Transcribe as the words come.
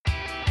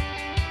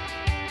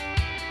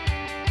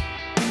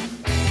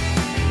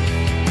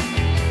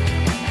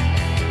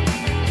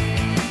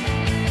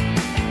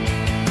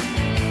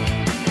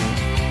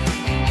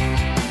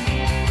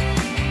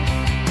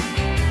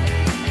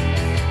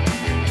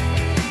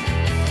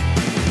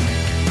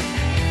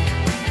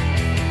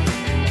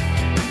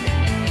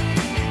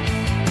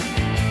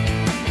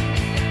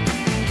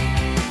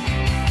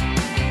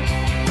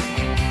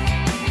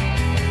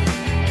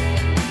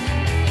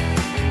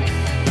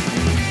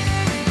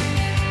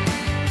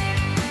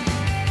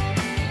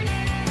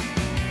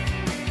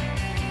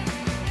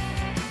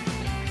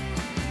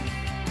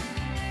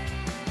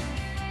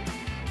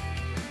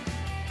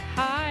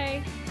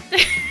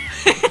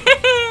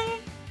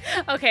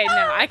Okay,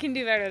 no, I can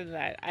do better than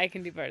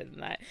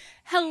that.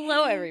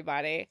 Hello,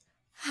 everybody.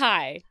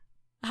 Hi.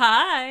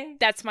 Hi.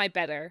 That's my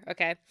better,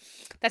 okay?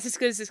 That's as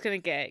good as it's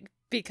going to get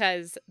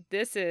because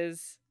this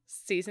is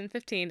season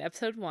 15,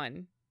 episode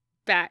 1,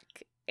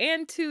 Back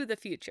and to the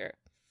Future.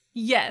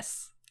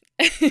 Yes.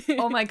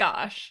 Oh my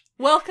gosh.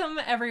 Welcome,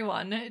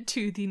 everyone,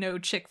 to the No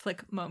Chick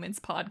Flick Moments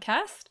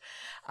podcast.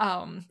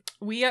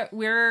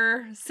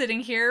 We're sitting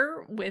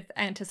here with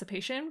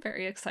anticipation,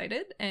 very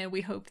excited, and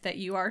we hope that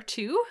you are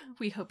too.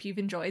 We hope you've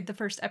enjoyed the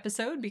first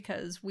episode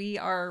because we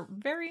are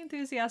very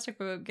enthusiastic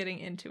about getting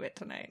into it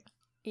tonight.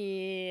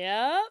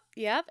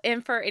 Yep.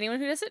 And for anyone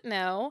who doesn't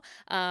know,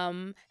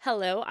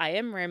 hello, I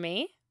am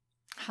Remy.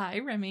 Hi,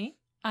 Remy.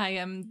 I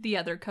am the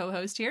other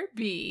co-host here,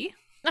 B.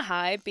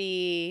 Hi,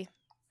 B.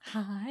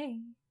 Hi.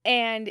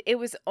 And it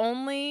was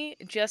only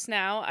just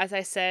now, as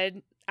I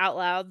said out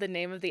loud the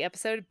name of the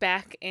episode,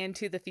 Back and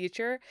to the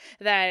Future,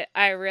 that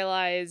I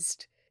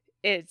realized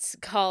it's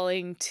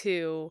calling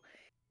to,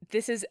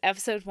 this is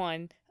episode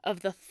 1 of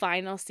the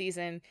final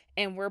season,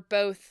 and we're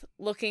both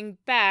looking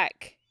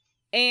back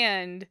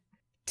and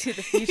to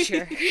the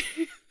future.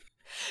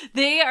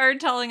 They are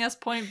telling us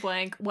point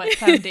blank what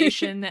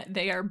foundation that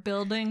they are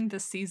building the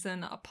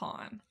season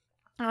upon.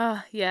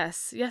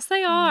 Yes,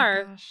 they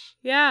are. Oh my gosh.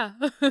 Yeah.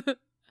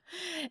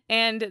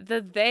 And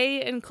the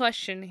they in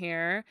question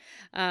here,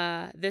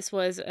 this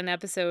was an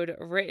episode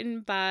written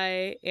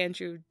by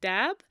Andrew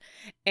Dabb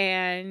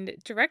and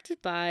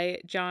directed by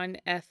John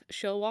F.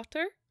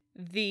 Showalter.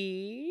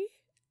 The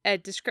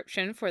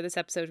description for this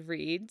episode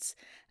reads,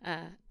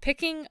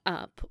 picking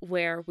up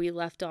where we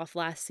left off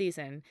last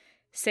season,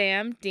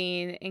 Sam,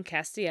 Dean, and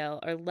Castiel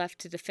are left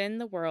to defend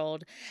the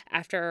world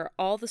after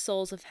all the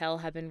souls of hell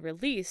have been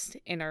released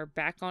and are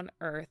back on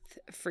Earth,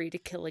 free to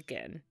kill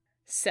again.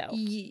 So.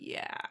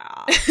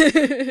 Yeah.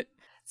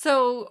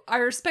 So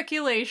our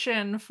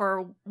speculation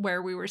for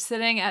where we were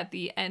sitting at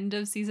the end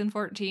of season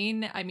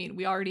 14, I mean,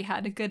 we already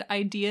had a good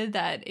idea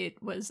that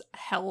it was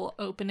hell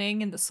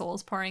opening and the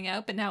souls pouring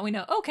out, but now we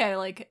know, okay,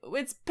 like,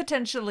 it's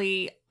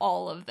potentially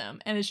all of them,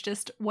 and it's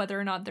just whether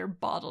or not they're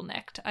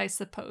bottlenecked, I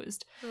suppose,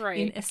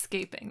 in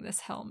escaping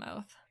this hell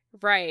mouth.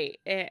 Right.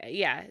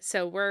 Yeah.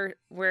 So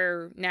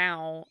we're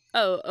now,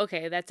 oh,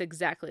 okay, that's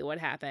exactly what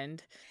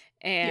happened.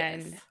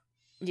 And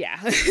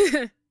yes.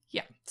 Yeah.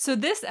 Yeah. So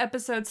this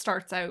episode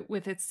starts out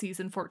with its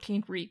season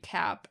 14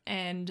 recap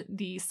and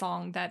the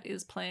song that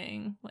is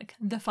playing, like,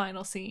 the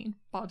final scene,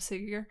 Bob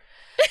Seger.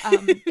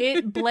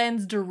 It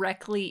blends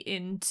directly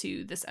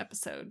into this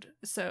episode.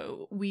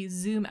 So we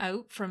zoom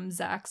out from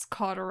Zach's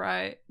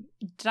cauterized...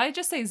 Did I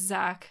just say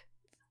Zach?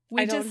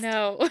 I don't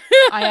know.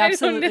 I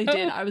absolutely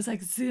did. I was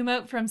like, zoom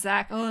out from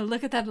Zach. Oh,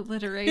 look at that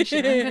alliteration.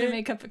 I'm going to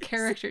make up a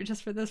character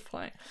just for this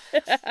point.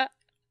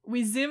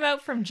 We zoom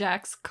out from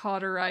Jack's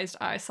cauterized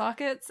eye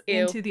sockets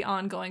into the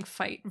ongoing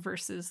fight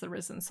versus the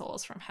risen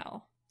souls from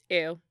hell.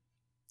 Ew.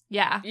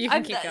 Yeah. You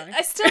can keep going.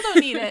 I still don't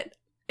need it.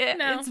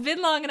 No. It's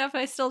been long enough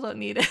and I still don't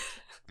need it.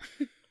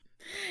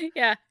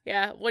 Yeah.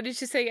 What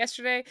did you say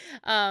yesterday?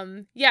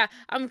 Yeah,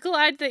 I'm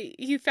glad that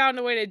you found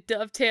a way to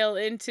dovetail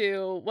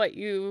into what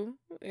you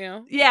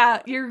know.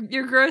 Yeah,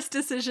 your gross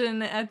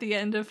decision at the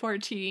end of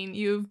 14.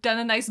 You've done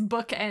a nice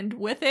bookend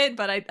with it,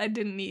 but I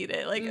didn't need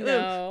it. Like,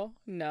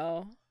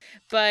 No.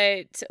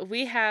 But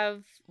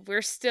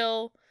we're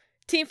still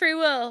Team Free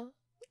Will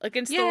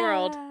against the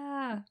world.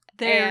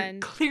 They're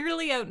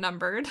clearly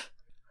outnumbered.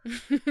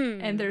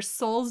 And there's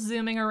souls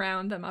zooming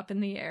around them up in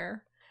the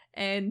air.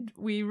 And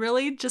we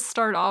really just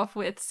start off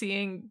with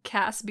seeing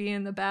Cass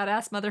being the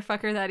badass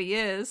motherfucker that he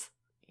is.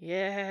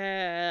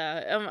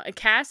 Yeah.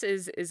 Cass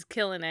is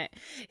killing it.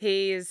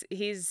 He's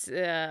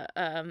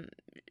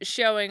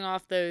showing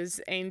off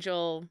those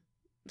angel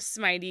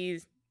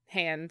smitey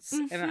hands,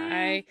 and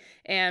I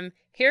am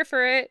here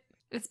for it.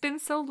 It's been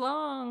so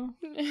long.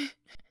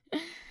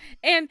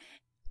 And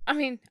I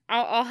mean,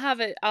 I'll have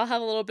a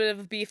little bit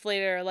of a beef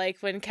later, like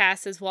when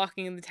Cass is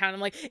walking in the town. I'm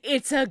like,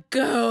 it's a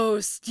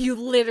ghost. You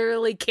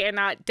literally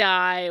cannot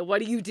die.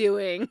 What are you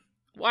doing?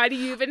 Why do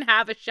you even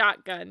have a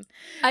shotgun?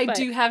 I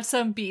do have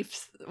some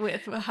beefs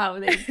with how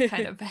they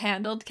kind of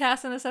handled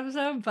Cass in this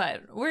episode,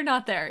 but we're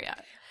not there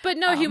yet. But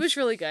no, he was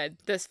really good,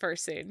 this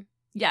first scene.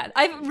 Yeah,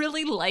 I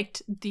really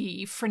liked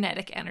the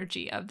frenetic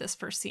energy of this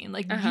first scene.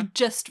 Like, you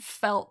just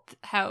felt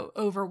how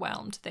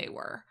overwhelmed they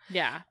were.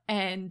 Yeah.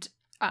 And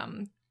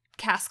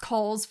Cass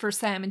calls for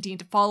Sam and Dean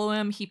to follow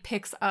him. He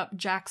picks up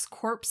Jack's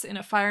corpse in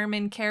a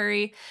fireman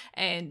carry,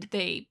 and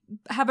they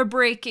have a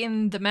break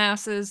in the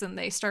masses, and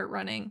they start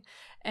running.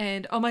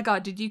 And, oh my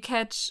god, did you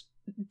catch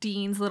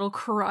Dean's little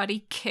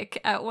karate kick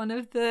at one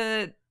of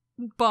the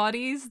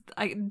bodies?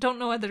 I don't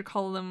know whether to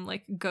call them,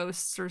 like,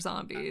 ghosts or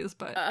zombies,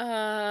 but...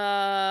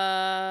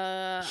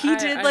 he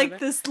did, like,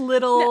 this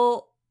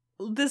little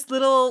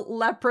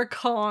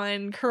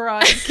leprechaun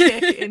karate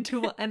kick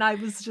into, and I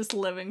was just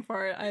living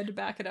for it. I had to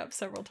back it up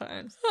several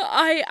times.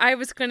 I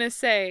was gonna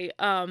say,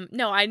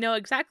 no, I know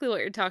exactly what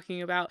you're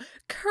talking about.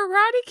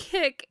 Karate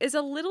kick is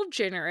a little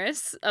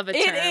generous of a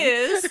term. It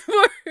is.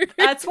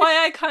 That's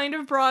why I kind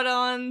of brought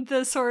on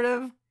the sort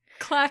of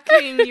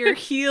clacking your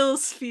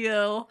heels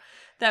feel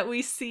that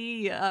we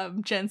see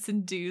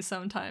Jensen do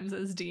sometimes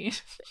as Dean.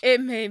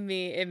 It made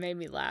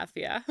me laugh,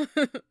 yeah.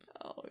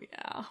 Oh,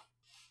 yeah.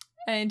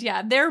 And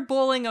yeah, they're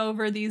bowling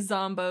over these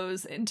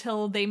zombos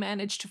until they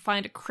manage to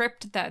find a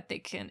crypt that they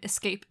can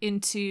escape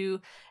into,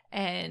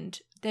 and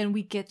then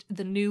we get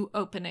the new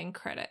opening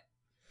credit.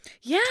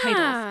 Yeah.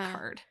 Title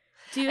card.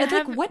 Do you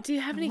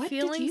have any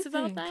feelings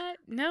about that?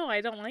 No, I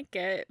don't like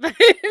it.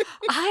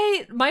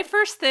 My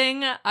first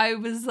thing, I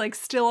was like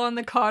still on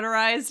the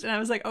cauterized, and I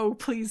was like, oh,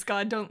 please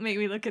God, don't make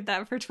me look at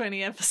that for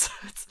 20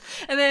 episodes.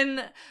 And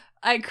then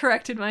I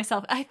corrected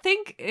myself. I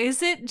think,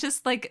 is it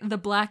just like the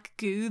black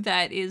goo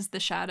that is the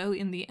shadow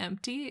in the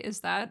empty? Is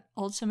that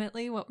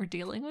ultimately what we're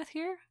dealing with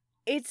here?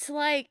 It's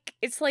like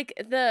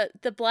the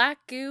black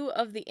goo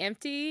of the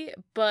empty,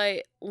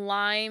 but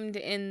limed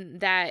in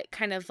that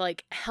kind of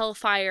like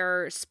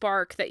hellfire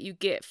spark that you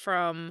get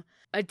from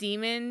a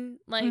demon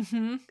like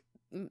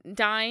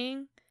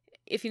dying,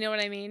 if you know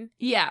what I mean.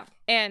 Yeah.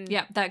 And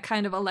yeah, that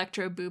kind of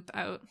electro boop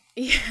out.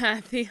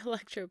 Yeah, the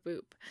electro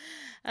boop.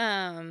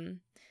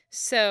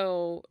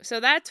 So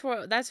that's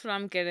what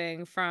I'm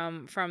getting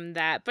from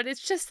that, but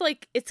it's just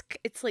like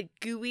it's like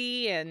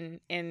gooey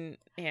and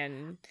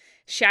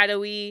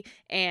shadowy,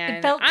 and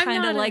it felt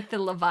kind of like the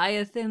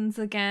Leviathans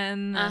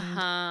again.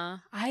 I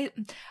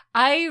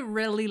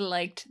really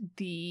liked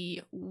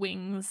the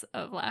wings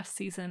of last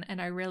season,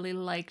 and I really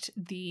liked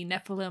the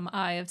Nephilim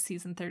eye of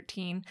season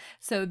 13.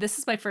 So this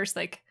is my first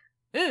like,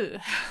 ooh.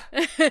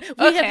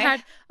 We have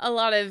had a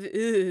lot of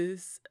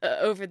oohs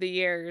over the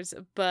years,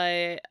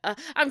 but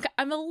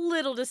I'm a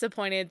little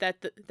disappointed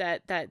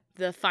that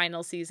the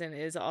final season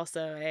is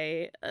also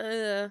a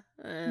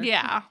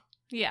yeah.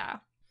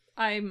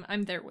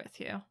 I'm there with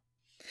you.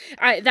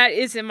 That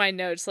is in my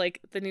notes.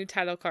 Like, the new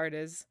title card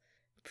is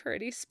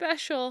pretty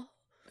special.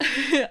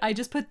 I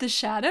just put the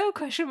shadow ?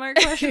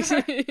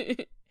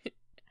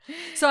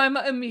 So I'm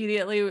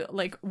immediately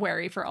like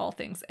wary for all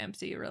things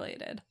empty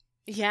related.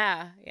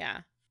 Yeah.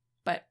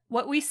 But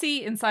what we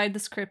see inside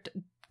the crypt,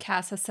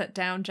 Cass has set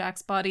down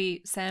Jack's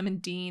body. Sam and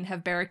Dean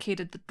have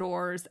barricaded the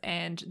doors,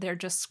 and they're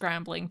just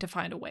scrambling to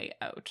find a way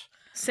out.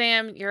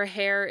 Sam, your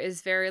hair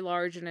is very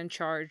large and in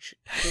charge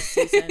this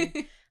season.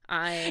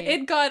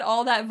 It got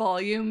all that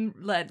volume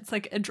that's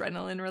like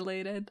adrenaline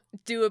related.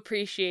 Do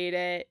appreciate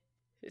it.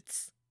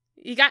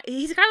 He's got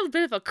a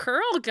bit of a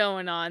curl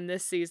going on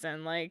this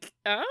season. Like,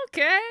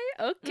 okay.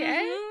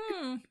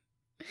 Mm-hmm.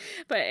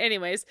 But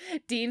anyways,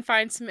 Dean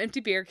finds some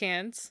empty beer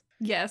cans.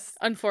 Yes.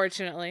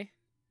 Unfortunately.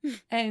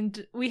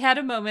 And we had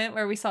a moment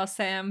where we saw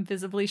Sam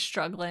visibly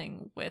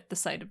struggling with the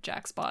sight of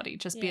Jack's body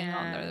just being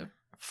on the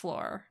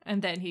floor.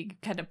 And then he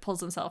kind of pulls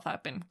himself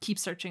up and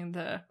keeps searching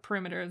the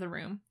perimeter of the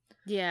room.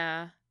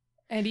 Yeah.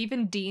 And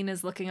even Dean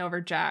is looking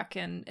over Jack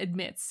and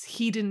admits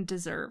he didn't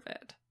deserve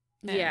it.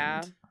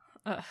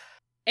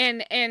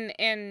 And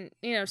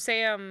you know,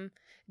 Sam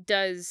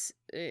does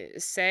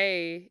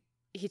say,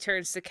 he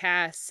turns to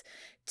Cass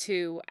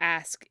to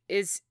ask,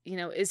 is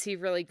he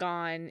really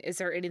gone? Is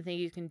there anything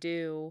you can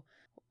do?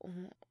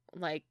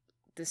 Like,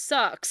 this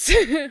sucks.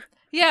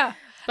 Yeah.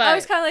 But I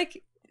was kind of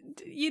like,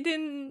 you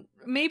didn't,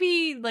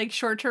 maybe like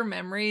short-term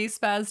memory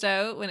spazzed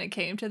out when it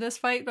came to this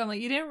fight, but I'm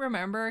like, you didn't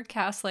remember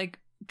Cass like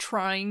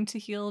trying to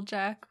heal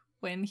Jack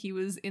when he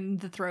was in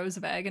the throes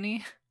of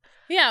agony?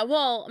 Yeah,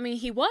 well, I mean,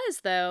 he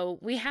was, though.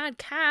 We had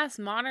Cass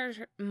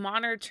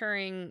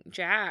monitoring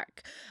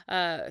Jack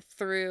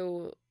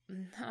through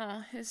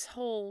his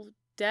whole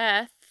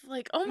death.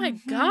 Like, oh my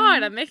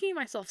God, I'm making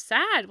myself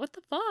sad. What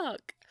the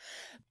fuck?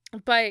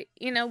 But,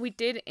 you know, we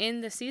did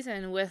end the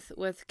season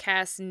with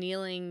Cass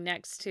kneeling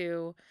next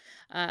to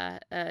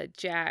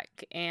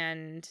Jack,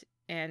 and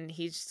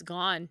he's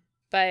gone.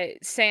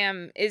 But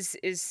Sam is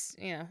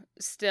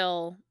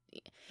still,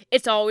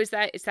 it's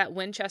that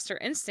Winchester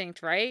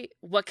instinct, right?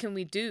 What can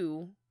we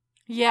do?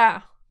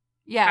 Yeah.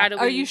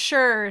 Are you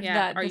sure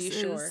that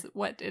this is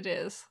what it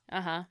is?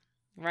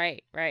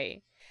 Right.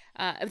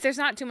 If there's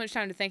not too much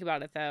time to think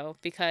about it, though,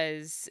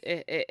 because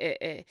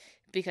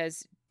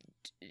because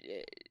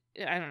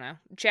I don't know.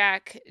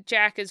 Jack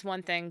is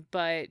one thing,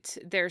 but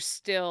there's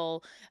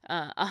still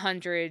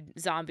 100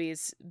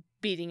 zombies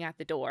beating at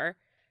the door.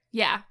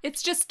 Yeah,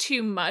 it's just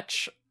too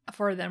much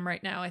for them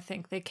right now. I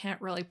think they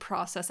can't really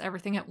process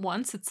everything at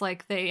once. It's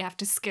like they have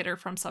to skitter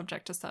from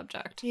subject to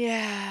subject.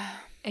 Yeah.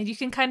 And you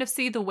can kind of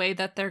see the way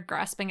that they're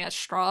grasping at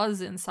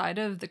straws inside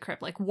of the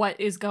crypt. Like, what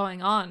is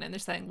going on? And they're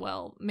saying,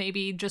 well,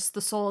 maybe just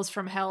the souls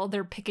from hell,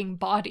 they're picking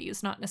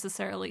bodies, not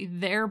necessarily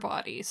their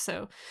bodies.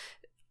 So,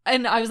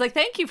 and I was like,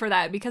 thank you for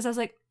that, because I was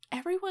like,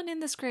 everyone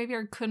in this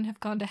graveyard couldn't have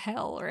gone to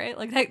hell, right?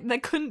 Like,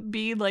 that couldn't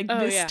be like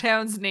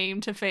town's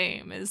name to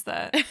fame, is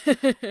that?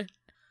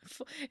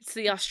 It's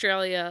the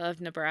Australia of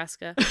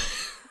Nebraska.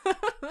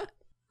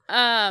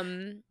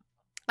 I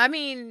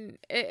mean,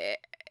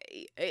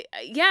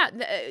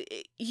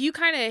 you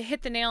kind of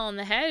hit the nail on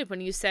the head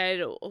when you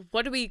said,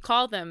 what do we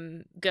call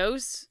them?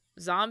 Ghosts?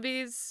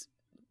 Zombies?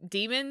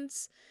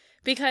 Demons?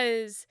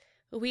 Because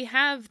we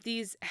have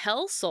these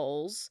hell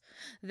souls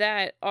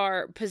that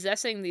are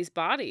possessing these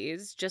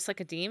bodies just like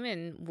a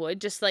demon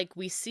would, just like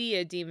we see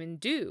a demon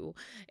do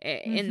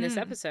in this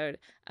Mm-hmm. episode.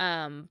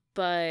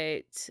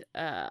 But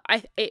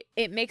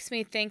it makes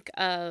me think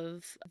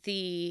of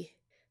the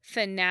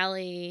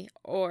finale,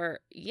 or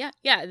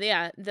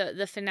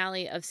the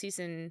finale of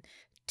season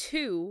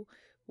 2,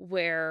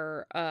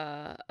 where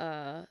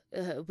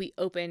we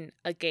open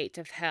a gate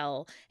of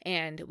hell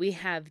and we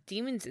have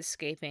demons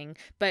escaping,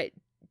 but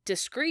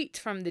discrete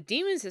from the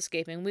demons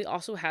escaping, we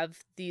also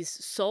have these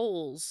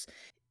souls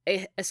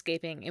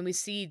escaping, and we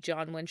see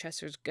John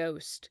Winchester's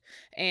ghost,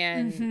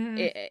 and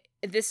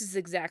Mm-hmm. this is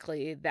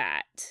exactly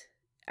that,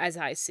 as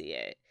I see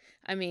it.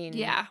 I mean,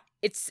 Yeah.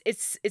 it's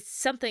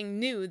something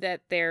new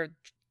that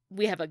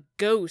we have a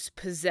ghost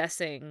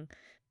possessing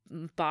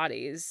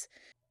bodies.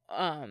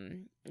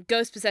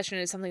 Ghost possession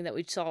is something that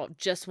we saw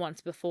just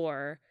once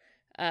before.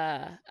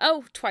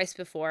 Twice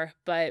before,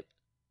 but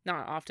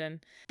not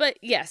often. But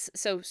yes,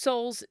 so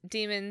souls,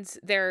 demons,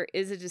 there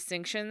is a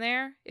distinction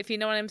there, if you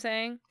know what I'm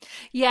saying.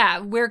 Yeah,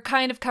 we're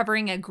kind of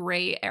covering a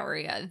gray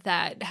area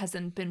that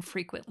hasn't been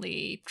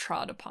frequently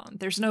trod upon.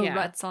 There's no Yeah.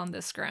 ruts on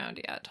this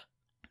ground yet.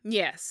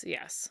 Yes.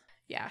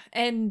 Yeah.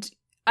 And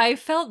I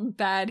felt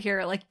bad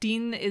here. Like,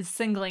 Dean is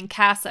singling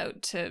Cass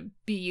out to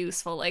be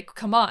useful. Like,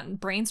 come on,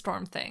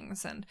 brainstorm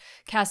things. And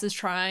Cass is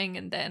trying,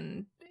 and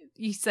then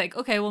he's like,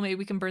 okay, well, maybe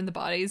we can burn the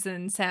bodies.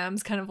 And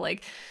Sam's kind of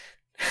like,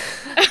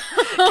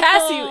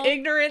 Cass, you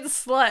ignorant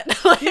slut.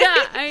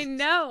 Yeah, I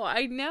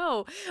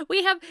know.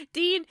 We have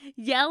Dean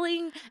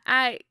yelling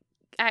at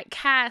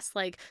Cass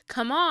like,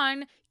 "Come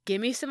on,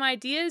 give me some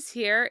ideas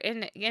here,"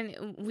 and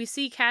we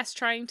see Cass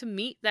trying to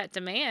meet that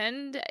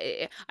demand.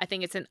 I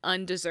think it's an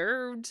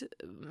undeserved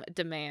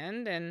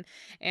demand, and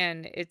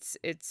it's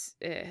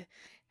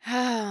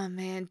oh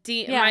man,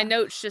 Dean. Yeah. My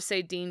notes just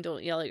say, "Dean,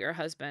 don't yell at your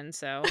husband."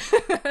 So,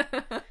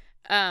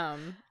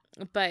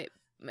 but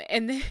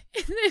and then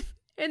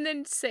and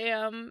then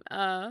Sam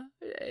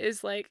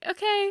is like,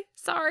 "Okay,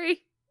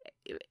 sorry,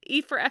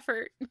 E for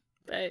effort."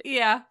 But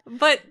Yeah,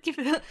 but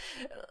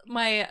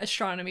my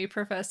astronomy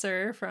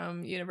professor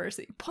from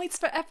university, points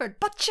for effort,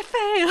 but you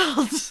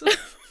failed.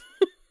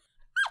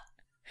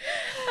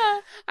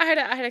 I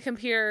had a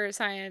computer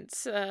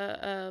science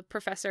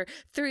professor,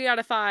 3 out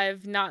of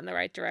 5, not in the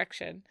right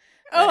direction.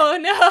 But, Oh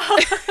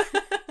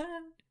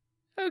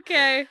no.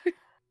 okay.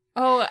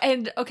 Oh,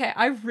 and okay,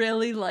 I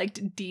really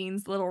liked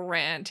Dean's little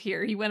rant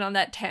here. He went on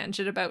that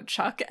tangent about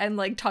Chuck and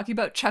like talking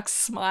about Chuck's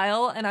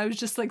smile, and I was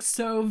just like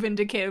so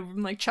vindicated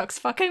from like Chuck's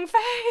fucking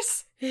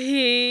face.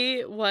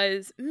 He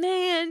was,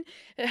 man.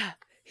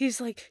 He's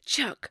like,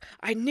 "Chuck,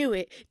 I knew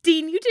it.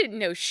 Dean, you didn't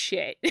know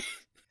shit."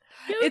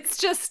 It's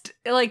just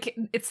like,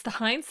 it's the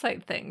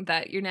hindsight thing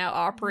that you're now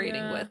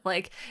operating Yeah. with.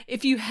 Like,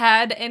 if you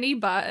had any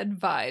bad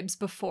vibes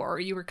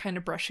before, you were kind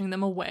of brushing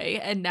them away,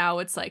 and now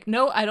it's like,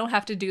 no, I don't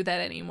have to do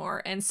that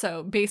anymore. And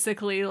so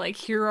basically, like,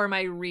 here are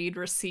my read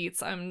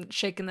receipts. I'm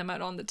shaking them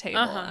out on the table,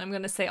 and I'm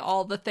gonna say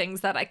all the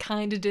things that I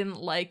kind of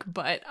didn't like,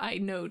 but I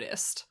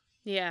noticed.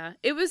 Yeah,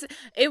 it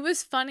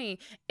was funny,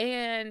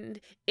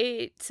 and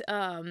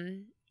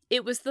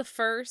it was the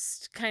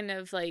first kind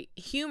of like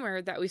humor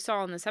that we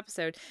saw in this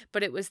episode,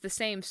 but it was the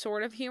same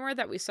sort of humor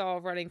that we saw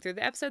running through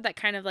the episode, that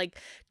kind of like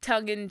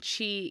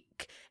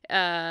tongue-in-cheek,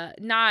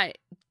 not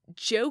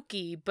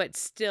jokey, but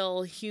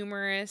still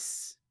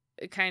humorous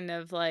kind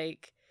of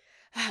like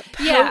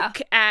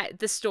poke at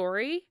the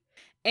story.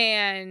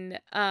 And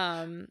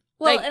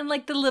well, and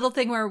like the little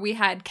thing where we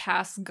had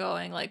Cass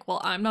going like,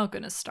 well, I'm not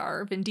gonna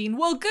starve, and Dean,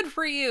 well, good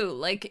for you.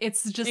 Like,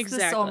 it's just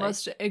this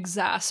almost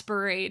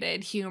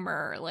exasperated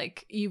humor.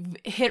 Like, you've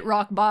hit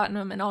rock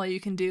bottom and all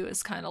you can do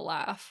is kind of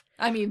laugh.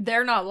 I mean,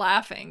 they're not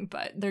laughing,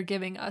 but they're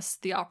giving us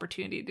the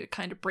opportunity to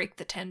kind of break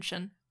the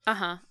tension.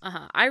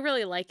 I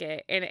really like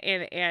it.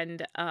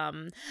 And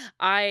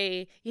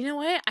I, you know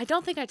what? I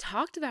don't think I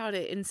talked about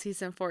it in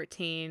season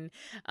 14.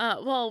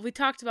 Well, we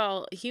talked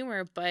about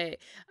humor, but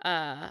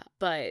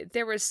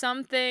there was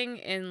something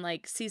in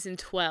like season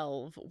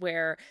 12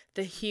 where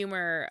the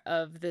humor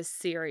of this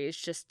series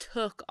just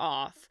took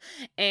off,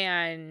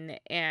 and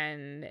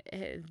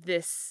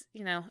this,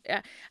 you know,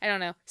 I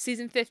don't know,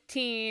 season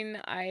 15,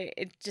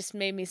 it just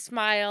made me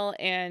smile,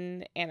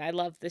 and I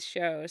love this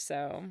show,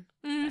 so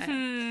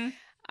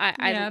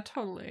yeah,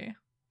 totally.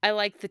 I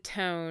like the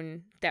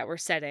tone that we're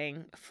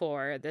setting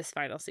for this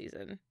final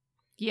season.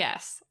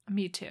 Yes,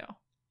 me too.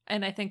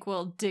 And I think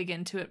we'll dig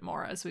into it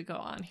more as we go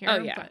on here.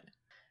 Oh, yeah. But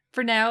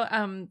for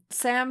now,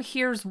 Sam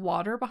hears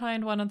water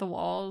behind one of the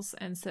walls,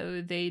 and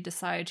so they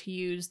decide to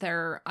use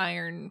their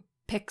iron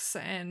picks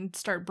and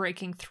start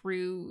breaking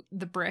through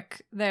the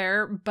brick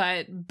there.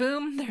 But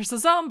boom, there's a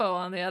Zombo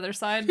on the other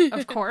side,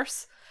 of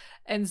course.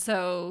 And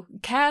so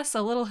Cass,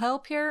 a little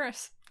help here.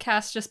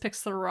 Cass just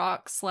picks the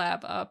rock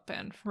slab up,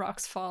 and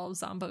rocks fall,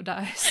 Zombo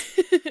dies.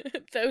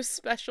 Those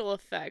special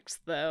effects,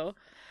 though.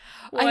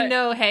 I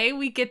know, hey?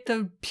 We get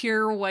the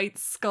pure white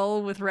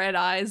skull with red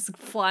eyes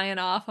flying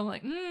off. I'm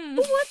like,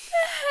 What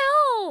the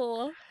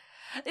hell?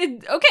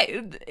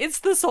 It's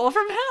the soul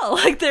from hell.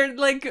 Like they're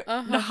like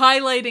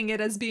highlighting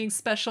it as being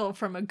special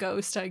from a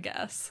ghost, I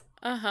guess.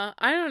 I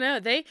don't know.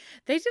 They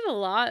did a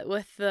lot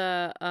with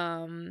the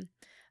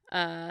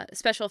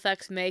special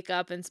effects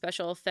makeup and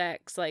special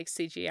effects like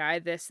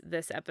CGI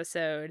this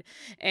episode,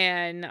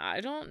 and I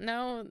don't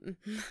know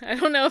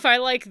if I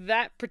like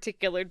that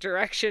particular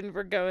direction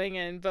we're going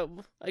in, but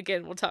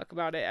again, we'll talk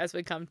about it as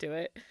we come to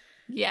it.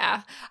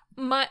 Yeah.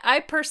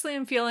 I personally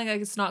am feeling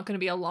like it's not going to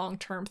be a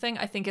long-term thing.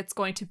 I think it's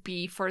going to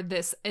be for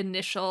this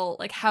initial,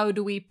 like, how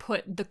do we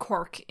put the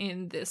cork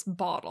in this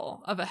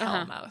bottle of a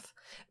Hellmouth?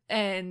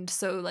 And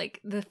so,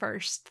 like, the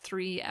first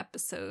 3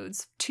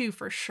 episodes, 2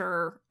 for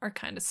sure, are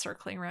kind of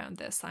circling around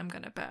this, I'm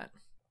gonna bet.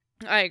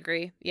 I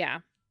agree, yeah.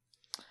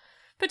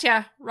 But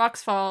yeah,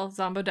 rocks fall,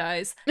 Zombo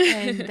dies,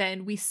 and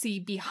then we see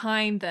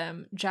behind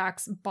them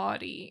Jack's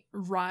body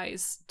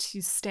rise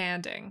to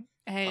standing.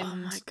 And oh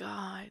my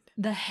god.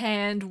 The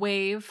hand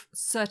wave,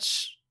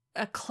 such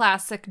a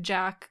classic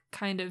Jack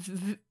kind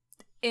of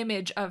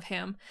image of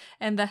him.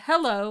 And the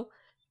hello,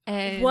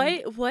 and...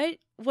 What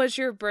was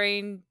your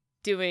brain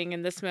doing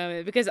in this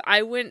moment? Because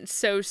I went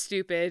so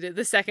stupid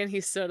the second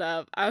he stood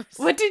up.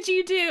 What did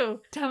you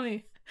do? Tell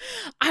me.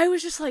 I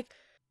was just like,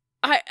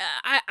 I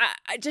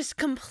just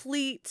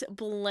complete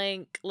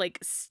blank,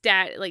 like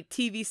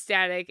TV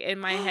static in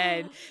my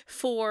head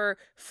for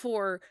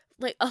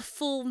like a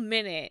full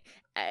minute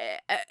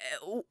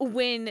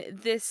when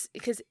this,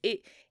 because it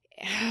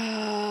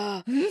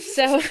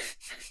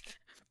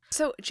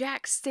so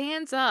Jack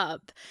stands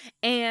up,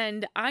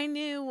 and I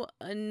knew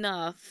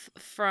enough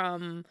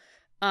from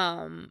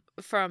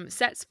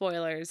set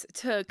spoilers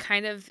to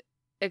kind of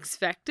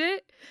expect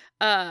it,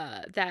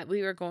 that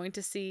we were going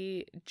to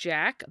see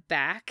Jack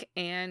back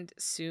and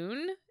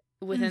soon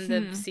within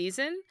the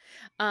season.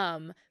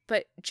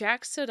 But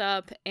Jack stood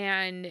up,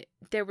 and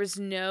there was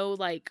no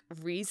like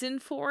reason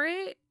for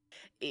it.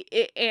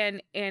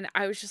 And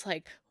I was just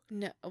like,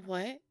 no,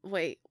 what?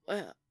 Wait,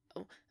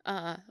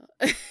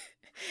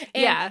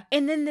 yeah.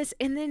 And then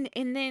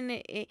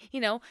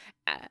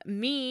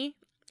me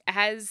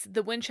as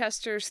the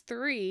Winchesters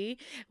 3,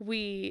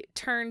 we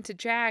turn to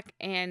Jack,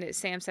 and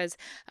Sam says,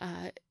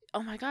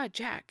 oh my god,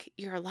 Jack,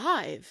 you're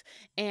alive.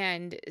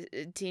 And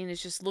Dean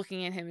is just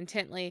looking at him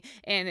intently,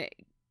 and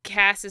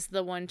Cass is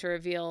the one to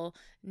reveal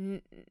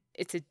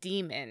it's a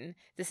demon.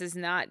 This is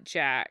not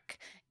Jack.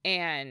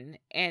 And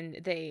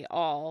they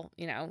all,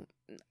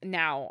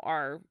 now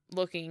are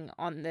looking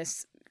on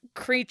this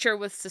creature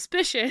with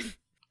suspicion.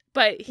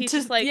 But he's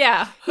just like,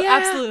 yeah,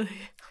 absolutely.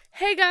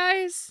 Hey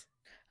guys,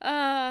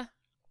 no,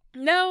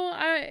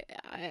 I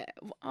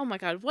oh my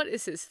god, what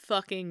is his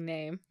fucking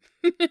name?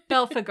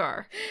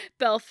 Belphegor.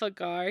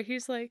 Belphegor.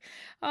 He's like,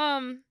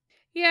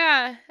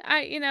 yeah,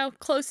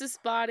 closest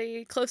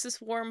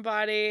warm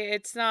body.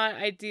 It's not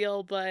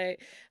ideal, but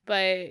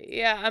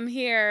yeah, I'm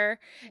here.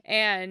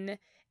 And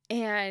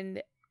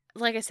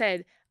like I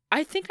said,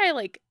 I think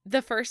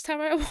the first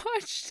time I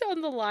watched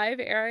on the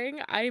live airing,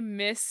 I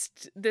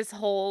missed this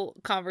whole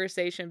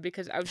conversation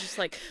because I was just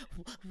like,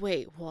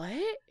 wait, what?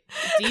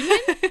 Demon?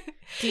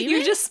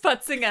 You're just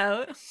sputzing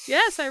out.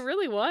 Yes, I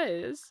really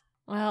was.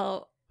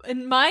 Well,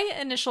 in my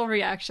initial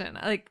reaction,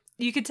 like,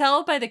 you could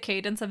tell by the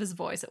cadence of his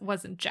voice, it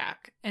wasn't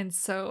Jack. And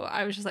so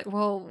I was just like,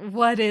 well,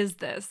 what is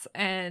this?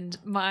 And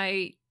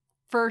my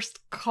first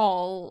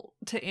call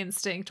to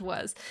instinct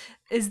was,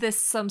 is this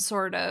some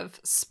sort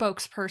of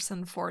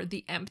spokesperson for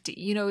the empty?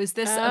 Is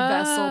this a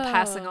vessel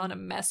passing on a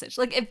message?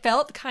 Like, it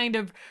felt kind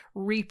of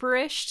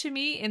Reaperish to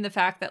me in the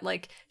fact that,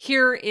 like,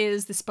 here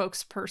is the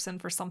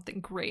spokesperson for something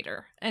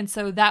greater. And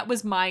so that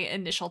was my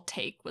initial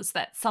take, was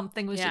that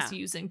something was just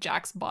using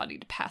Jack's body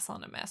to pass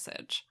on a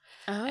message.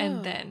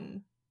 And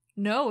then,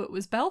 no, it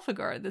was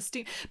Belphegor, this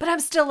demon. But I'm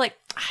still like,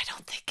 I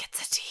don't think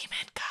it's a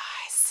demon,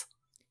 guys.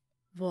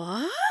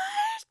 What?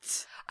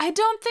 I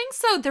don't think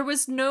so. There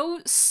was no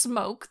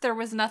smoke. There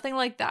was nothing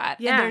like that.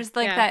 Yeah, and there's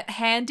that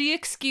handy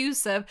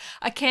excuse of,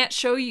 I can't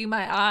show you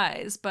my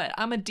eyes, but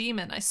I'm a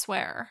demon, I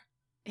swear.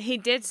 He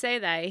did say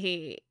that.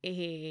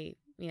 He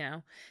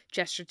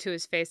gestured to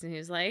his face, and he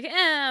was like,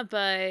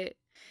 but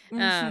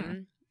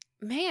man,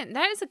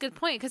 that is a good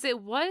point, because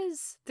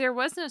there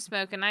was no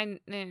smoke, and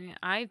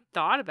I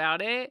thought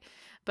about it,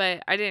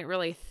 but I didn't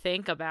really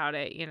think about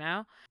it,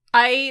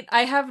 I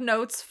have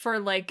notes for,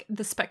 like,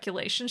 the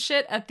speculation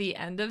shit at the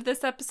end of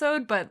this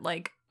episode, but,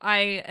 like,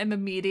 I am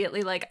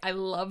immediately like, I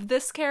love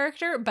this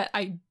character, but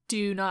I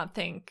do not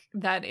think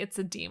that it's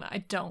a demon. I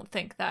don't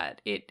think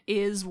that it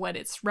is what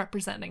it's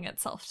representing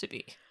itself to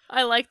be.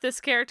 I like this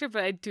character,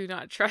 but I do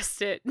not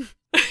trust it.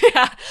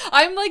 Yeah,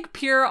 I'm like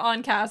pure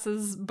on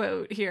Cass's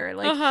boat here.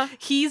 Like,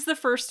 he's the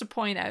first to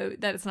point out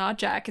that it's not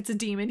Jack, it's a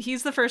demon.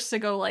 He's the first to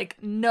go like,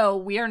 no,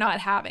 we are not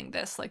having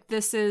this. Like,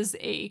 this is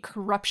a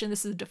corruption.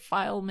 This is a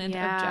defilement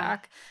of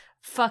Jack.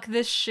 Fuck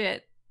this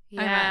shit.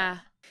 Yeah.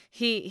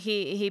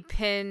 He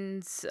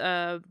pins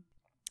Belphegor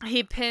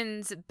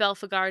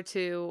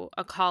to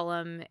a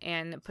column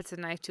and puts a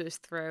knife to his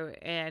throat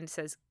and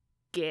says,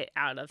 "Get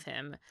out of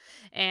him."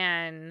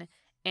 And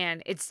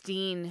it's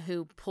Dean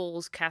who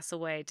pulls Cass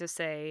away to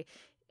say,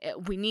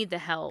 we need the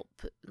help.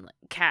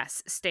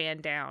 Cass,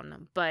 stand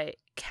down. But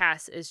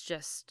Cass is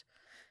just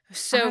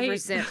so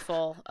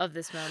resentful of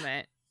this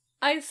moment.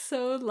 I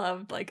so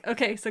loved, like,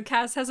 okay, so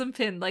Cass has him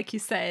pinned, like you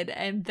said,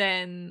 and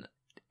then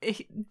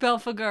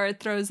Belphegor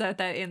throws out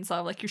that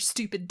insult, like, your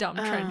stupid dumb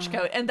trench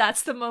coat, and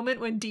that's the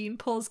moment when Dean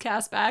pulls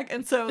Cass back,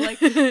 and so,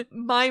 like,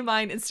 my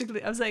mind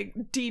instinctively, I was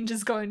like, Dean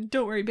just going,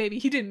 don't worry, baby,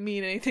 he didn't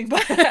mean anything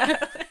by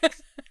that.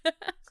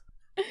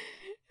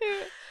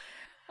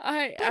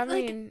 I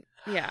mean,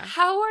 yeah.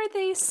 How are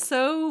they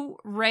so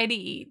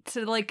ready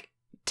to, like,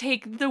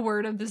 take the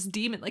word of this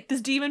demon? Like, this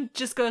demon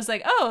just goes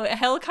like, oh,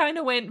 hell kind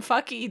of went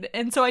fucky,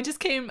 and so I just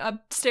came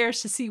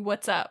upstairs to see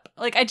what's up.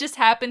 Like, I just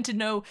happened to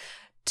know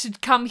to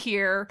come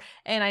here,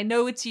 and I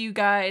know it's you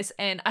guys,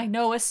 and I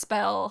know a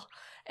spell,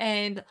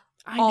 and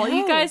all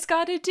you guys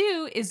gotta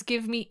do is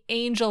give me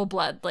angel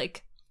blood.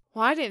 Like,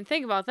 well, I didn't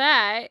think about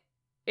that.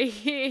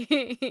 I'm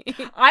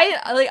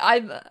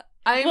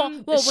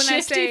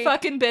shifty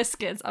fucking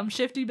biscuits. I'm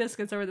shifty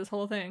biscuits over this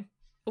whole thing.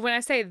 When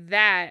I say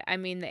that, I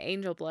mean the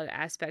angel blood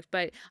aspect,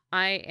 but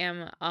I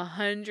am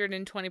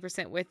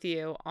 120% with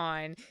you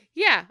on,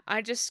 yeah,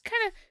 I just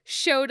kind of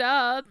showed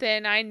up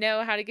and I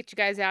know how to get you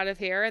guys out of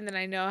here, and then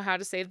I know how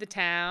to save the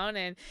town,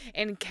 and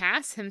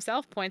Cass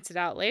himself points it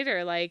out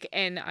later, like,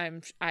 and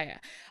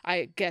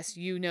I guess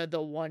you know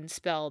the one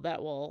spell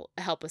that will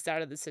help us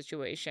out of the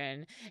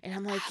situation. And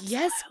I'm like, absolutely.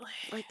 Yes,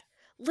 like,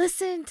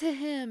 listen to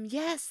him.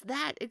 Yes,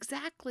 that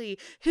exactly.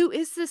 Who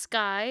is this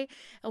guy?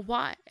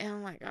 Why? Oh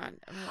my God.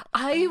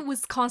 I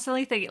was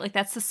constantly thinking, like,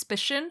 that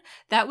suspicion,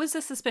 that was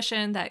the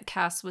suspicion that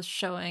Cass was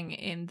showing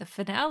in the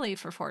finale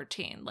for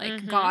 14.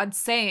 Like, God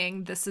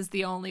saying, this is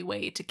the only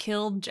way to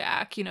kill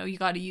Jack. You know, you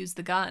got to use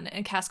the gun.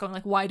 And Cass going,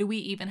 like, why do we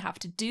even have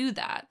to do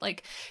that?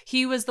 Like,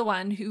 he was the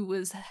one who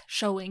was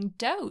showing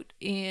doubt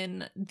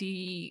in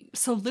the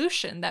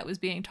solution that was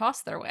being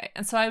tossed their way.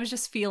 And so I was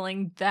just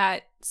feeling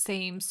that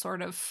same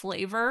sort of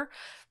flavor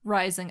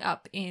rising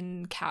up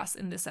in Cass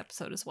in this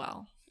episode as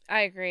well. I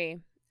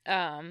agree.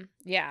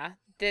 Yeah,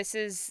 this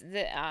is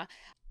the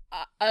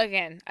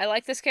again, I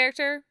like this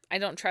character. I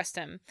don't trust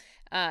him.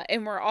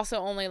 And we're also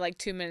only like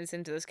 2 minutes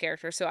into this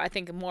character, so I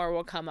think more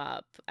will come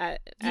up as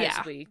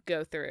we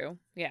go through.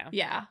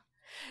 Yeah,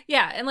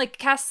 and like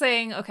Cass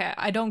saying, okay,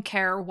 I don't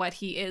care what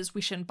he is,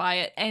 we shouldn't buy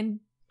it.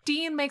 And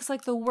Dean makes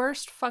like the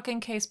worst fucking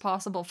case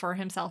possible for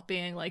himself,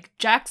 being like,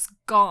 Jack's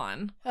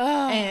gone,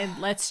 and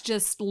let's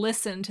just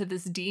listen to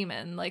this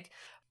demon. Like,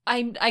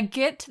 I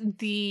get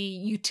the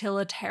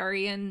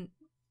utilitarian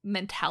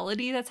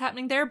mentality that's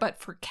happening there, but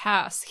for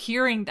Cass,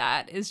 hearing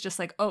that is just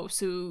like, oh,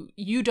 so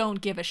you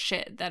don't give a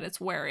shit that it's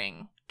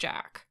wearing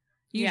Jack.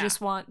 You just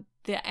want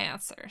the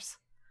answers.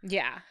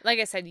 Yeah, like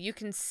I said, you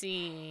can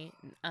see,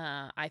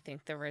 I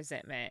think, the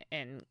resentment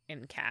in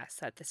Cass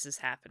that this is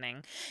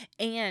happening,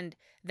 and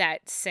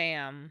that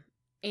Sam,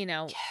 you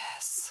know,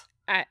 yes,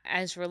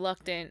 as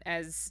reluctant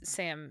as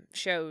Sam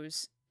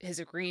shows his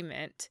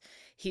agreement,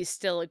 he's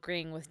still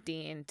agreeing with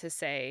Dean to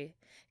say,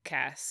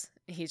 Cass,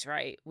 he's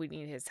right, we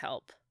need his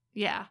help.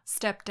 Yeah,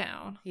 step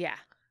down. Yeah,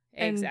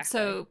 exactly. And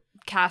so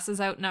Cass is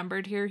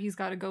outnumbered here. He's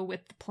got to go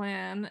with the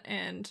plan,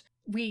 and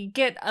we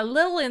get a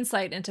little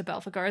insight into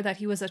Belphegor that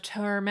he was a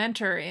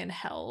tormentor in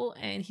Hell,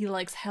 and he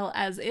likes Hell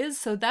as is,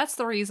 so that's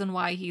the reason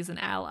why he's an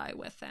ally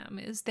with them,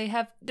 is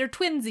they're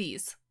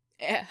twinsies.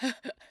 Yeah.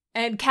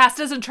 And Cass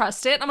doesn't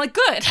trust it. I'm like,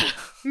 good.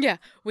 Yeah,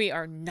 we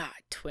are not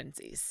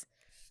twinsies.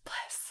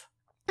 Bless.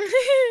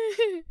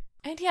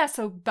 And yeah,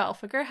 so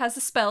Belphegor has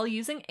a spell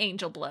using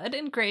angel blood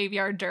and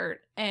graveyard dirt,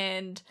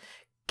 and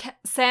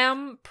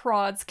Sam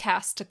prods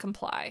Cass to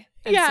comply.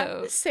 And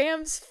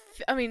Cass's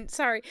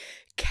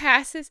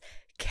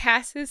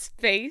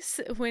face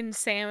when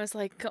Sam is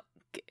like,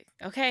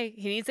 okay,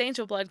 he needs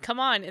angel blood, come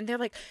on. And they're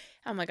like,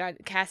 oh my God,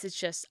 Cass is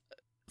just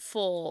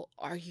full,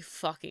 are you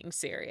fucking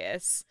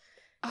serious?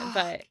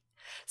 But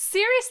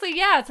seriously,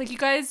 yeah, it's like, you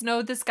guys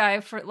know this guy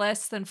for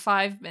less than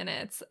 5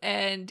 minutes,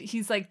 and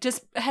he's like,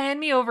 just hand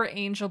me over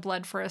angel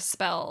blood for a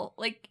spell.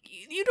 Like,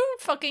 you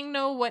don't fucking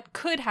know what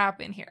could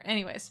happen here.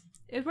 Anyways,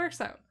 it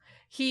works out.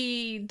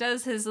 He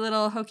does his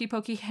little hokey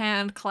pokey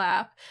hand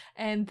clap,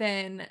 and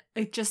then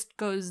it just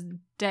goes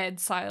dead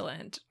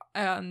silent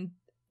on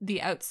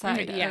the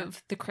outside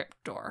of the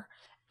crypt door.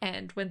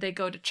 And when they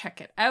go to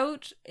check it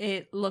out,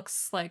 it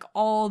looks like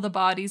all the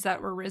bodies that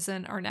were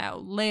risen are now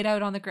laid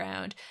out on the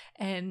ground,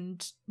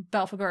 and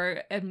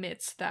Belphegor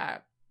admits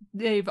that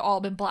they've all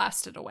been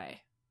blasted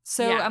away.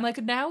 So I'm like,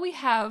 now we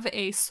have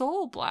a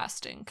soul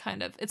blasting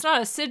kind of, it's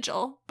not a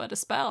sigil, but a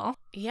spell.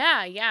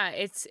 Yeah.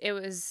 It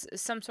was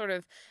some sort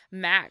of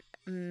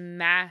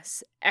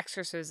mass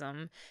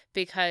exorcism,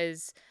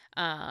 because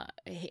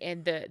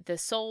and the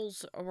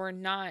souls were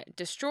not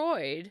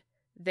destroyed.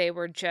 They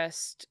were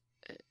just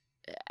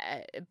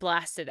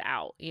blasted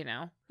out, you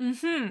know?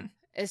 Mm-hmm.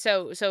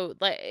 So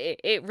like,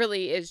 it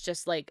really is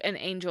just like an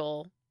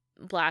angel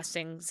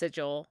blasting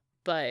sigil,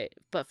 but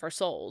for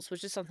souls,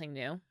 which is something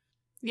new.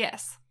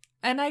 Yes.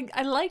 And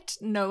I liked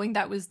knowing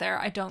that was there.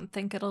 I don't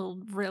think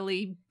it'll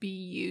really be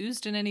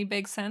used in any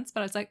big sense,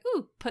 but I was like,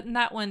 ooh, putting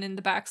that one in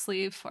the back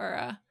sleeve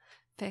for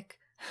Vic.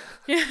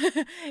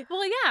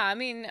 Well, yeah. I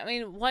mean,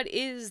 what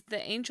is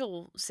the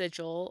angel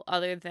sigil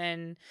other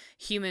than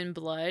human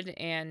blood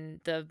and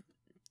the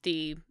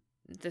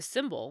the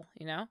symbol?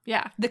 You know?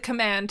 Yeah, the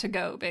command to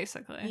go,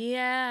 basically.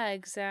 Yeah,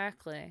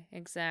 exactly,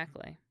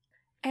 exactly.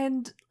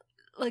 And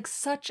like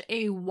such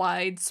a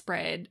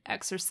widespread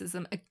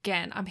exorcism.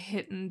 Again, I'm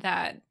hitting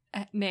that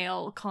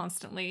nail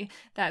constantly,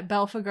 that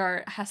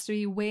Belphegor has to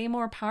be way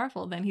more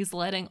powerful than he's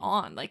letting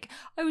on. Like,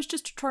 I was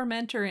just a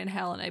tormentor in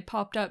hell and I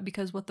popped up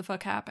because what the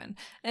fuck happened?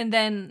 And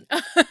then,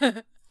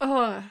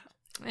 oh,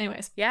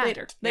 anyways, Yeah,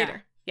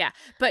 later. Yeah,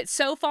 but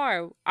so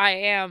far I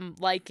am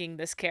liking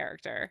this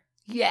character.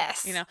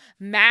 Yes. You know,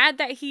 mad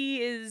that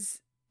he is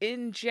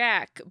in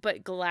Jack,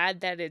 but glad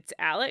that it's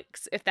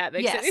Alex, if that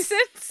makes any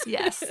sense.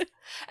 Yes.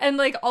 And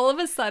like all of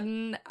a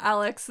sudden,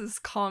 Alex's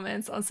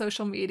comments on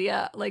social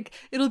media, like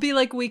it'll be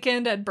like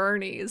Weekend at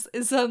Bernie's,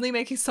 is suddenly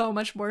making so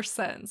much more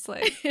sense.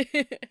 Like,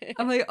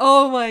 I'm like,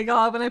 oh my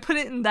God. When I put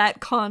it in that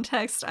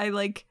context, I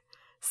like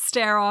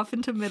stare off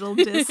into middle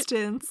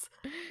distance.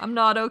 I'm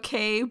not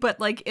okay, but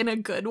like in a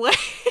good way.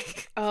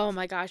 Oh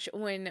my gosh.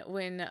 When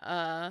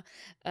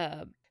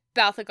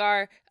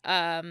Balthazar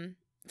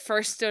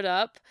first stood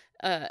up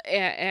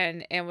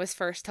and was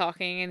first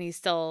talking and he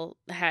still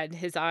had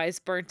his eyes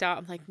burnt out,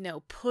 I'm like,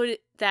 no, put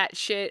that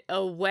shit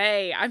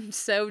away. I'm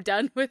so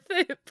done with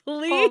it,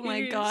 please. Oh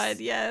my God,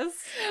 yes.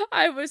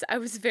 I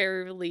was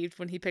very relieved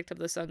when he picked up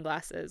the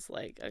sunglasses.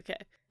 Like, okay.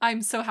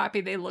 I'm so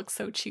happy they look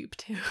so cheap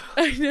too.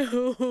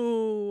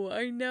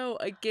 I know.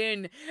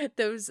 Again,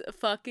 those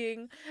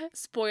fucking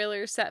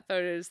spoiler set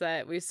photos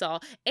that we saw.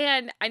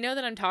 And I know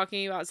that I'm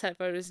talking about set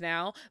photos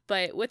now,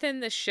 but within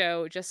the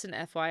show, just an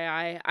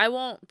FYI, I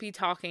won't be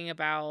talking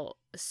about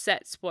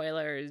set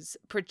spoilers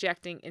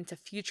projecting into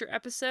future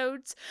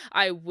episodes.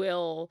 I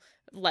will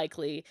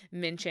likely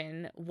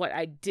mention what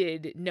I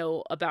did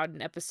know about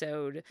an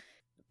episode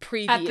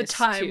previous at the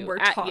time we're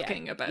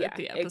talking yeah, about yeah,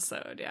 the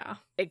episode. Yeah,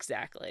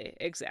 exactly.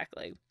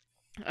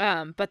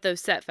 But those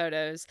set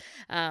photos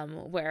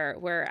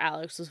where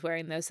Alex was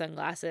wearing those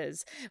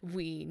sunglasses,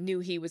 we knew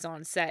he was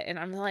on set, and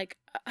I'm like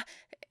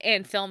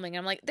and filming,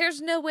 I'm like,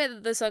 there's no way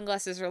that the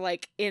sunglasses are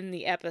like in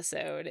the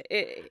episode.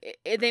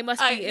 They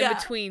must be in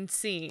between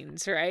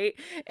scenes, right?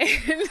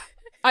 And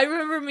I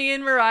remember me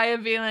and Mariah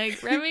being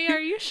like, Remy, are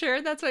you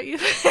sure that's what you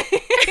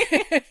think?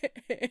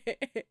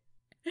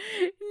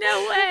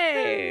 No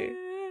way.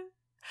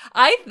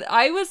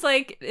 I was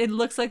like, it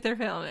looks like they're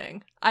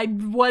filming. I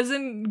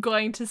wasn't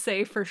going to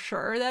say for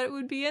sure that it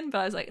would be in, but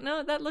I was like,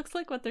 no, that looks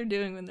like what they're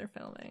doing when they're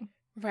filming.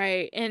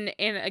 Right. And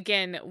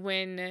again,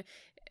 when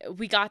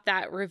we got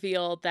that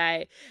reveal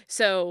that,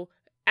 so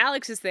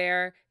Alex is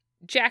there,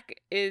 Jack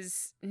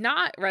is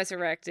not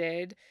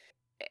resurrected,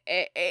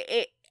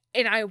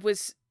 and I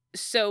was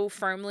so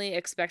firmly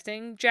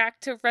expecting Jack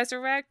to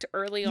resurrect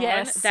early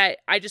on that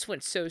I just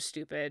went so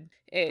stupid.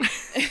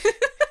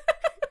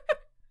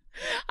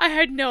 I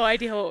had no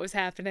idea what was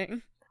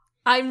happening.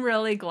 I'm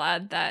really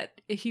glad that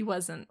he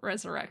wasn't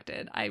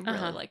resurrected. I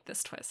really like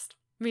this twist.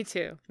 Me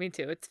too.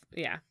 It's,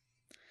 yeah.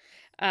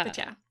 But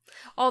yeah.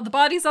 All the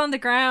bodies on the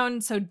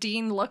ground, so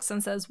Dean looks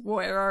and says,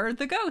 where are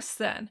the ghosts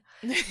then?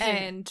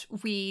 And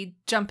we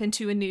jump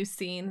into a new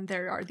scene.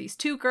 There are these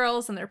two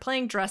girls and they're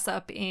playing dress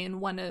up in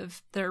one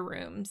of their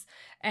rooms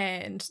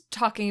and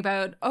talking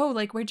about, oh,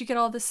 like, where'd you get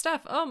all this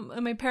stuff? Oh,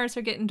 my parents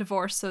are getting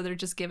divorced, so they're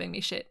just giving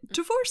me shit.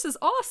 Divorce is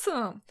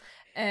awesome.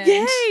 And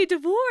yay,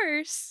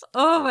 divorce.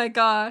 Oh my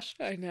gosh.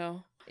 I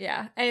know.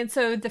 Yeah. And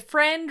so the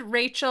friend,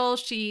 Rachel,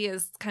 she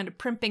is kind of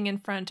primping in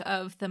front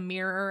of the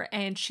mirror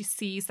and she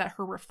sees that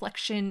her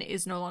reflection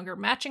is no longer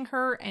matching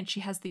her and she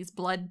has these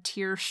blood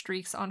tear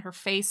streaks on her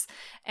face.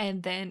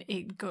 And then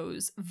it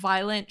goes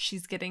violent.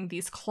 She's getting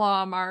these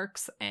claw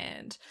marks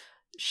and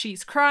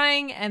she's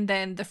crying. And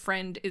then the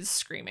friend is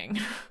screaming.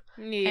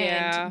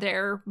 Yeah. And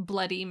there,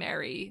 Bloody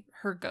Mary,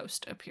 her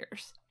ghost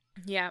appears.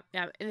 Yeah.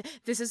 And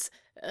this is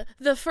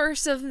the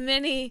first of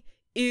many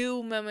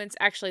ew moments,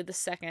 actually the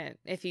second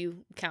if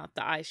you count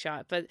the eye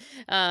shot, but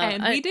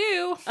and we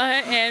do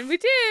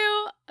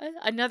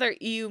another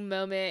ew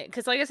moment,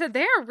 because like I said,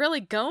 they are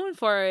really going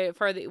for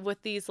it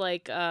with these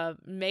like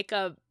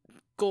makeup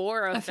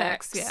gore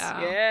effects.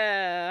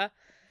 Yeah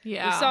We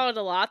saw it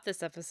a lot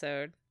this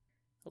episode.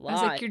 A lot. I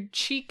was like, your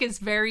cheek is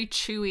very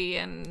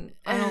chewy and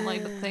I don't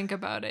like to think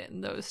about it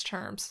in those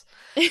terms.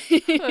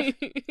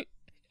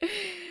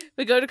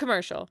 We go to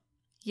commercial.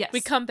 Yes,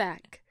 we come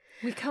back.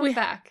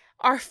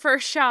 Our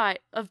first shot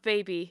of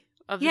baby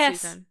of the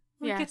season.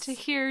 We get to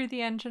hear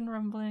the engine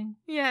rumbling.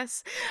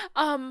 Yes.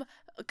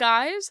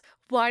 Guys,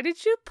 why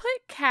did you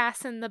put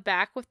Cass in the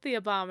back with the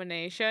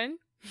abomination?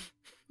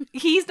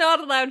 He's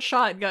not allowed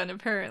shotgun,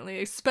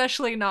 apparently,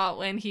 especially not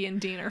when he and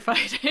Dean are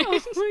fighting. Oh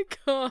my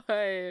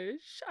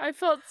gosh. I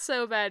felt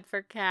so bad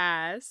for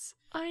Cass.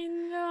 I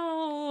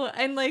know.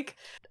 And like,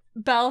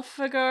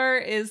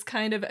 Belphegor is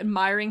kind of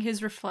admiring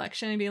his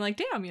reflection and being like,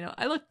 damn,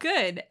 I look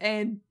good.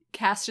 And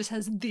Cass just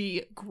has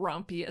the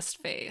grumpiest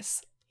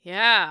face.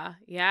 Yeah.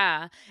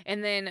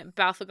 And then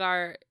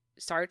Balthazar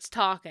starts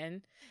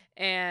talking,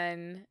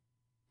 and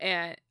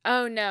And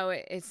oh no,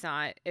 it's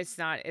not. It's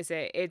not, is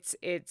it? It's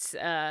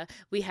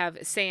we have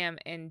Sam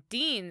and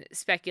Dean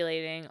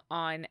speculating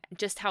on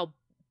just how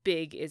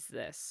big is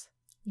this.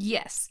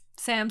 Yes.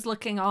 Sam's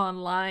looking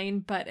online,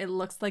 but it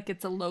looks like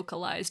it's a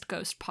localized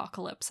ghost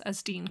apocalypse,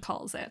 as Dean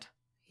calls it.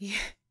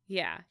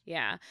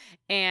 Yeah.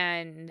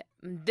 And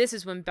this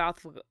is when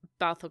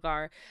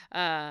Balthazar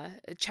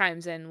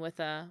chimes in with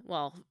a,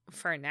 well,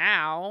 for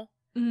now.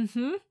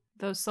 Mm-hmm.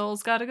 Those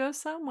souls gotta go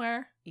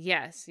somewhere.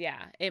 Yes,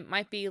 yeah. It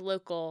might be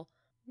local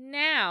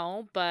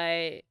now,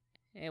 but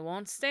it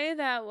won't stay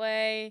that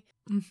way.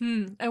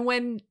 Mm-hmm. And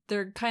when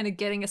they're kind of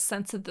getting a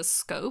sense of the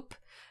scope,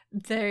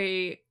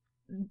 they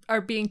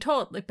are being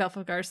told, like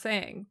Belphegor's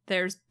saying,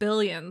 there's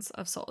billions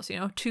of souls,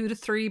 2 to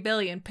 3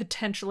 billion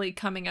potentially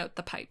coming out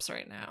the pipes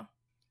right now.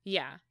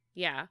 Yeah.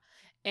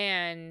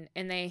 And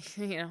they,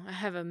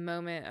 have a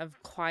moment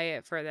of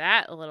quiet for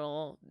that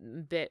little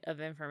bit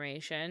of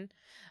information.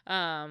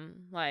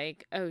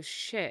 Like, oh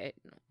shit,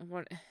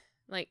 what,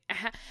 like,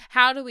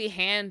 how do we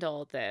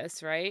handle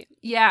this, right?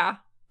 Yeah.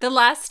 The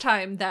last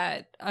time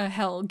that a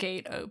hell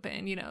gate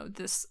opened,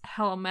 this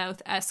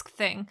Hellmouth-esque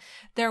thing,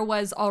 there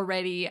was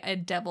already a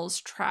devil's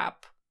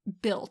trap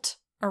built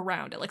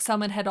around it. Like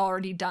someone had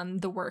already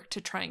done the work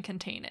to try and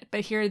contain it.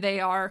 But here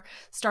they are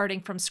starting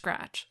from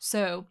scratch.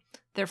 So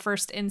their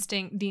first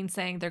instinct, Dean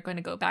saying they're going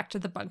to go back to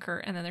the bunker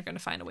and then they're going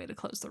to find a way to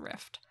close the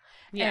rift.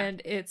 Yeah.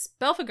 And it's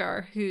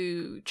Belphegor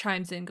who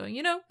chimes in going,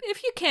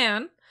 if you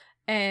can.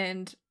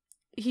 And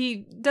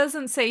he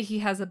doesn't say he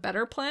has a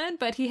better plan,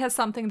 but he has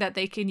something that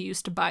they can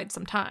use to bide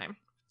some time.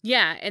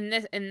 Yeah, and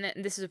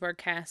this is where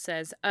Cass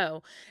says,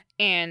 "Oh,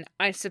 and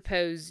I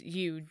suppose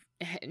you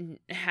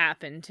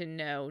happen to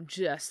know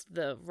just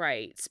the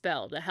right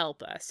spell to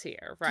help us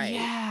here, right?"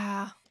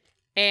 Yeah.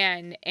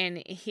 And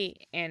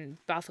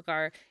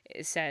Balthazar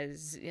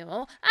says,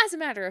 well, as a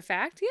matter of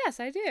fact,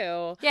 yes, I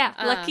do. Yeah,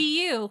 lucky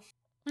you.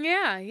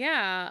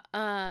 Yeah.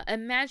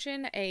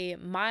 Imagine a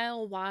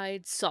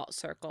mile-wide salt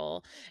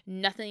circle.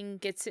 Nothing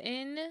gets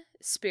in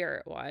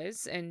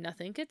spirit-wise, and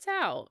nothing gets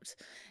out.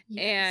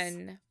 Yes.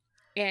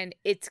 And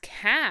it's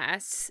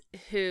Cass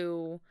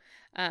who,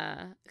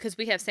 because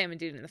we have Sam and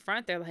Dean in the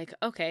front, they're like,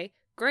 okay,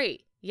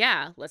 great.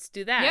 Yeah, let's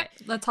do that. Yep,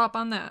 let's hop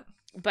on that.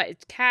 But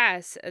it's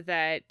Cass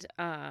that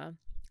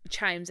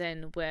chimes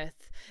in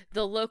with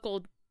the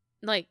local,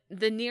 like,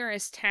 the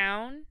nearest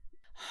town,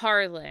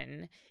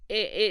 Harlan.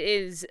 It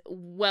is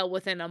well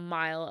within a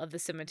mile of the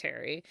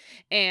cemetery.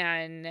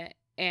 And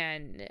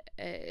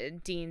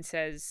Dean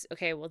says,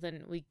 okay, well,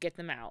 then we get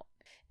them out.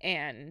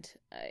 And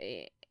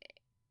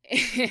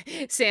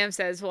Sam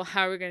says, well,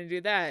 how are we going to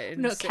do that?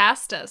 And no,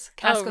 Cass does.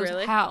 Cass goes,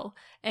 really? How?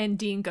 And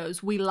Dean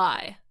goes, we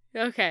lie.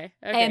 Okay,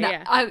 and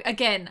yeah.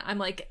 I'm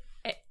like,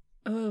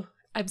 oh,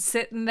 I'm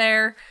sitting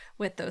there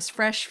with those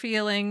fresh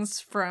feelings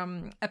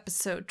from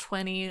episode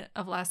 20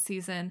 of last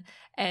season,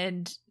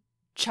 and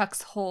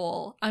Chuck's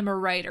whole, I'm a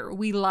writer,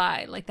 we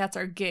lie, like that's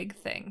our gig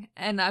thing.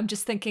 And I'm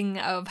just thinking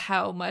of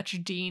how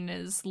much Dean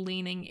is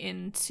leaning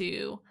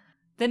into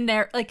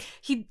the like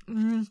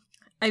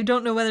I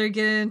don't know whether to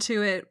get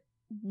into it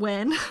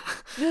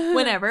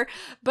whenever,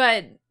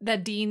 but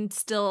that Dean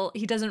still,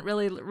 he doesn't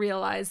really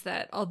realize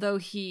that although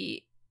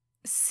he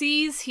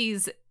sees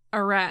he's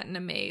a rat in a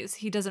maze,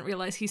 he doesn't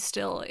realize he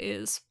still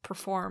is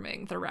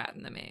performing the rat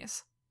in the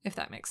maze, if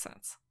that makes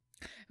sense.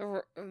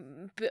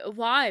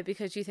 Why?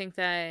 Because you think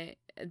that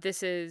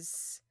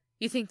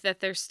you think that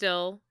they're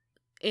still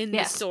in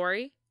the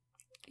story?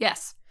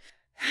 Yes.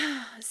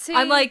 See?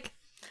 I'm like,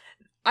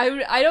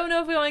 I don't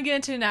know if we want to get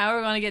into it now or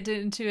we want to get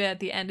into it at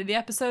the end of the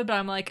episode, but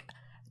I'm like,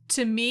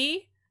 to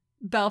me,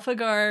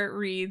 Belphegor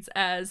reads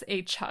as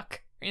a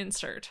Chuck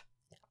insert.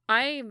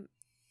 I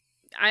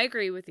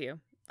agree with you.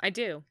 I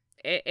do.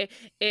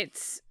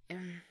 It's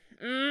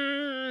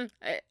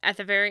at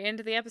the very end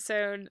of the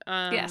episode.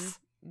 Yes.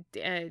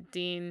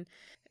 Dean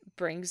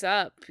brings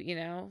up,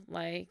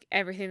 like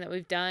everything that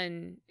we've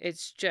done,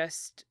 it's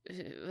just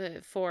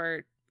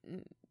for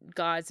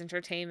God's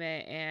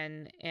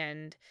entertainment,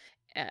 and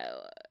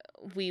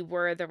we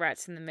were the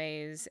rats in the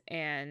maze,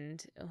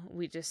 and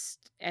we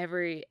just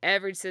every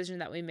decision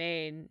that we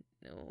made,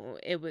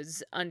 it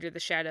was under the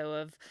shadow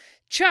of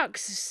Chuck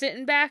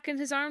sitting back in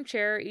his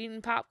armchair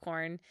eating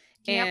popcorn.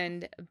 Yep.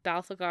 And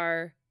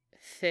Balthazar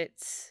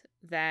fits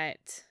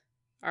that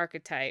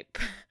archetype.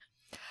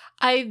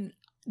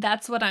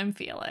 That's what I'm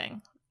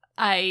feeling.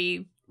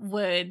 I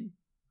would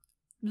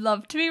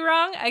love to be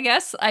wrong, I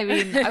guess. I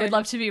mean, I would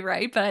love to be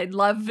right, but I'd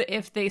love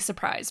if they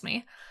surprise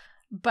me.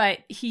 But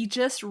he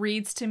just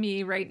reads to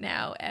me right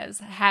now as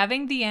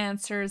having the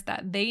answers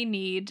that they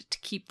need to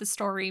keep the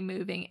story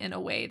moving in a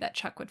way that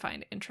Chuck would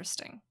find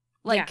interesting.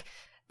 Like,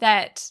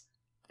 that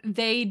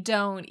they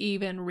don't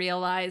even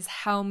realize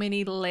how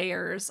many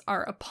layers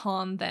are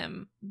upon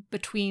them,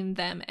 between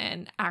them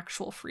and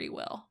actual free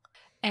will.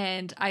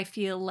 And I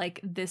feel like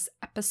this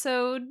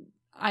episode,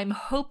 I'm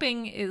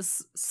hoping,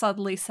 is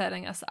subtly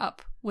setting us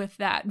up with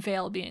that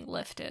veil being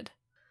lifted.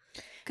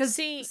 Because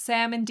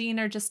Sam and Dean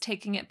are just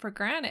taking it for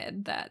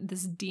granted that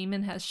this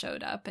demon has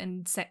showed up,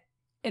 and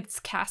it's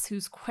Cass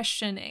who's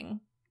questioning,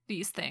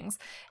 these things.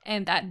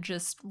 And that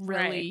just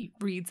really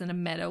reads in a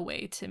meta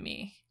way to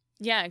me.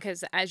 Yeah,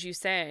 because as you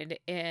said,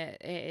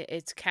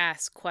 it's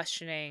Cass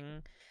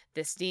questioning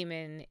this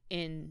demon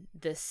in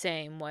the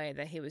same way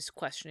that he was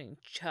questioning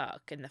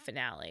Chuck in the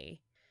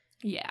finale.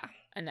 Yeah.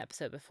 An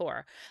episode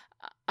before.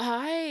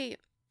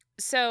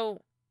 So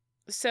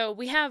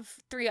we have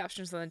three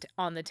options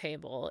on the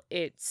table.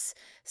 It's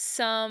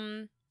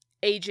some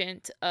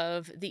agent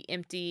of the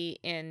Empty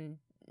and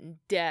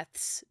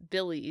Death's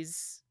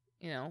Billy's,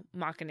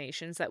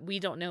 machinations that we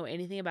don't know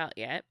anything about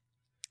yet.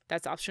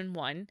 That's option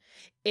one.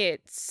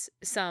 It's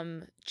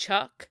some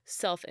Chuck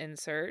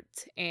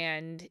self-insert,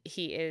 and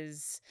he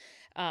is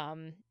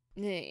puppeteering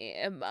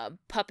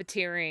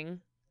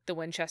the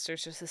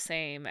Winchesters just the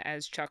same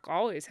as Chuck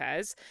always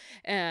has,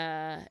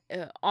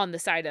 on the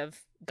side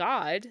of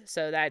God.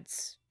 So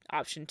that's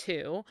option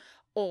two.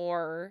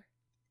 Or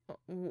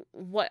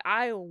what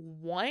I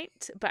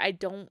want, but I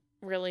don't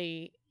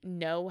really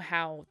know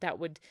how that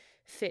would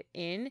fit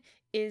in,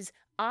 is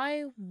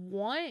I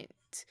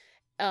want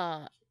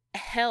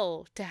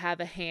Hell to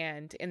have a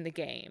hand in the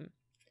game.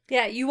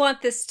 Yeah, you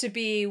want this to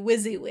be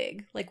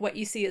WYSIWYG, like what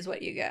you see is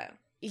what you get.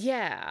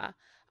 Yeah,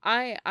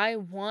 I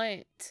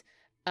want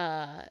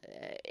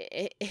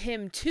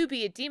him to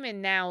be a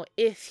demon now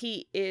if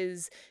he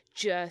is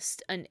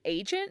just an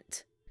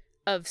agent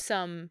of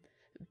some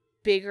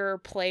bigger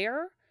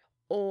player,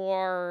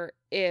 or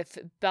if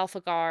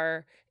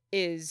Belphegor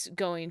is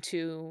going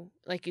to,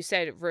 like you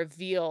said,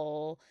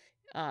 reveal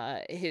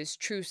his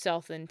true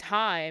self in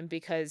time,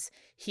 because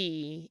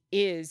he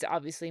is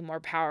obviously more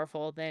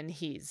powerful than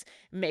he's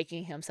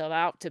making himself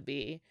out to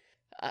be.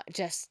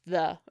 Just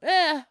the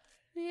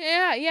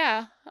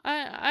yeah,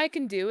 I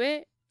can do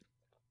it,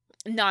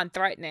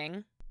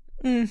 non-threatening,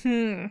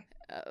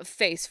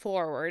 face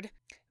forward.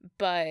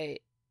 But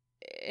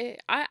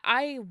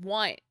I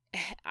want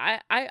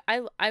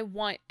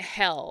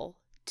Hell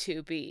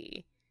to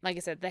be, like I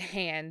said, the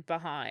hand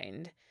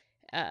behind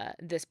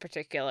this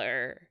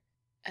particular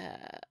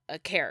a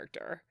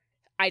character.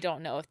 I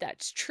don't know if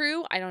that's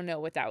true. I don't know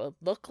what that would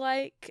look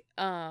like.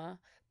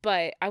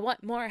 But I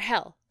want more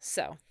Hell.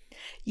 So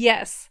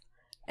yes.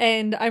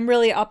 And I'm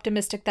really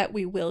optimistic that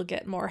we will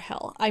get more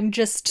Hell. I'm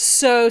just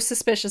so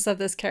suspicious of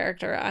this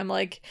character. I'm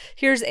like,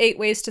 here's 8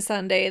 ways to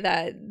Sunday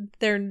that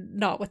they're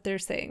not what they're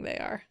saying they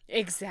are.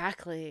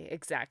 Exactly.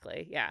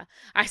 Yeah.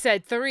 I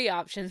said 3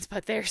 options,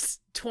 but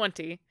there's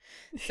 20.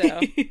 So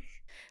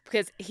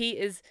because he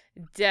is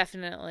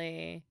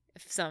definitely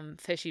some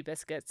fishy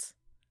biscuits.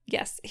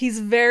 Yes, he's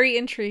very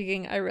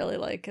intriguing. I really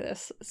like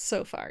this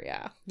so far,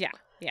 yeah. Yeah.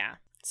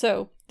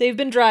 So they've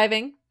been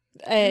driving,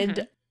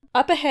 and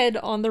up ahead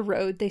on the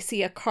road, they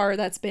see a car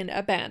that's been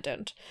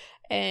abandoned.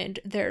 And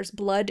there's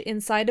blood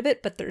inside of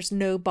it, but there's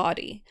no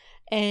body.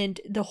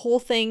 And the whole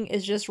thing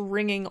is just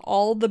ringing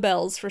all the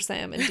bells for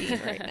Sam and Dean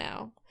right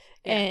now.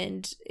 Yeah.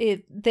 And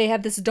they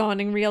have this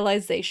dawning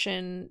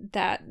realization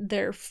that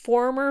their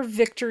former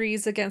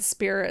victories against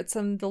spirits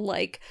and the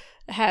like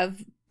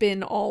have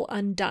been all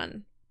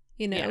undone.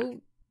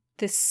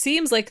 This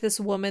seems like this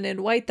woman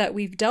in white that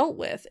we've dealt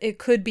with. It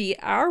could be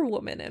our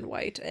woman in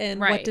white. And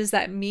what does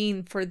that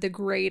mean for the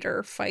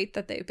greater fight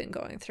that they've been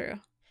going through?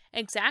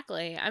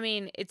 Exactly. I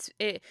mean,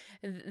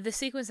 the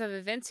sequence of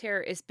events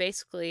here is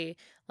basically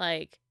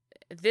like,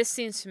 this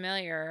seems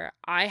familiar.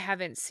 I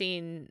haven't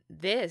seen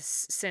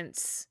this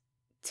since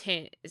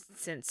 15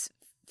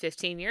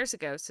 years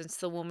ago, since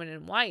the woman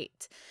in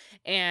white.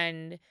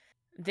 And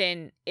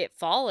then it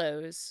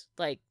follows,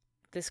 like,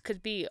 this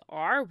could be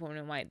our woman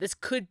in white. This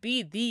could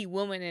be the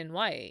woman in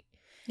white.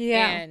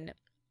 Yeah.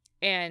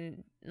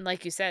 And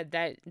like you said,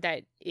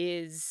 that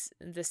is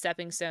the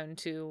stepping stone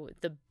to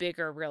the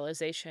bigger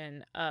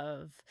realization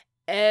of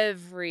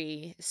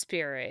every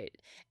spirit,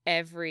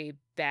 every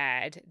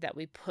bad that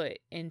we put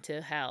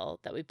into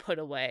Hell, that we put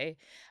away,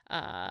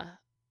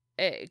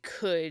 it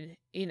could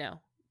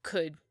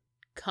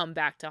come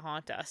back to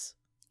haunt us.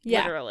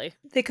 Yeah. Literally.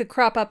 They could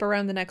crop up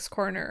around the next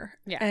corner.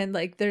 Yeah. And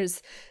like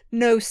there's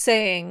no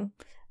saying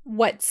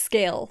what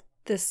scale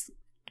this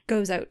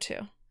goes out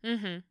to.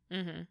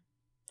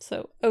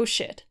 So, oh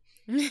shit.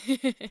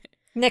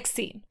 Next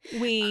scene.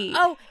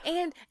 One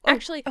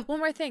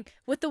more thing.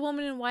 With the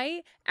woman in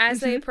white, as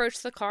they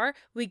approach the car,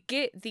 we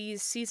get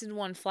these season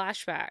 1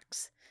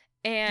 flashbacks.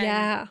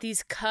 And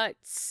these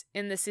cuts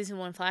in the season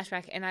 1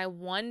 flashback, and I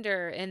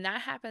wonder, and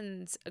that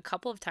happens a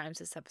couple of times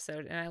this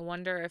episode, and I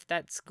wonder if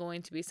that's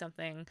going to be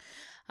something,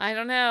 I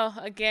don't know.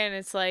 Again,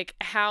 it's like,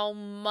 how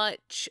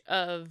much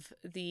of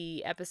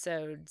the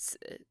episodes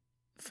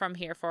from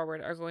here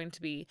forward are going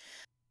to be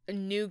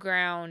new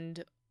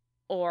ground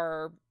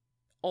or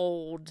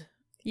old,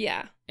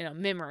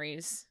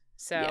 memories.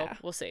 So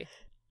we'll see.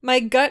 My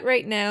gut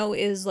right now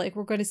is like,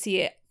 we're going to see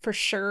it for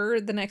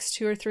sure the next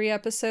 2 or 3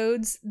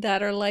 episodes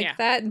that are like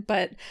that,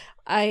 but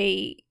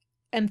I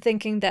am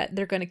thinking that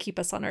they're going to keep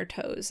us on our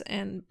toes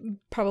and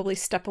probably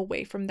step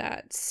away from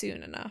that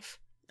soon enough.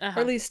 Or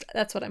at least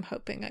that's what I'm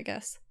hoping, I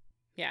guess.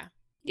 Yeah.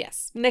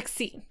 Yes. Next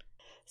scene.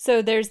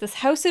 So there's this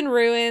house in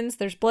ruins,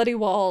 there's bloody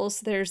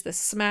walls, there's this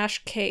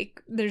smashed cake.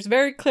 There's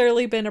very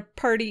clearly been a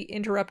party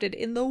interrupted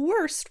in the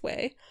worst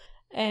way.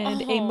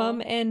 And a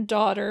mum and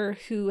daughter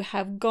who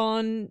have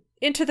gone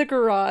into the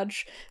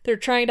garage. They're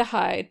trying to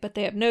hide, but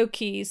they have no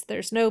keys,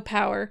 there's no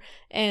power,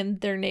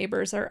 and their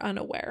neighbors are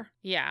unaware.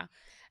 Yeah.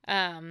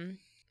 And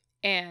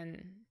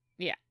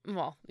yeah,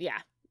 well,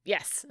 yeah.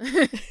 Yes.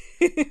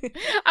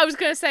 I was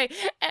going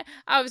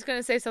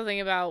to say something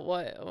about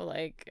what,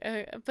 like,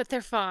 but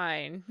they're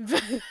fine.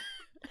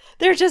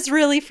 They're just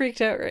really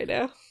freaked out right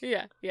now.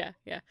 Yeah.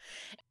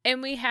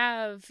 And we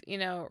have,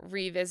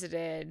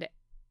 revisited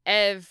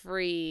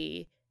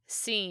every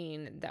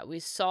scene that we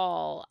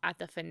saw at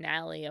the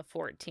finale of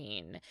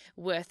 14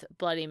 with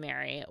Bloody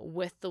Mary,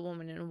 with the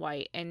woman in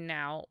white, and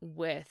now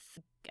with,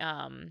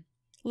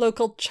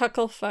 local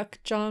chucklefuck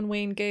John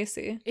Wayne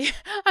Gacy. Yeah,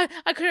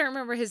 I couldn't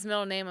remember his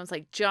middle name. I was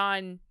like,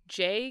 John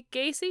J.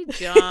 Gacy?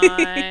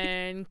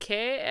 John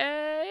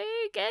K.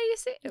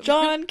 Gacy?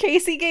 John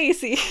Casey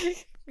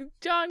Gacy.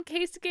 John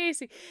Casey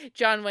Gacy.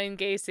 John Wayne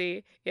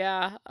Gacy.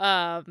 Yeah.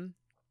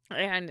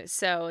 And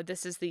so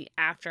this is the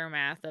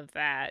aftermath of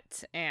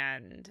that.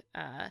 And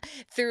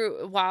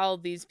while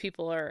these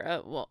people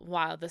are,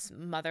 while this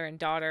mother and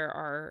daughter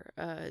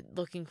are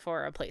looking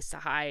for a place to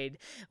hide,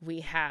 we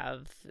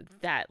have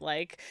that,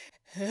 like,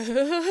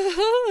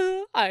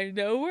 I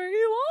know where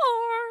you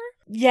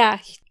are. Yeah.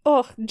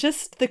 Oh,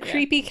 just the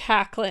creepy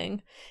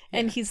cackling.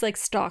 And he's like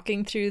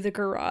stalking through the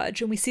garage,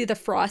 and we see the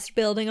frost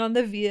building on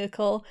the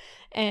vehicle,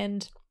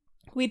 and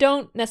we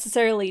don't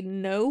necessarily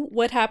know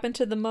what happened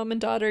to the mom and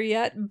daughter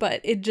yet,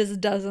 but it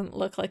just doesn't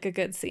look like a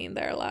good scene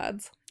there,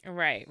 lads.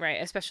 Right.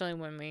 Especially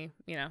when we,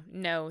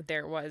 know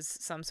there was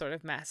some sort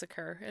of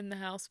massacre in the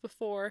house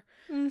before.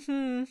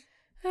 Mm-hmm.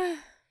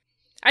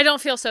 I don't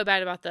feel so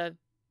bad about the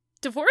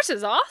divorce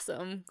is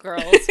awesome,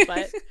 girls,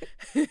 but...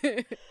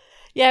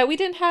 Yeah, we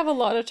didn't have a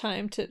lot of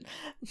time to...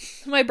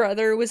 My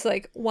brother was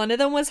like, one of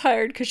them was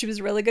hired because she was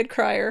a really good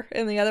crier,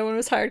 and the other one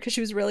was hired because she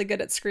was really good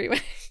at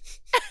screaming.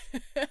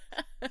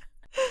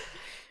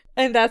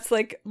 And that's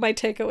like my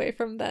takeaway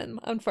from them,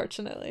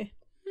 unfortunately.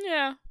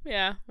 Yeah,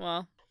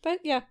 well. But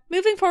yeah,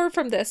 moving forward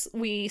from this,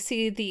 we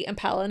see the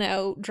Impala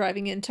now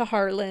driving into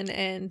Harlan,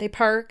 and they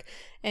park,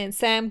 and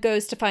Sam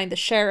goes to find the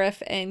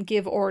sheriff and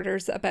give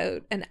orders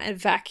about an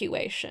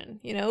evacuation.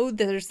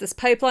 There's this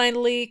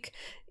pipeline leak,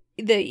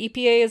 the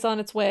EPA is on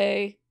its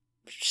way,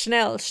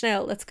 Schnell,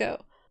 let's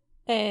go.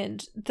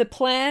 And the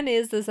plan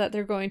is that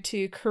they're going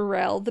to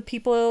corral the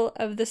people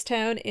of this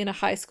town in a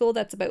high school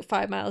that's about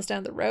 5 miles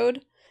down the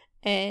road.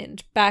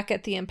 And back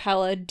at the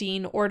Impala,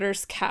 Dean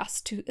orders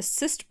Cass to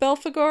assist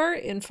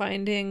Belphegor in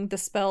finding the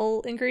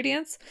spell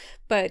ingredients,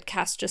 but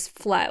Cass just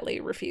flatly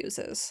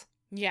refuses.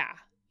 Yeah.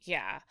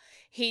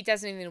 He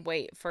doesn't even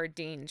wait for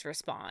Dean's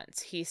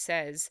response. He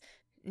says,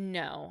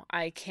 no,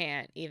 I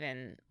can't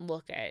even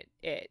look at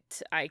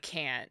it. I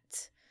can't.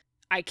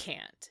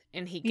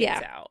 And he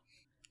gets out.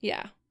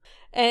 Yeah.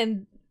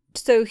 And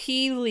so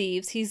he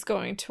leaves. He's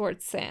going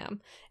towards Sam.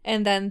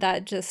 And then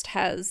that just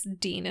has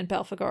Dean and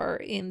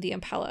Belphegor in the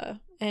Impala.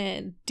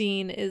 And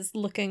Dean is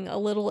looking a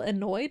little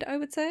annoyed, I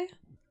would say.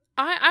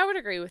 I would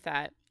agree with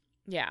that.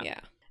 Yeah. Yeah.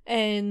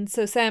 And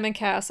so Sam and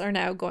Cass are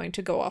now going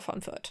to go off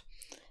on foot.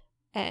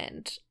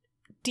 And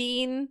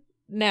Dean,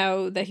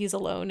 now that he's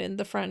alone in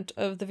the front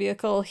of the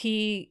vehicle,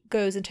 he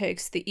goes and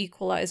takes the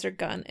equalizer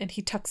gun and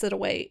he tucks it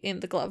away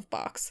in the glove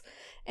box.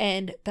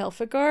 And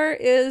Belphegor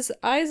is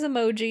eyes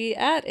emoji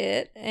at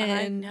it. And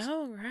I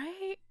know,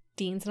 right?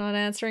 Dean's not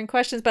answering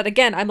questions. But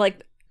again, I'm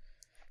like,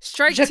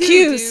 strike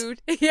J'accuse. 2,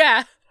 dude.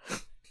 Yeah.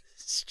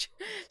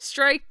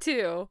 Strike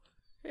 2.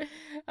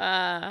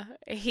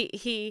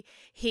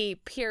 He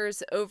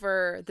peers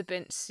over the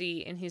bench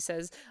seat and he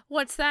says,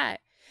 "What's that?"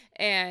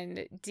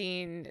 And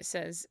Dean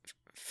says,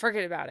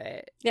 "Forget about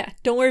it." Yeah,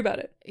 don't worry about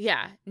it.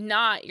 Yeah,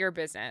 not your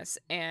business.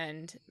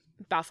 And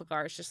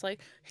Belphegor is just like,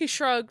 he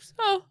shrugs.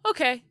 Oh,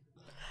 okay.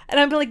 And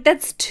I'm like,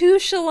 that's too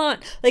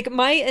chalant. Like,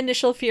 my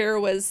initial fear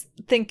was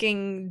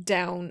thinking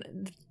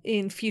down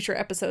in future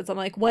episodes. I'm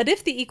like, what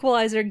if the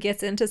equalizer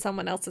gets into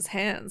someone else's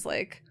hands?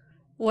 Like,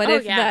 what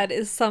if that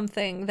is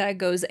something that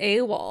goes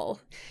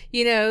AWOL?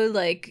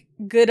 Like,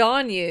 good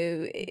on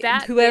you.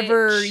 That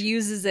whoever bitch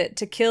uses it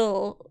to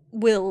kill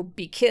will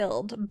be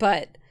killed.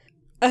 But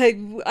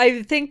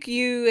I think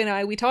you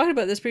and we talked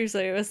about this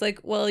previously. I was like,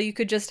 well, you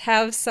could just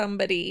have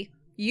somebody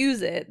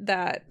use it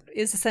that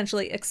is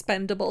essentially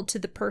expendable to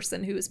the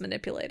person who is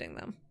manipulating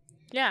them.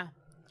 Yeah.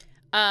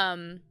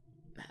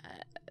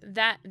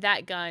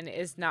 That gun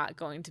is not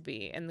going to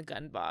be in the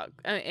gun box.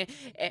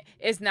 It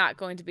is not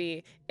going to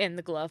be in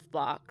the glove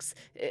box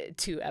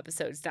 2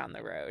 episodes down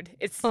the road.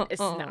 It's not.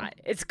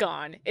 It's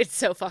gone. It's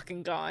so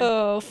fucking gone.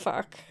 Oh,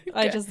 fuck.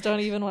 I just don't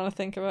even want to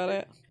think about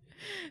it.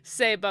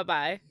 Say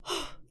bye-bye.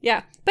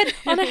 Yeah, but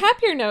on a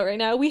happier note right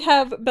now, we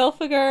have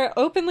Belphegor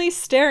openly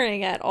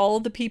staring at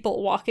all the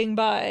people walking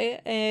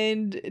by,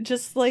 and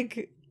just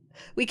like,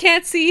 we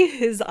can't see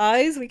his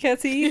eyes, we can't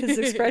see his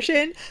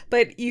expression,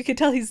 but you can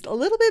tell he's a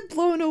little bit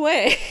blown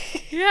away.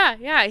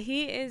 Yeah,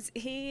 he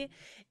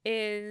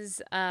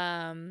is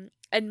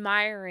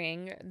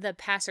admiring the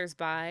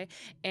passersby,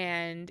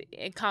 and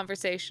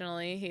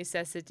conversationally he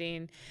says to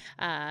Dean,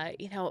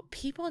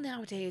 people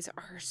nowadays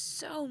are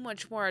so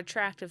much more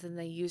attractive than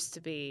they used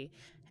to be.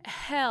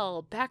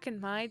 Hell, back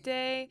in my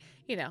day,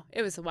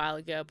 it was a while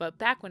ago, but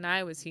back when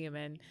I was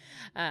human,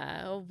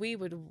 we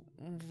would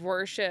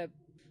worship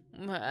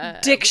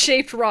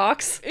dick-shaped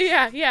rocks.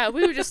 Yeah,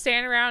 we would just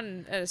stand around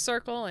in a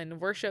circle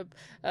and worship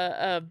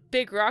a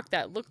big rock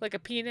that looked like a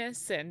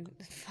penis, and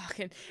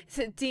fucking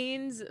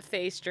Dean's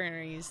face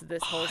journeys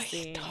this whole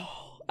scene.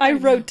 I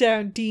wrote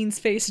down Dean's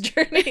face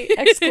journey! !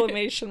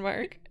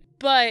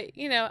 But,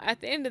 at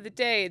the end of the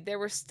day, there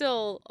were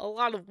still a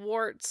lot of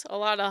warts, a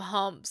lot of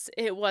humps.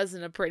 It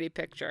wasn't a pretty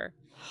picture.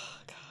 Oh,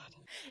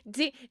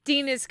 God.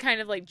 Dean is kind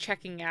of like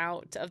checking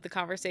out of the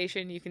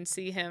conversation. You can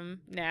see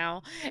him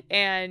now.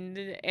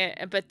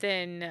 But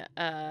then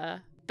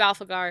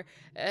Balthazar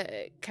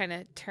kind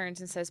of turns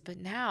and says, but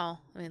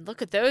now,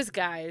 look at those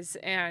guys.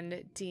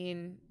 And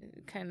Dean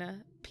kind of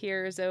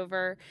peers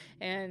over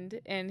and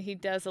he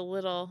does a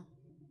little...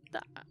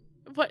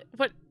 What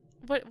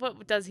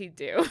does he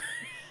do?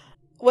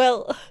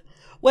 Well,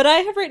 what I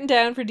have written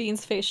down for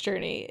Dean's face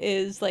journey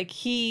is like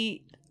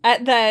he,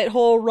 at that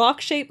whole rock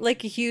shaped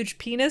like a huge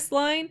penis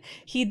line,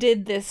 he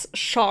did this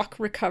shock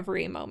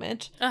recovery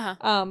moment.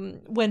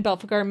 When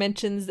Belphegor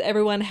mentions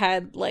everyone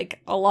had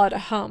like a lot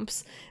of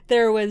humps,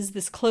 there was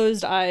this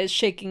closed eyes,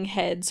 shaking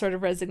head sort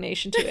of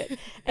resignation to it.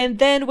 And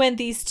then when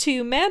these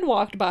two men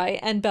walked by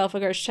and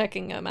Belphegor's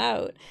checking them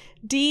out,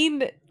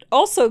 Dean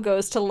also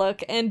goes to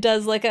look and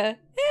does like a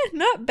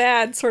not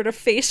bad sort of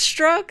face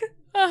shrug.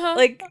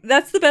 Like,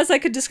 that's the best I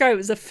could describe it,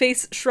 was a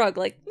face shrug.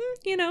 Like,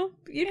 you're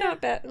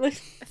not bad. Like,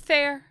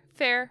 fair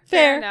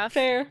enough.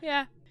 Fair.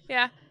 Yeah.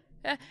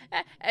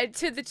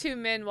 To the two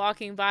men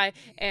walking by,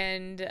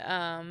 and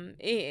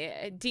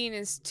Dean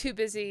is too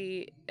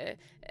busy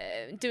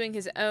doing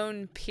his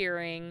own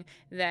peering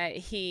that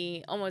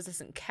he almost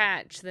doesn't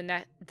catch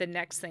the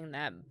next thing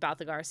that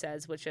Balthazar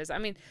says, which is,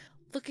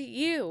 look at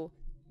you.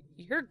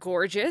 You're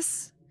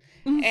gorgeous.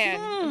 Mm-hmm.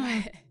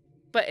 And...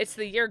 But it's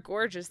the "you're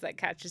gorgeous" that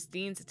catches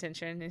Dean's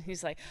attention, and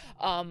he's like,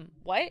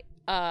 what?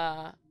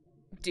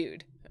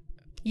 Dude.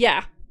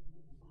 Yeah.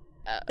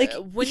 Like,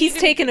 he's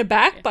taken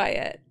aback by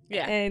it.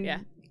 Yeah,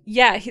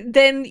 and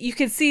then you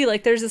can see,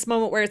 like, there's this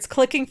moment where it's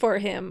clicking for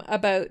him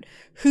about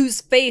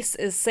whose face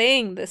is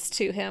saying this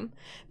to him,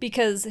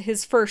 because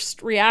his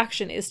first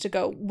reaction is to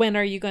go, when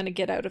are you going to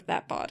get out of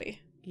that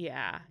body?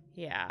 Yeah.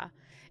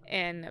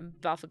 And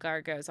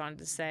Balthazar goes on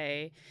to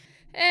say,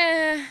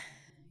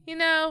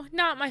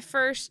 not my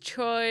first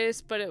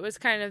choice, but it was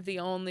kind of the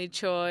only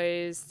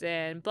choice,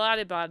 and blah,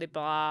 blah, blah,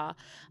 blah.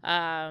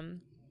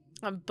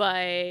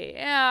 But,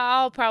 yeah,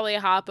 I'll probably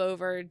hop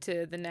over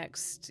to the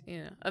next,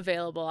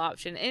 available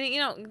option.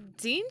 And,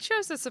 Dean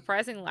shows a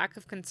surprising lack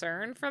of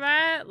concern for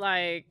that.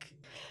 Like,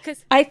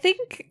 because I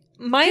think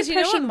my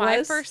impression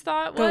my first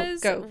thought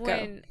was go.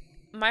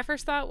 My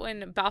first thought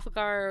when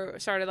Balthazar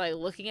started, like,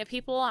 looking at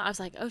people, I was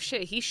like, oh,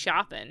 shit, he's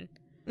shopping.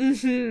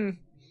 Mm-hmm.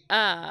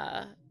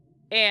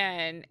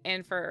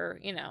 And for,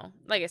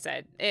 like I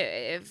said,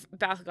 if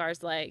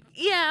Balthazar's like,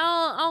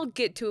 yeah, I'll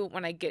get to it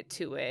when I get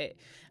to it.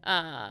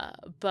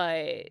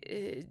 But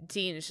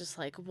Dean is just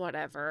like,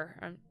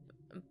 whatever.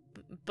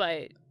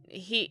 But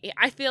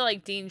I feel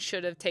like Dean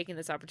should have taken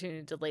this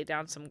opportunity to lay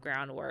down some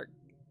groundwork,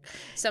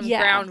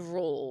 ground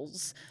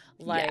rules.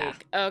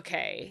 Like,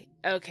 okay,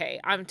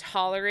 I'm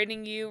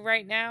tolerating you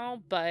right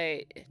now,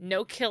 but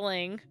no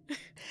killing.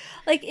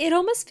 Like, it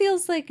almost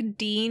feels like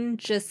Dean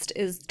just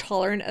is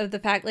tolerant of the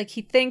fact, like,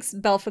 he thinks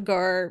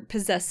Belphegor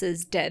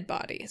possesses dead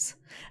bodies.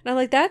 And I'm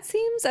like, that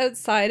seems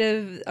outside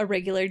of a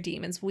regular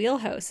demon's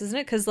wheelhouse, isn't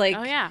it? Because, like,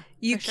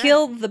 you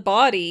kill the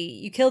body,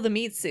 you kill the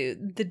meat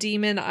suit, the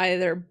demon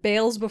either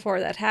bails before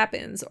that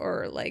happens,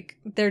 or, like,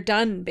 they're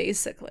done,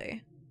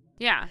 basically.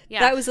 Yeah.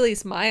 That was at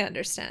least my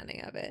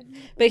understanding of it.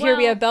 But here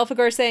we have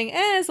Belphegor saying,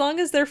 as long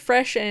as they're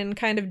fresh and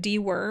kind of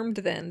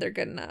dewormed, then they're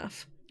good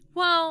enough.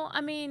 Well,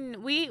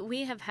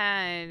 we have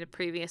had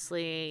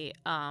previously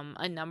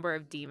a number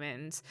of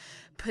demons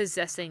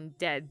possessing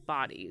dead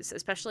bodies,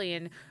 especially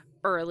in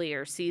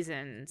earlier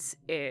seasons.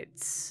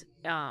 It's,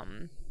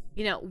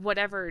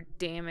 whatever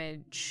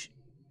damage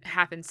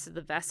happens to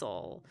the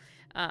vessel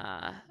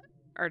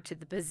or to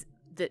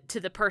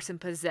the person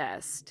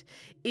possessed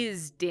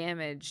is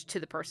damage to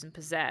the person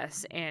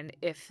possessed, and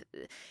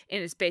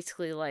it's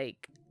basically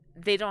like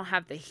they don't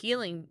have the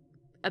healing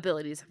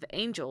abilities of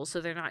angels,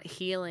 so they're not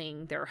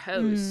healing their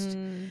host.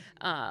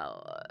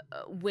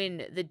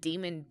 When the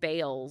demon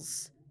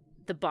bails,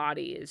 the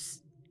body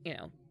is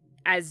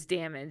as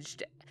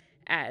damaged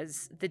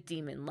as the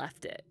demon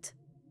left it.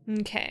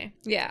 Okay.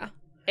 Yeah.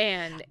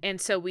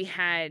 And so we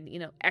had,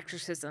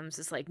 exorcisms.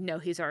 It's like, no,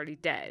 he's already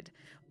dead.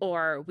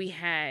 Or we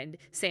had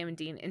Sam and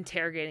Dean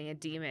interrogating a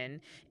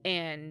demon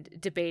and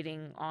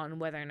debating on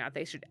whether or not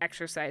they should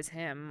exorcise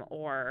him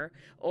or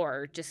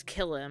just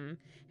kill him.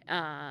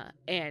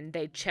 And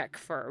they check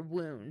for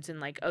wounds and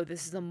like, oh,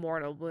 this is a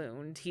mortal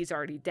wound. He's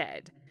already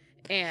dead.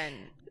 And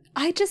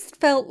I just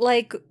felt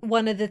like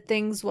one of the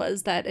things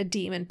was that a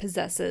demon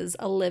possesses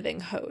a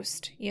living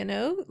host, you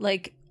know?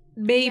 Like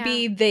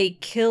maybe they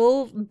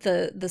kill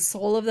the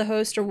soul of the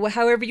host, or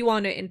however you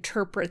want to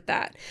interpret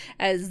that,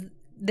 as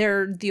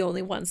they're the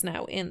only ones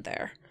now in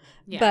there.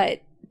 Yeah.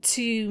 But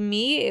to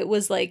me, it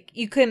was like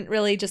you couldn't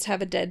really just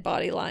have a dead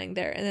body lying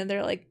there and then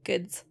they're like,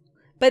 goods.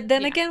 But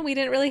then again, we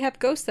didn't really have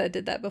ghosts that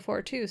did that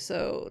before too,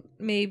 so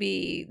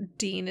maybe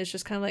Dean is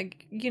just kind of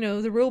like, you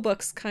know, the rule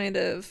book's kind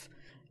of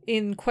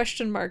in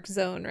question mark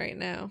zone right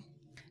now.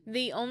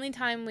 The only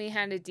time we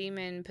had a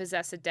demon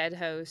possess a dead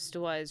host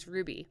was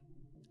Ruby.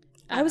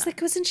 I was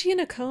like, wasn't she in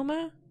a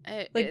coma?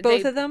 Like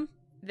both of them?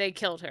 They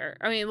killed her.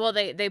 I mean, well,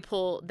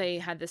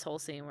 they had this whole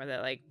scene where they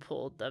like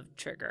pulled the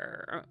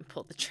trigger.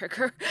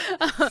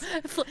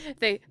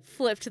 They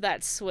flipped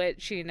that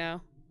switch, you know,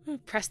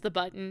 pressed the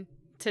button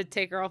to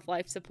take her off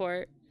life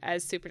support,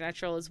 as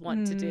Supernatural is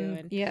wont to do.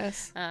 And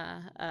yes.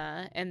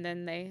 And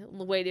then they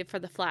waited for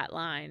the flat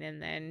line,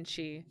 and then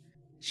she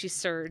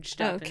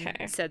surged up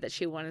and said that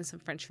she wanted some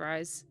French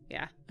fries.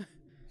 Yeah.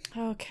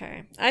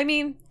 Okay. I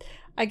mean,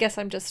 I guess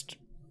I'm just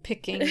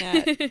picking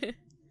at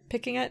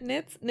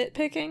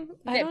nitpicking.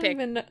 I don't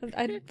even know.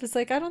 I was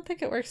like, I don't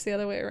think it works the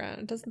other way around.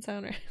 It doesn't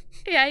sound right.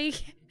 Yeah.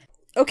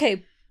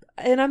 Okay.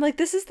 And I'm like,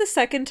 this is the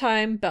second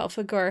time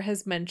Belphegor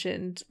has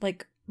mentioned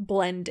like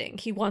blending.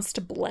 He wants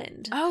to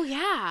blend. Oh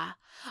yeah.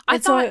 I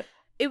thought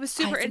it was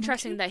super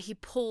interesting that he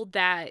pulled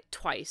that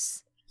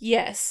twice.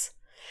 Yes.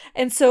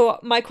 And so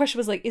my question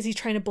was like, is he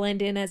trying to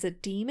blend in as a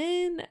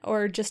demon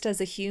or just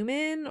as a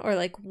human, or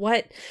like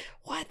what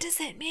does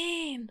it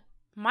mean?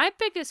 My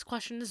biggest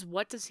question is,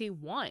 what does he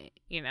want,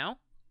 you know?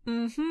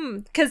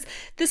 Because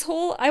this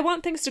whole, I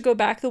want things to go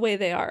back the way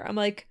they are. I'm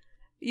like,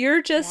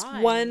 you're just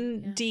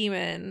one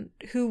demon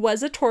who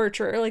was a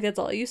torturer. Like, that's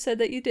all you said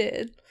that you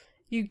did.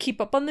 You keep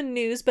up on the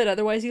news, but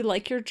otherwise you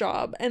like your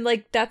job. And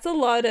like, that's a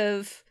lot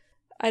of,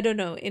 I don't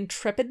know,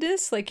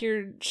 intrepidness. Like,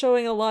 you're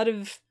showing a lot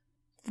of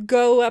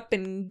go up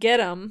and get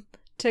 'em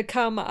to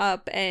come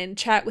up and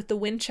chat with the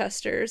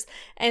Winchesters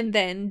and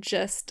then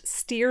just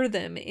steer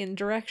them in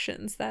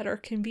directions that are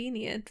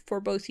convenient for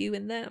both you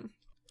and them.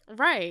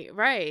 Right.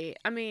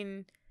 I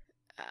mean,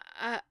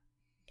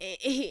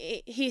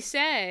 he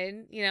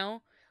said, you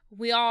know,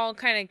 we all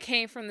kind of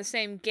came from the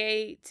same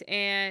gate,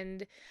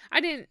 and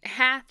I didn't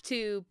have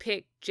to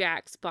pick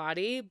Jack's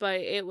body, but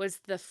it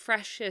was the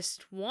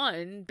freshest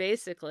one,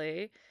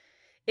 basically.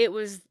 It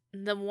was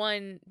the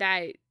one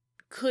that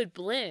could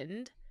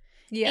blend.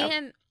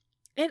 Yeah.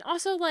 And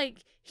also,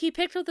 like, he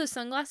picked up those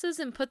sunglasses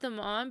and put them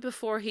on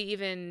before he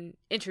even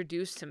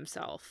introduced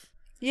himself.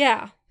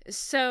 Yeah.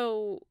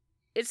 So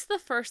it's the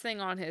first thing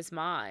on his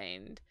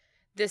mind,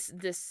 this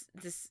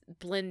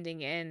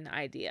blending in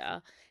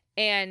idea.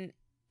 And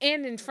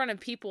in front of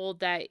people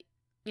that,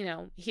 you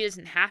know, he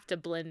doesn't have to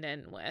blend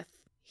in with.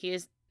 He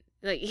is,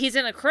 like, he's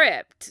in a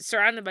crypt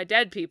surrounded by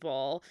dead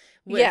people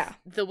with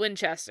the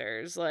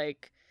Winchesters.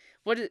 Like,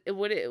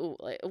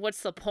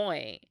 what's the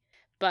point?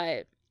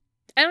 But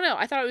I don't know.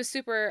 I thought it was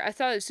super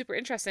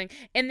interesting.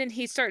 And then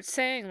he starts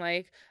saying,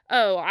 like,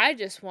 oh, I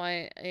just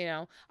want, you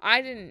know,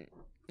 I'm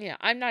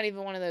not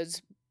even one of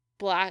those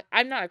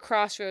I'm not a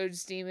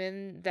crossroads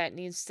demon that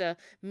needs to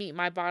meet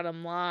my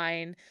bottom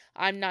line.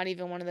 I'm not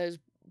even one of those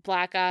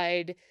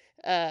black-eyed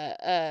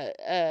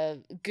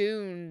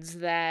goons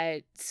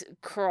that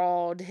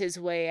crawled his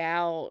way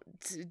out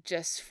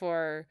just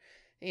for,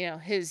 you know,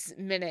 his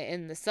minute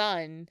in the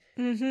sun.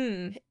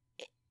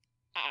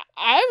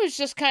 I was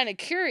just kind of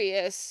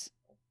curious,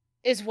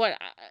 is what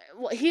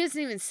he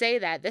doesn't even say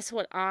that. That's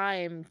what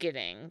I'm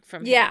getting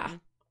from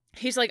him.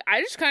 He's like,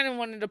 I just kind of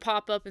wanted to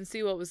pop up and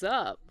see what was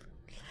up.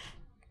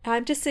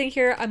 I'm just sitting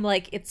here, I'm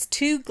like, it's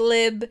too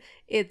glib,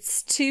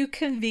 it's too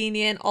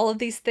convenient, all of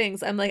these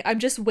things. I'm like, I'm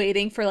just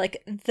waiting for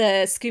like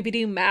the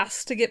Scooby-Doo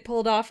mask to get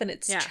pulled off and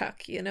it's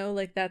Chuck, you know?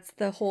 Like, that's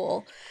the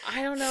whole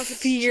I don't know if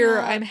fear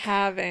it's Chuck. I'm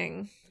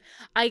having.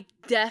 I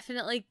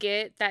definitely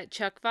get that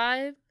Chuck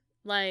vibe.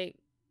 Like,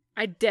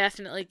 I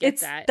definitely get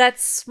that. That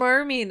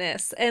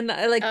smarminess. And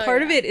like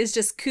part of it is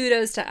just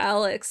kudos to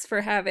Alex for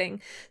having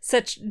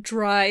such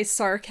dry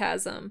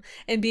sarcasm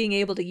and being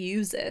able to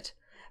use it.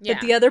 But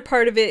the other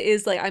part of it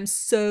is like, I'm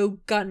so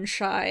gun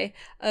shy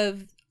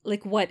of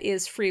like what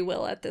is free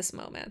will at this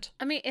moment.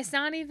 I mean, it's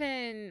not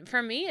even,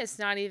 for me, it's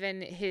not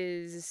even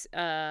his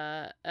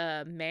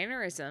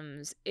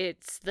mannerisms.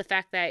 It's the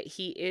fact that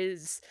he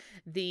is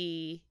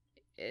the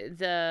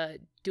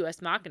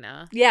Deus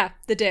Machina. Yeah,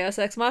 the Deus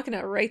Ex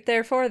Machina right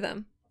there for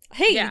them.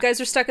 Hey, you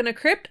guys are stuck in a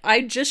crypt? I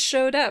just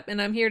showed up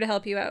and I'm here to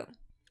help you out.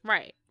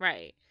 Right.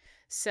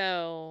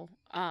 So,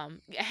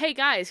 hey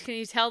guys, can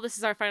you tell this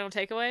is our final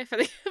takeaway for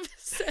the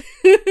episode?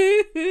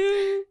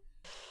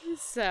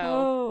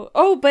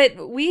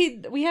 But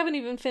we haven't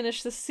even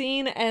finished the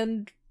scene,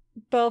 and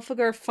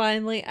Belphegor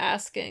finally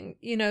asking,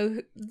 you know,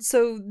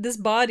 so this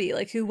body,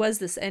 like, who was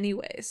this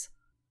anyways?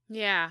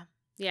 Yeah.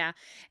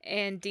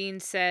 And Dean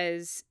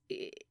says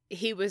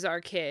he was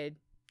our kid,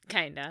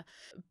 kinda,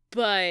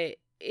 but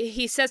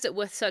he says it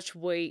with such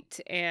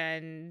weight,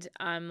 and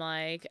I'm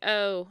like,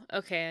 oh,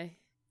 okay.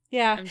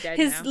 Yeah, I'm dead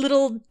his now.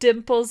 little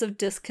dimples of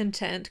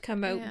discontent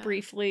come out Yeah.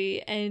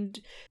 briefly, and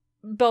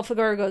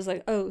Belphegor goes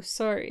like, "Oh,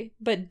 sorry,"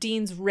 but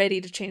Dean's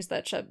ready to change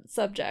that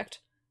subject,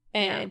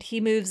 and he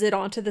moves it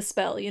onto the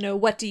spell.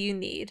 What do you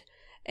need?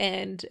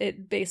 And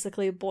it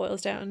basically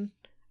boils down.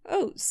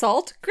 Oh,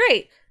 salt,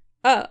 great.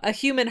 A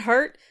human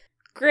heart,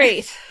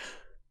 great.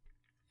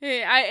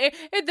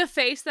 The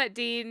face that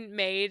Dean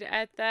made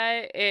at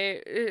that,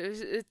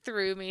 it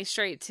threw me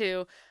straight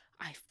to,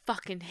 I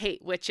fucking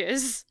hate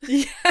witches.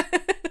 Yeah.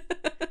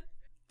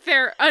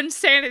 They're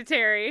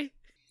unsanitary.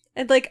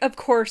 And, like, of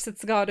course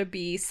it's gotta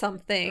be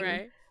something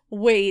Right.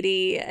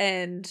 weighty,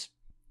 and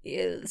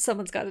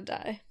someone's gotta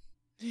die.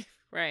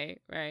 Right.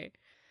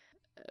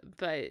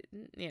 But,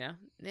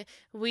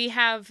 we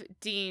have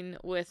Dean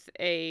with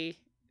a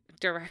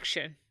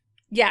direction.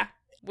 Yeah,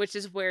 Which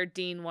is where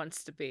Dean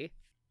wants to be.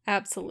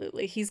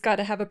 absolutely. He's got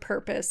to have a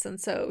purpose, and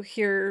so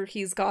here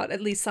he's got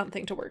at least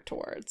something to work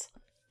towards.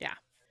 Yeah.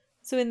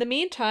 So in the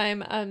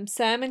meantime,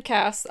 Sam and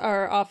Cass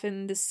are off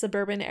in this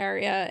suburban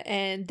area,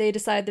 and they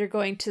decide they're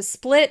going to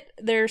split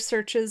their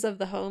searches of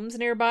the homes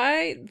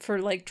nearby for,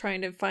 like,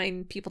 trying to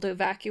find people to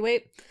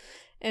evacuate.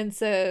 And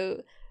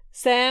so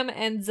Sam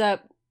ends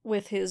up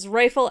with his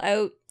rifle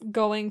out,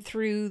 going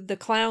through the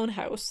clown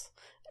house,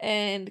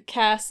 and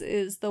Cass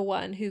is the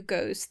one who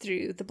goes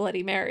through the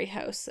Bloody Mary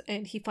house,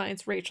 and he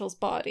finds Rachel's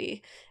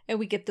body, and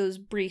we get those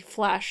brief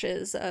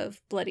flashes of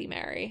Bloody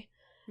Mary.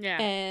 Yeah.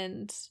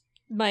 And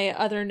my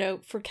other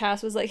note for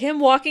Cass was like,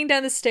 him walking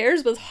down the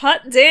stairs was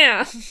hot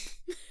damn.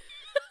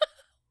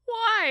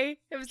 Why?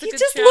 It was a He good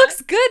just shot.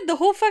 looks good the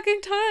whole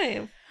fucking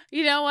time.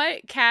 You know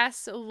what?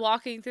 Cass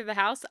walking through the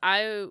house,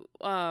 I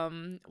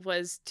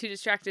was too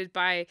distracted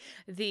by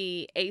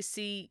the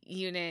AC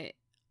unit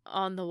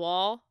on the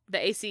wall,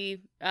 the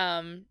AC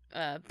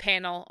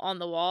panel on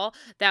the wall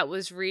that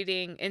was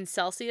reading in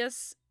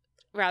Celsius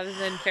rather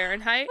than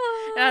Fahrenheit.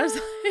 And I was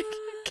like,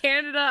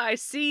 Canada, I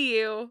see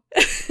you.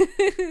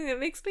 It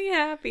makes me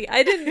happy.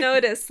 I didn't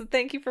notice, so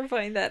thank you for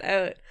pointing that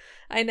out.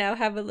 I now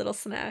have a little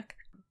snack.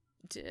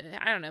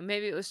 I don't know,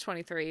 maybe it was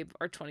 23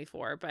 or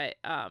 24, but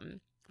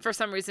for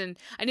some reason,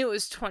 I knew it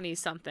was 20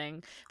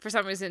 something. For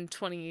some reason,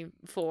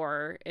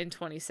 24 and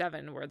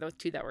 27 were the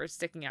two that were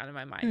sticking out in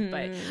my mind.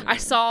 But I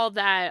saw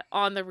that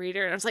on the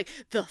reader and I was like,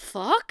 the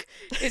fuck?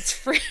 It's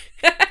free.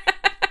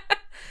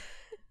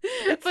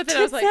 But then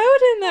I was like,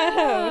 out in that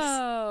house.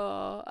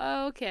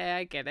 Oh, okay,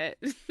 I get it.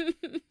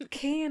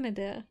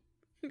 Canada.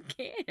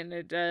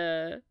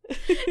 Canada.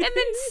 And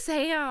then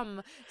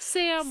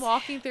Sam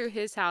walking through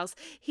his house,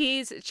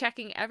 he's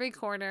checking every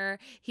corner.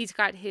 He's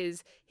got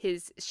his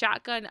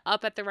shotgun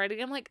up at the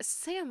ready. I'm like,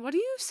 Sam, what are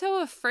you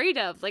so afraid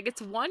of? Like,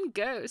 it's one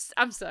ghost.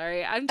 I'm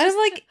sorry. I'm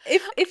like,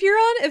 if you're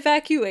on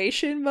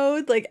evacuation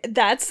mode, like,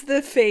 that's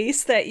the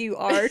face that you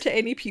are to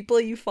any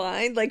people you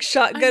find. Like,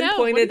 shotgun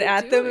pointed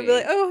at them and be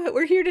like, oh,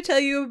 we're here to tell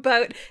you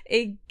about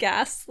a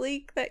gas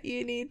leak that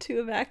you need to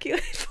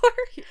evacuate for.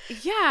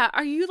 Yeah,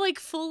 are you like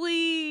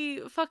fully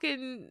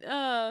fucking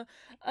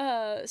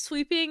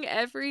sweeping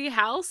every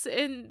house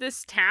in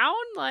this town?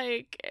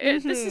 Like,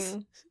 this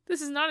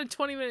is not a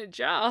 20-minute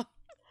job.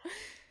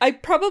 I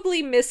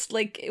probably missed,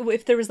 like,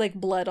 if there was, like,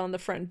 blood on the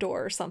front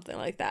door or something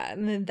like that,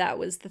 and then that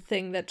was the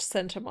thing that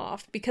sent him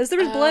off. Because there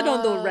was blood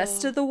on the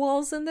rest of the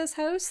walls in this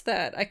house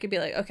that I could be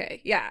like,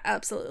 okay, yeah,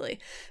 absolutely.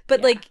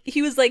 But, like,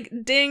 he was like,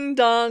 ding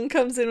dong,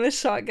 comes in with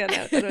shotgun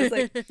out, and I was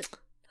like,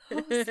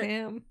 oh,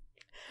 Sam,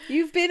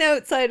 you've been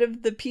outside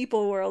of the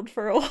people world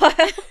for a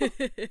while.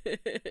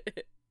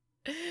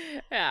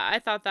 Yeah, I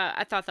thought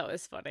that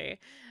was funny.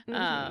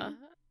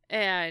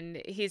 And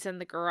he's in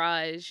the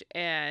garage,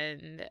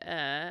 and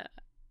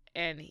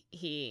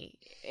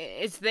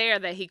it's there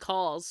that he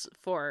calls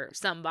for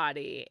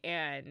somebody,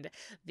 and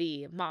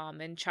the mom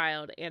and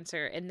child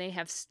answer, and they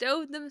have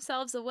stowed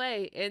themselves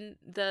away in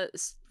the,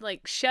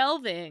 like,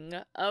 shelving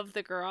of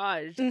the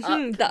garage,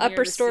 up the upper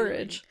near the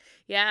storage. ceiling.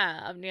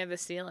 Yeah, up near the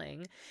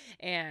ceiling,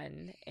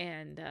 and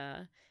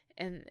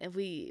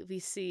we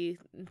see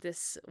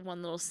this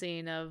one little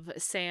scene of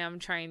Sam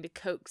trying to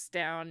coax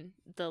down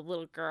the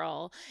little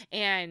girl,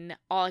 and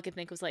all I could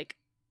think was, like,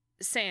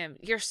 Sam,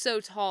 you're so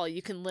tall,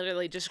 you can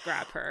literally just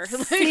grab her.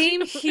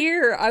 Same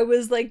here. I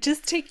was like,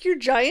 just take your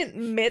giant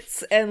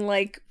mitts and,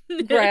 like,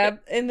 grab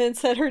and then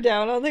set her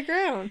down on the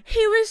ground.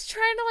 He was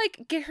trying to,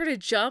 like, get her to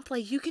jump,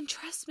 like, you can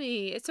trust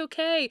me, it's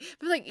okay.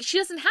 But, like, she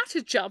doesn't have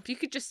to jump, you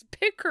could just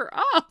pick her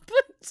up.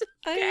 It's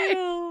okay. I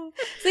know.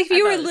 It's like, if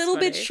you were a little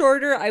bit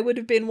shorter, I would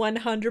have been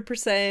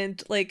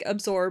 100% like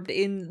absorbed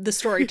in the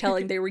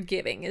storytelling they were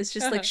giving. It's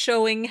just like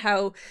showing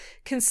how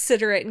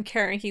considerate and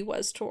caring he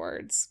was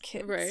towards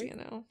kids, right. You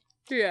know.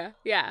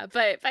 Yeah,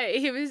 but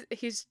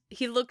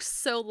he looked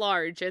so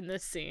large in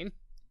this scene.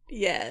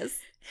 Yes.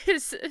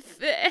 His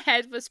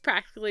head was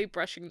practically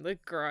brushing the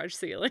garage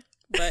ceiling,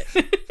 but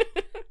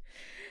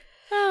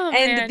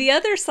and the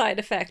other side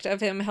effect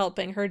of him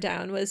helping her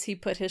down was he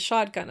put his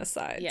shotgun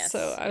aside. Yes,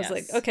 so I was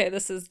like, okay,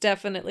 this is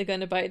definitely going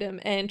to bite him.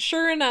 And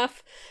sure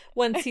enough,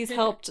 once he's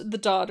helped the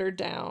daughter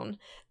down,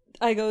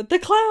 I go, the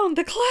clown,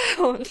 the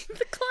clown.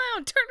 The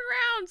clown, turn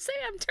around,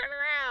 Sam, turn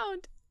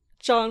around.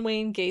 John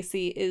Wayne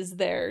Gacy is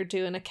there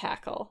doing a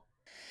cackle.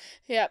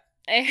 Yep.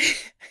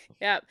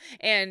 Yep.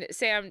 And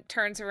Sam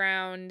turns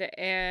around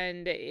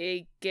and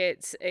it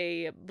gets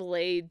a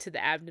blade to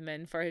the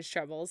abdomen for his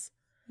troubles.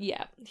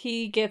 Yeah,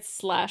 he gets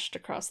slashed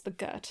across the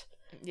gut.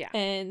 Yeah.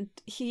 And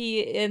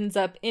he ends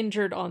up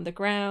injured on the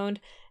ground,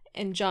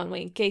 and John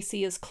Wayne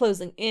Gacy is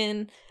closing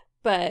in,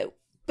 but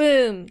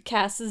boom,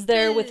 Cass is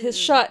there with his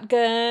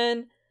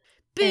shotgun.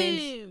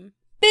 Boom!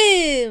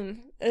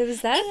 Boom!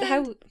 Is that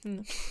how...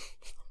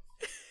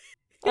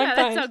 Yeah,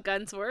 that's how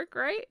guns work,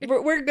 right?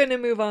 We're gonna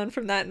move on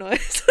from that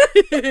noise.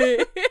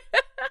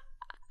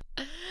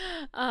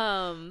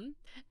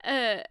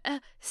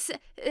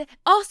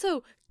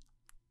 Also,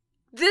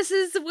 this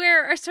is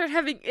where I start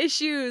having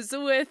issues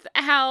with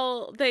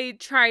how they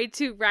try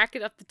to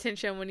racket up the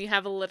tension when you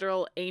have a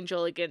literal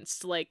angel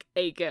against, like,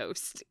 a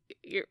ghost,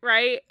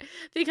 right?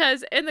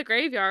 Because in the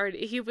graveyard,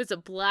 he was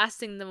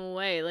blasting them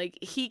away. Like,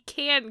 he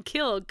can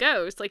kill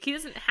ghosts. Like, he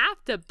doesn't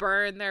have to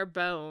burn their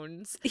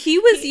bones. He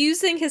was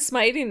using his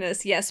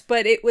smitiness, yes,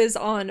 but it was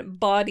on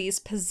bodies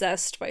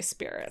possessed by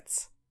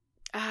spirits.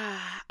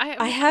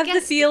 I have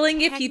the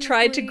feeling if he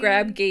tried to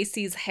grab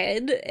Gacy's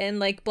head and,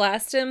 like,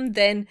 blast him,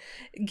 then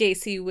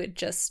Gacy would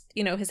just,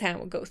 his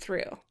hand would go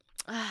through.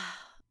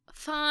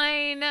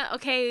 Fine.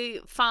 Okay,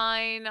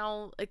 fine.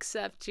 I'll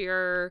accept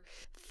your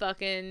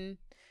fucking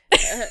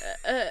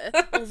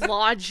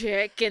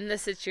logic in the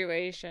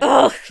situation.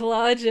 Ugh,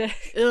 logic.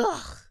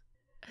 Ugh.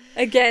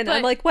 Again,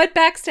 I'm like, what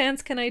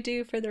backstands can I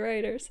do for the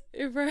writers?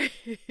 Right.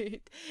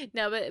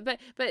 No, but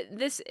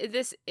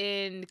this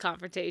in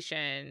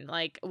confrontation,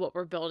 like what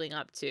we're building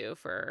up to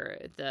for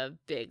the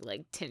big,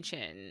 like,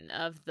 tension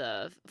of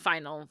the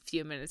final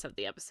few minutes of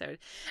the episode.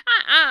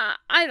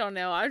 I don't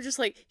know. I'm just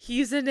like,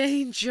 he's an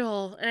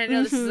angel, and I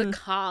know this is a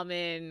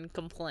common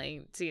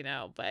complaint,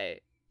 but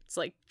it's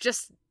like,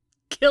 just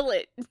kill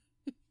it.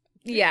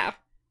 Yeah.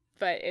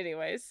 But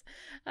anyways,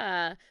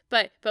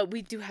 but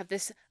we do have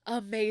this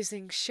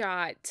amazing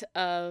shot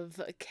of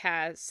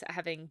Cass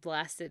having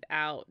blasted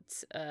out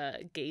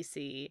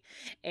Gacy,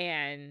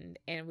 and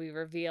we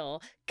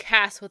reveal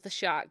Cass with a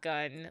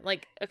shotgun.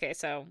 Like, okay,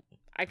 so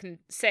I can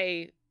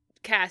say,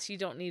 Cass, you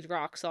don't need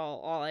rocks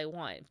all I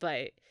want,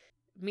 but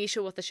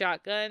Misha with a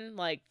shotgun,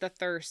 like, the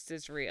thirst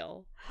is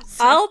real.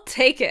 So, I'll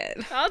take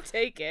it. I'll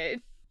take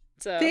it.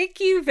 So. Thank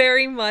you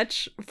very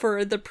much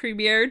for the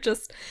premiere,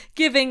 just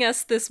giving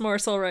us this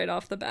morsel right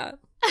off the bat.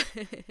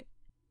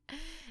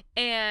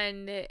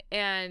 and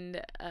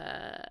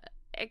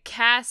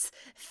Cass,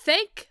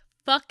 thank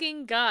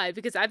fucking God,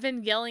 because I've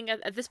been yelling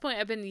at this point,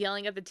 I've been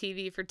yelling at the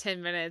TV for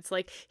 10 minutes,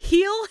 like,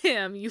 heal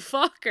him, you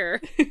fucker.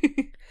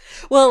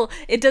 Well,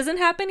 it doesn't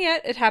happen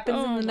yet. It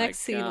happens in the next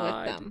scene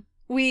with them.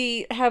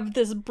 We have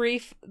this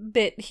brief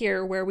bit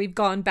here where we've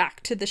gone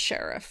back to the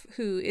sheriff,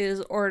 who is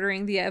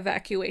ordering the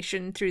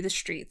evacuation through the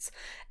streets,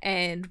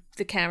 and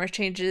the camera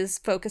changes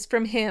focus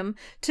from him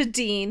to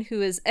Dean,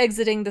 who is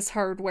exiting this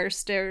hardware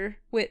store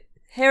with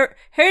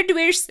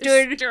hardware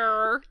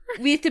store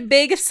with a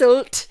bag of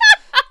salt.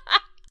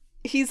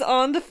 He's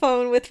on the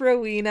phone with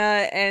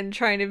Rowena and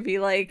trying to be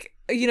like,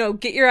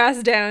 get your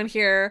ass down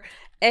here.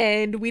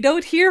 And we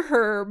don't hear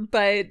her,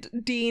 but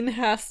Dean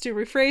has to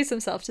rephrase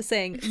himself to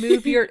saying,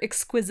 move your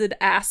exquisite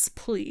ass,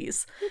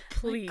 please.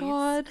 Please. My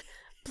God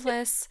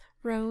bless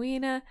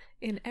Rowena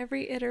in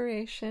every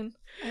iteration.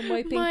 I'm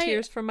wiping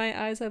tears from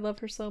my eyes. I love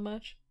her so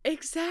much.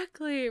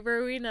 Exactly.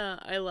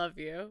 Rowena, I love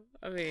you.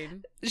 I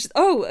mean.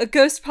 Oh, a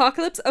ghost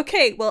apocalypse?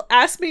 Okay, well,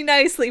 ask me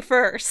nicely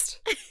first.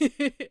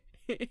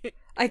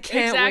 I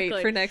can't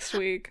wait for next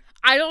week.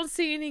 I don't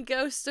see any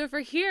ghosts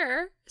over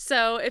here,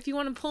 so if you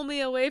want to pull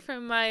me away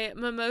from my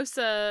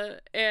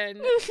mimosa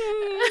and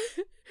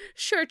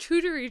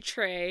charcuterie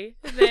tray,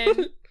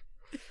 then...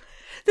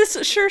 This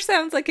sure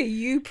sounds like a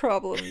you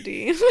problem,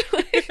 Dean.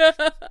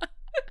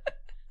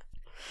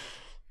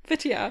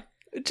 But yeah,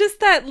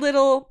 just that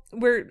little...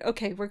 We're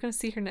gonna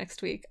see her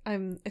next week.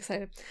 I'm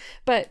excited.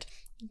 But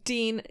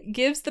Dean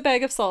gives the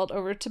bag of salt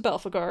over to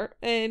Belphegor,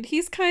 and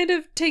he's kind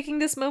of taking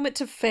this moment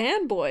to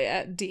fanboy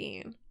at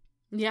Dean.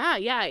 Yeah,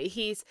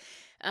 he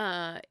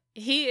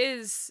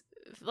is,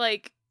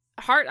 like,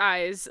 heart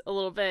eyes a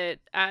little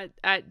bit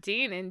at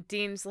Dean, and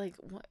Dean's like,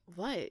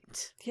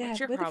 what? Yeah, what's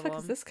your where problem? the fuck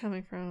is this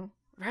coming from?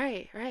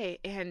 Right,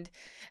 and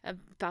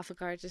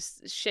Belphegor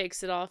just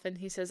shakes it off, and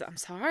he says, I'm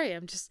sorry,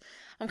 I'm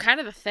kind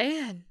of a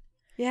fan.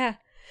 Yeah.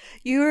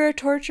 You were a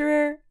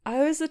torturer, I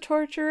was a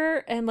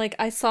torturer, and, like,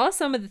 I saw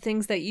some of the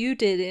things that you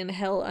did in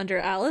Hell Under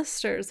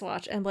Alistair's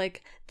watch, and,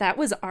 like, that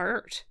was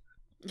art.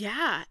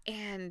 Yeah,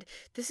 and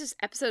this is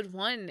episode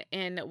 1,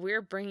 and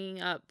we're bringing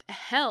up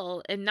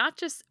hell, and not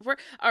just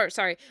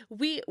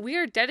we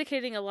are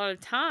dedicating a lot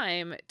of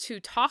time to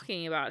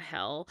talking about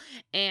hell,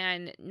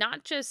 and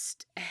not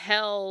just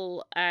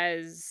hell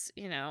as,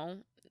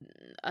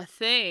 a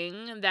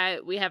thing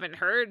that we haven't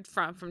heard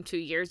from 2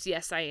 years.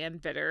 Yes, I am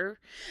bitter,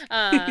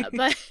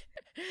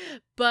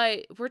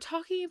 but we're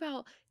talking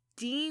about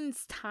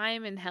Dean's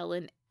time in hell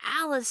and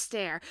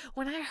Alistair.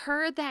 When I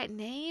heard that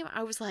name,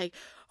 I was like,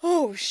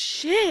 oh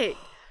shit.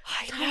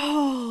 I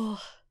know.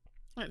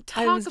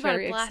 Talk was about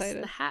very a blast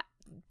excited.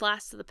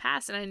 blast of the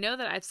past. And I know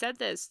that I've said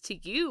this to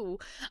you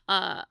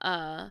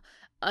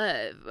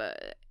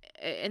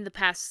in the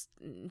past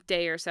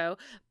day or so,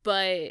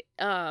 but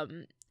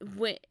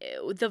when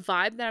the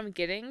vibe that I'm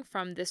getting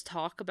from this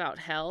talk about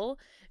hell,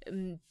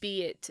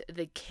 be it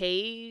the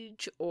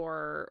cage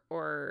or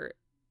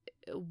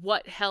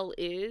what hell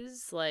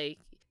is, like,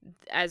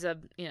 as a,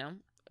 you know,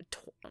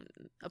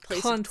 a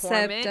place Concept, of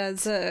torment,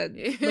 as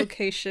a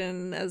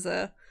location, as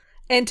a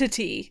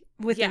entity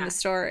within Yeah. the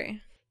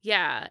story.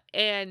 Yeah,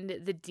 and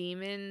the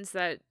demons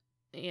that,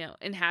 you know,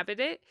 inhabit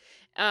it.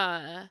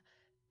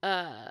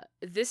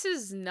 This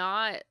is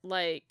not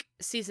like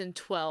season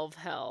 12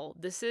 hell.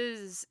 This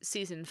is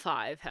season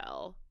 5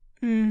 hell.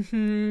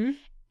 Mm-hmm.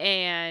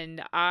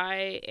 And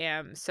I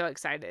am so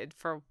excited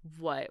for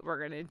what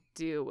we're gonna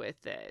do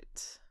with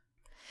it.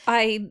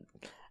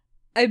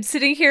 I'm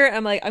sitting here,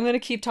 I'm like, I'm gonna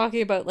keep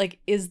talking about, like,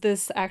 is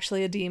this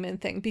actually a demon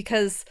thing?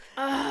 Because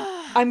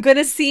I'm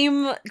gonna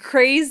seem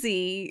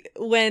crazy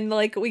when,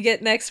 like, we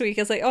get next week.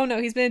 It's like, oh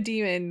no, he's been a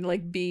demon,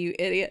 like, be you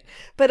idiot.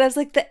 But I was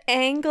like, the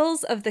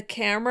angles of the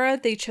camera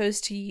they chose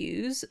to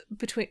use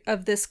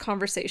of this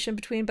conversation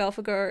between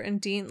Belphegor and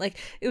Dean, like,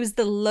 it was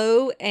the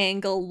low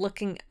angle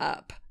looking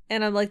up.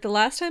 And I'm like, the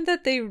last time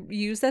that they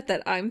used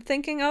that I'm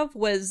thinking of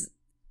was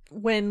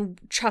when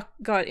Chuck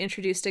got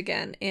introduced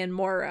again in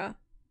Mora.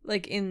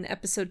 Like in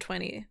episode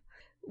 20,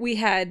 we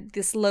had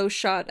this low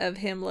shot of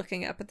him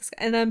looking up at the sky,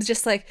 and I'm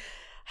just like,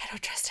 I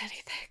don't trust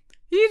anything.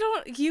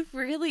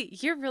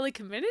 You're really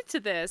committed to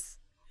this.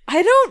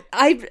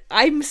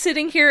 I'm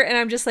sitting here and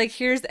I'm just like,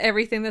 here's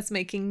everything that's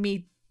making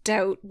me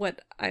doubt what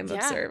I'm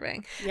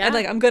observing. Yeah. And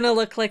like, I'm gonna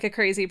look like a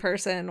crazy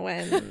person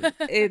when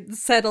it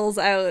settles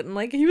out and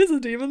like, he was a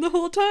demon the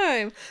whole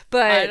time.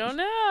 But I don't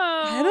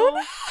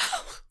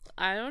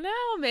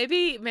know.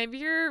 Maybe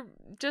you're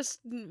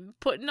just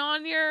putting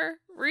on your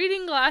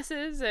reading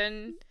glasses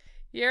and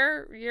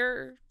you're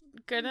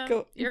gonna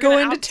go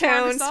outsmart into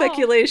town us all.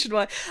 speculation.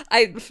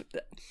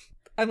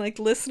 I'm like,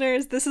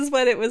 listeners, this is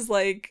what it was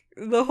like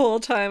the whole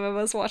time of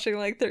us watching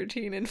like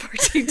 13 and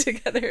 14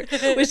 together.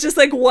 It was just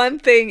like one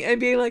thing and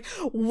being like,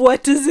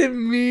 what does it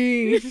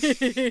mean?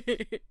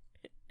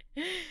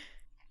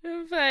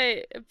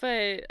 but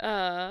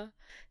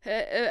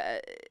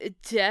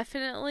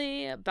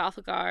definitely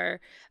Balthazar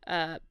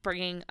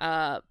bringing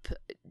up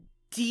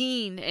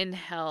Dean in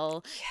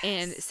hell,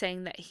 and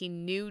saying that he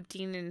knew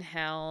Dean in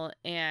hell,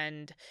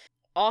 and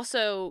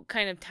also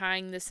kind of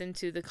tying this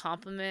into the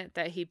compliment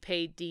that he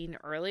paid Dean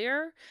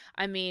earlier.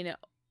 I mean,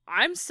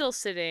 I'm still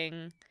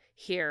sitting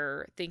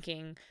here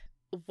thinking,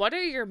 what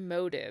are your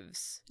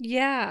motives?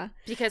 Yeah.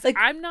 Because like,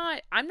 I'm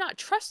not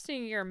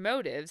trusting your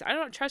motives. I'm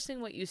not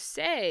trusting what you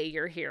say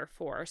you're here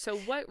for. So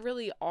what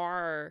really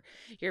are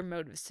your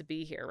motives to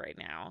be here right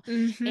now?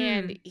 mm-hmm.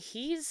 And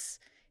he's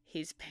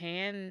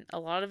paying a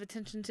lot of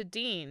attention to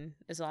Dean,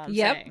 is all I'm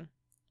saying.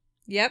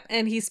 Yep,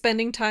 and he's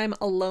spending time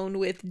alone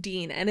with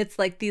Dean, and it's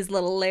like these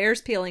little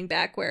layers peeling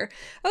back where,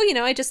 oh, you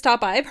know, I just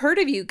stopped by, I've heard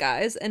of you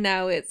guys, and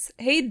now it's,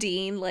 hey,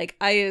 Dean, like,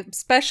 I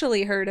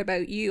especially heard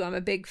about you, I'm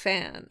a big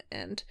fan,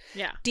 and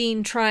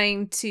Dean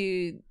trying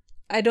to,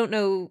 I don't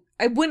know,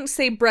 I wouldn't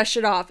say brush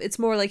it off, it's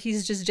more like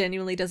he's just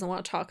genuinely doesn't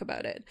want to talk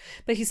about it,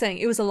 but he's saying,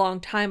 it was a long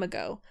time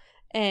ago,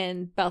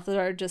 and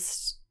Balthazar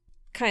just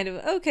kind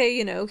of, okay,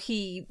 you know,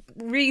 he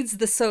reads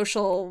the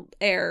social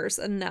airs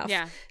enough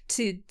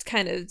to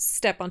kind of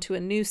step onto a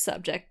new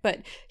subject,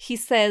 but he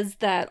says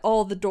that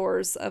all the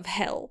doors of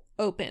hell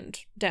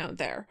opened down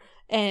there,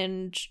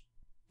 and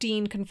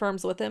Dean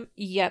confirms with him,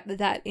 yep,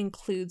 that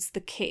includes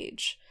the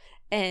cage.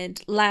 And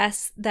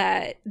last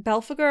that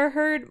Belphegor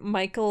heard,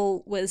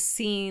 Michael was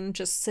seen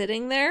just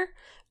sitting there,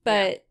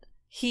 but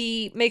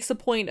he makes a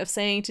point of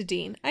saying to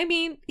Dean, I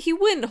mean, he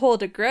wouldn't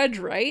hold a grudge,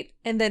 right?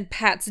 And then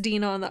pats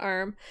Dean on the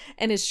arm,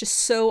 and it's just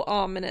so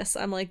ominous.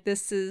 I'm like,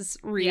 this is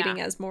reading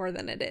as more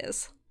than it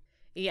is.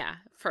 Yeah,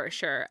 for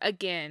sure.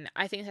 Again,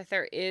 I think that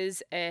there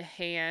is a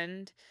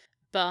hand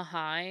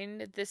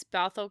behind this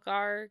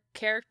Balthazar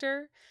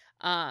character.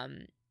 There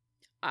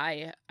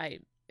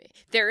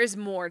is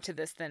more to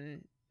this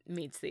than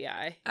meets the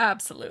eye.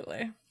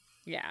 Absolutely.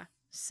 Yeah.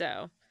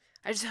 So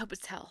I just hope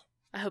it's hell.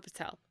 I hope it's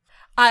hell.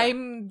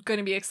 I'm going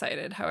to be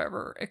excited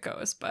however it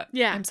goes, but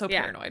I'm so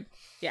paranoid.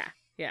 Yeah.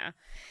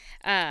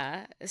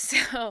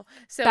 So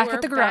back we're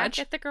at the garage. Back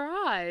at the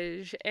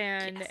garage,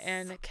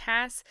 and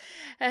Cass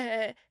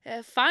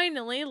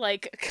finally,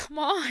 like, come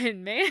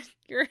on, man.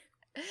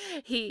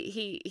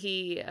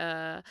 He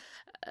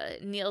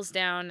kneels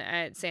down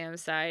at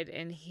Sam's side,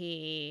 and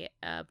he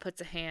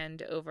puts a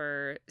hand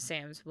over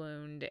Sam's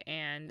wound,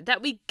 and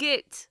that we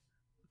get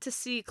to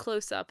see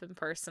close up and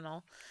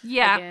personal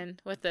again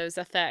with those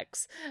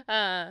effects,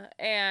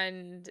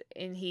 and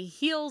he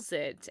heals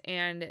it,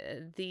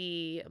 and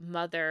the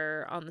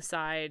mother on the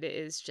side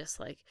is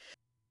just like,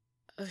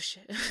 oh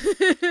shit.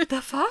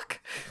 The fuck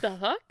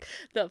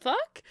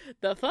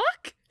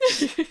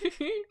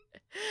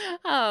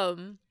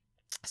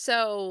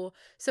so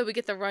we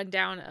get the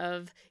rundown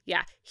of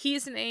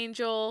he's an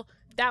angel,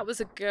 that was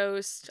a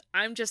ghost.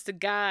 I'm just a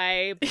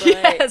guy, but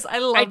Yes, I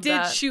love I did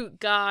that. shoot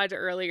God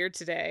earlier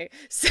today.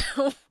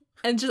 So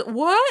And just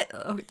what?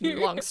 Oh,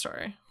 long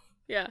story.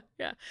 yeah.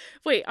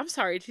 Wait, I'm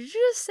sorry. Did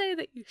you just say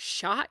that you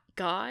shot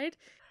God?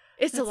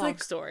 It's That's a long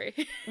like story.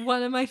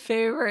 one of my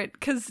favorite,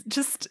 because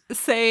just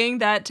saying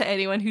that to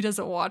anyone who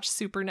doesn't watch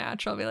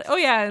Supernatural, I'll be like, oh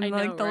yeah, and I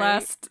like know, the right?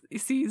 last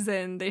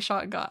season they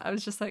shot God. I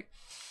was just like,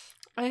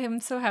 I am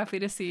so happy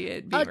to see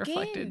it being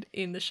reflected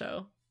in the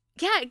show.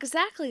 Yeah,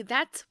 exactly.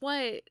 That's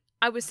what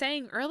I was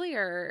saying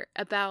earlier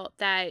about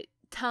that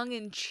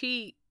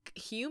tongue-in-cheek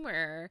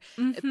humor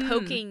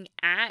poking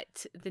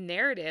at the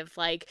narrative.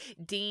 Like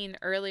Dean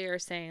earlier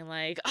saying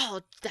like,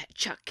 oh, that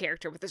Chuck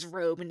character with his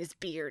robe and his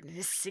beard and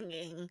his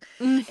singing.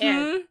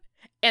 And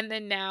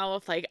then now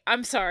it's like,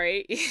 I'm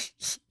sorry,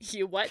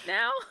 you what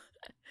now?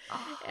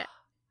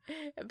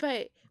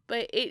 But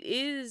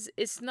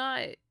it's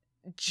not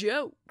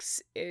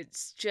jokes.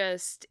 It's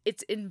just,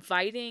 it's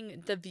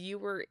inviting the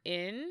viewer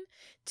in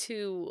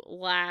to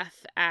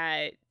laugh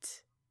at,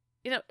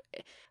 you know,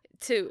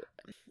 to,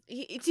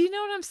 do you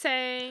know what I'm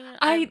saying?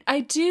 I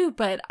do,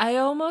 but I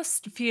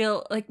almost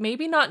feel like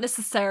maybe not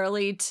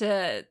necessarily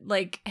to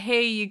like,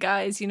 hey, you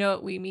guys, you know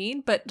what we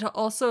mean, but to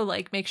also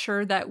like make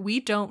sure that we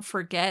don't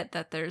forget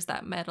that there's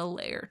that meta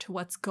layer to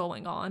what's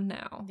going on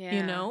now. Yeah.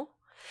 You know?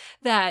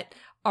 That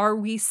are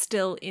we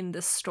still in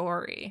the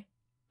story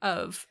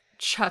of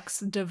Chuck's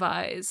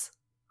demise,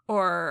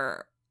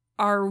 or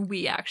are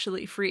we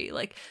actually free?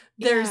 Like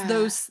there's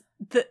those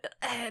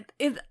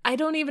I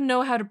don't even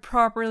know how to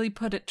properly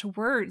put it to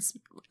words,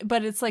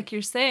 but it's like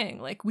you're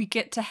saying, like we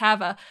get to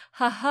have a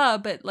haha,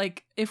 but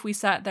like if we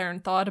sat there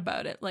and thought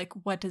about it, like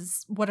what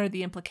are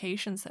the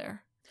implications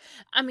there?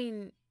 I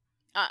mean,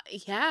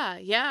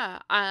 yeah.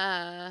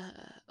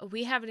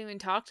 We haven't even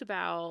talked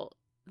about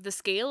the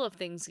scale of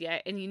things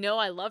yet, and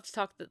I love to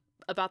talk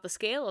about the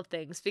scale of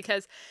things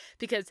because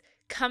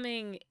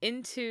coming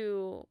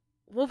into,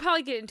 we'll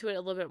probably get into it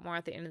a little bit more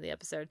at the end of the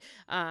episode,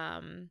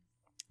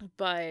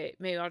 but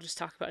maybe I'll just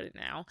talk about it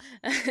now.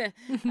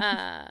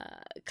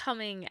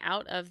 Coming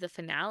out of the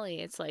finale,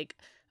 it's like,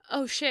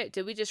 oh shit,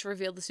 did we just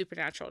reveal the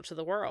supernatural to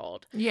the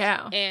world?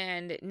 Yeah.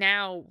 And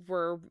now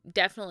we're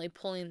definitely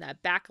pulling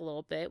that back a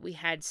little bit. We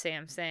had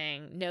Sam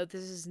saying, no,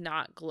 this is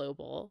not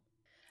global.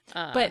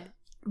 But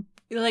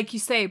like you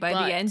say, by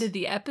the end of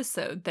the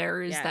episode,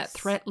 there is that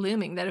threat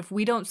looming that if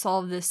we don't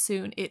solve this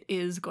soon, it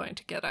is going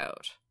to get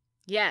out.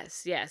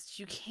 Yes,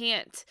 you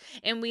can't.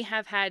 And we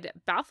have had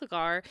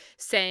Balthazar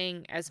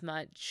saying as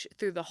much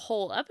through the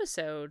whole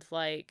episode,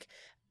 like,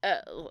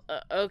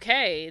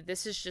 okay,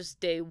 this is just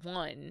day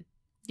one.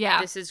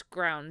 Yeah. This is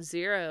ground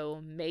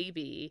zero,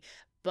 maybe,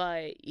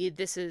 but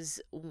this is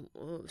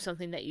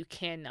something that you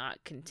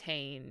cannot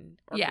contain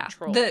or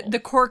control.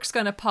 The cork's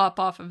going to pop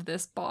off of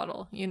this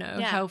bottle, you know?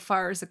 Yeah. How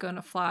far is it going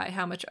to fly?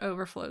 How much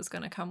overflow is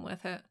going to come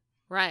with it?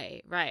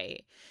 Right.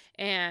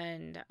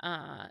 And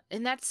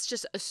that's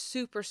just a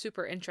super,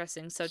 super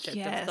interesting subject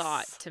of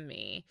thought to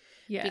me.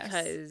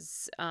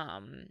 Yes.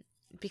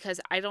 Because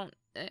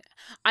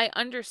I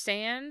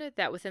understand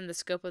that within the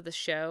scope of the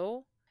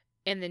show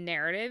and the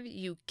narrative,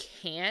 you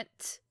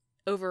can't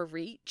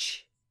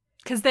overreach.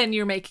 Because then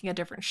you're making a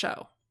different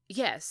show.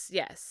 Yes,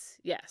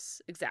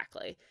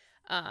 exactly.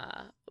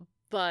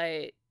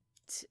 But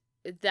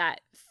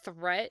that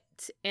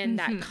threat and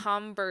that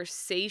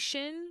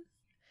conversation,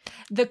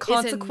 the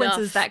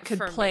consequences that could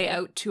play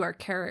out to our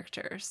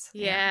characters.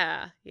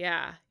 Yeah.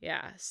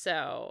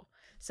 So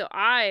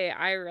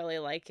I really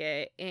like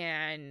it,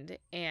 and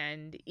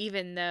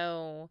even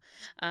though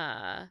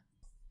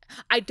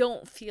I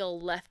don't feel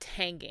left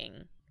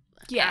hanging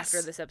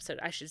after this episode,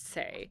 I should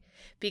say,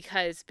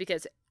 because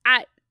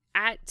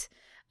at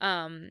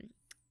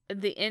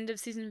the end of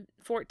season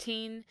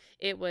 14,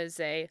 it was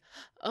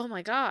oh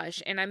my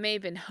gosh, and I may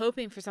have been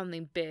hoping for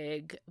something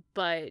big,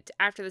 but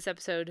after this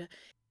episode,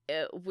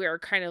 we're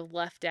kind of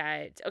left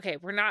at, okay,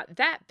 we're not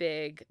that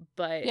big,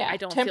 but I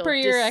don't feel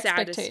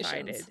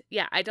dissatisfied.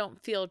 Yeah, I don't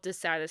feel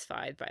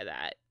dissatisfied by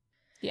that.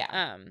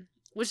 Yeah.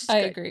 Which is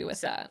I good. agree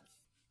with that.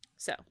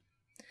 So.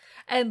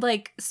 And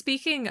like,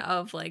 speaking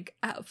of like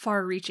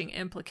far-reaching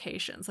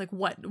implications, like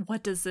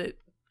what does it,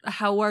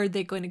 how are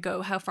they going to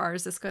go? How far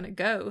is this going to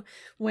go?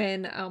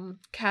 When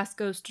Cass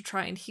goes to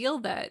try and heal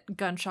that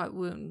gunshot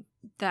wound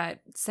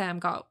that Sam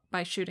got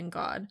by shooting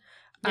God,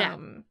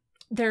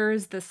 there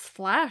is this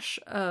flash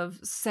of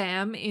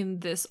Sam in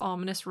this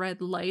ominous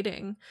red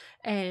lighting,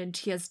 and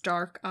he has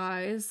dark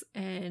eyes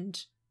and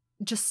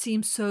just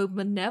seems so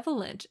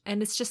malevolent.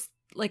 And it's just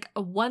like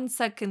a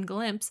 1-second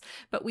glimpse,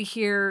 but we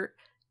hear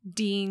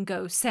Dean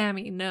go,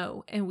 Sammy,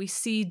 no. And we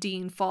see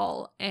Dean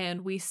fall,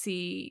 and we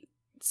see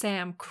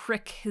Sam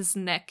crick his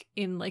neck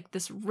in like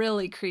this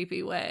really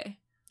creepy way.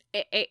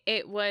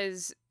 It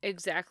was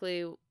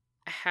exactly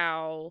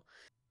how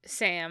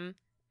Sam,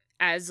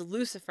 as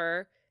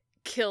Lucifer,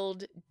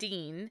 killed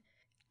Dean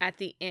at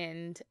the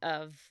end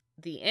of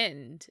the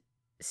end,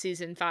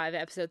 season 5,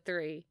 episode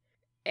 3.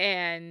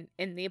 And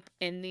in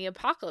the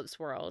Apocalypse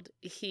world,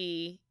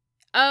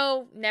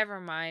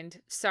 never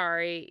mind.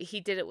 Sorry, he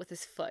did it with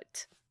his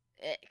foot.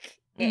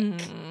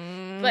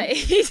 But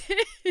he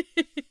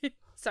did.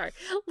 Sorry,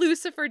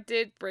 Lucifer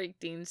did break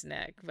Dean's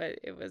neck, but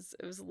it was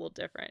a little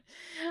different.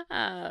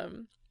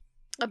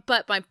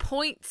 But my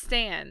point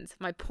stands.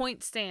 My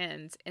point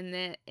stands in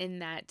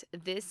that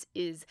this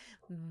is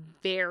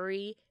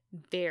very,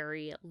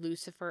 very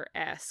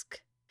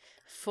Lucifer-esque.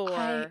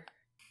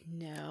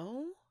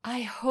 No?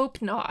 I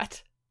hope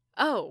not.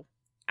 Oh,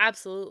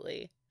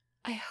 absolutely.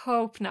 I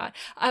hope not.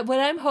 What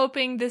I'm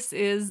hoping this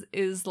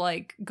is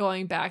like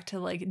going back to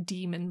like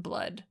demon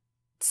blood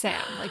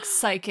Sam, like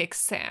psychic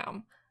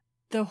Sam.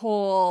 The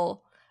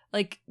whole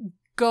like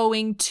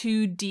going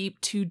too deep,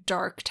 too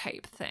dark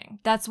type thing.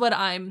 That's what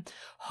I'm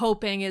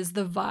hoping is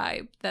the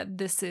vibe that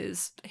this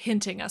is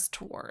hinting us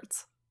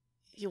towards.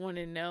 You want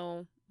to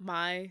know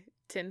my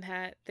tin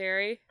hat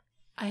theory?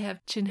 I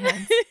have chin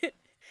hands.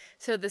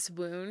 So this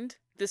wound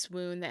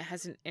that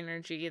has an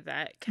energy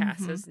that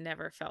Cass has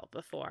never felt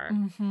before.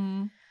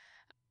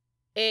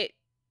 It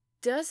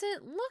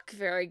doesn't look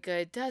very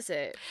good, does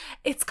it?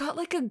 It's got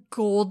like a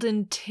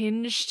golden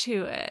tinge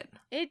to it.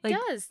 It like,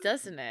 does,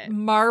 doesn't it?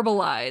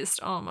 Marbleized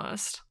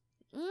almost.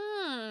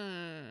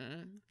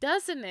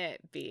 Doesn't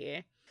it,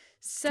 B?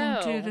 So,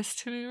 don't do this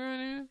to me right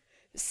now.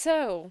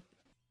 So,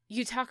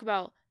 you talk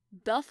about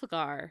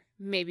Belphegor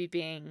maybe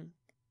being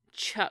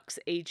Chuck's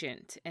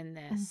agent in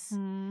this.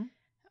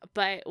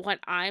 But what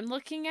I'm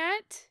looking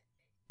at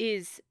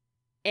is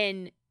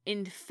an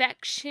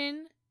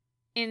infection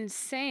in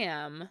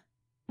Sam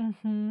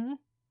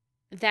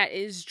that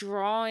is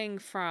drawing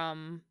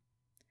from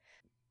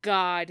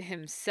God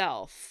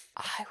himself.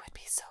 I would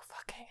be so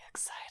fucking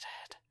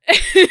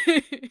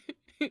excited.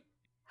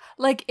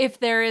 Like if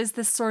there is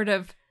this sort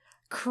of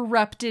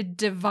corrupted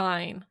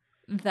divine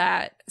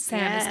that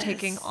Sam is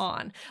taking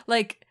on.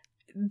 Like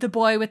the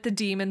boy with the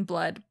demon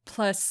blood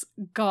plus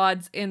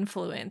God's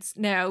influence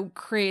now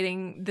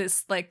creating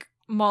this like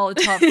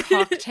Molotov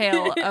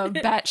cocktail of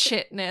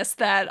batshitness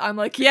that I'm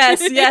like,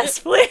 yes,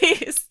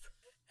 please.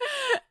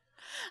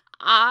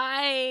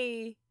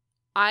 I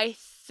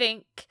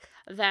think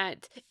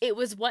that it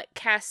was what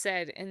Cass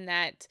said in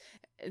that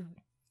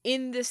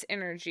in this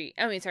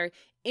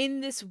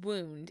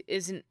wound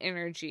is an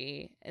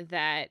energy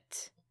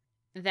that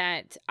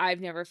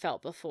I've never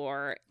felt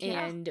before.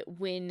 Yeah. And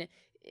when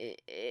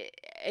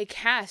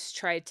Cass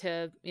tried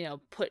to,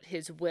 put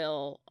his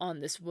will on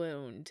this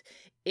wound,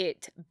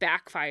 it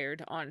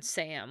backfired on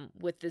Sam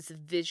with this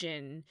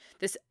vision,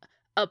 this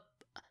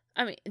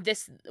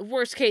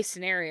worst case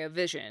scenario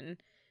vision,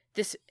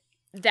 it's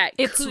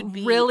could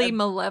be really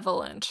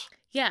malevolent.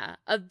 Yeah,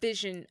 a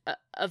vision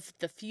of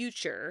the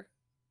future.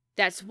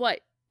 That's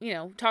what,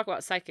 talk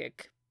about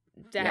psychic.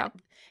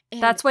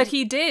 That's what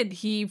he did.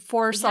 He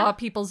foresaw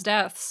people's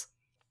deaths.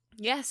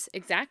 Yes,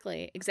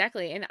 exactly.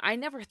 And I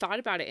never thought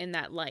about it in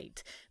that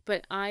light,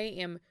 but I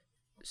am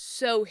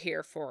so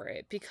here for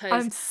it because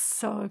I'm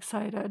so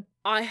excited.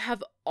 I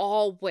have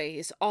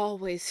always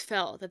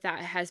felt that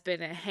has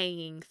been a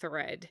hanging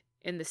thread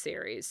in the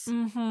series.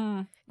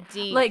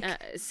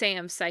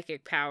 Sam's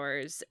psychic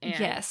powers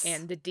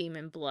and the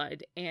demon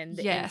blood and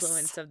the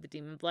influence of the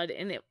demon blood,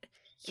 and it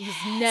was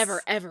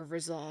never ever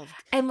resolved.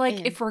 And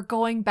if we're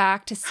going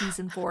back to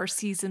season 4,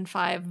 season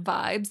 5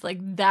 vibes, like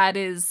that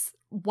is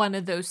one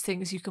of those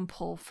things you can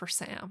pull for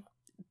Sam.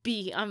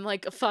 I'm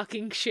like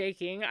fucking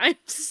shaking. I'm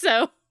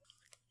so.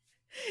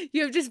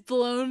 You have just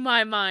blown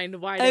my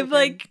mind wide open. I'm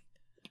like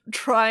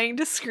trying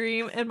to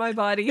scream and my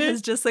body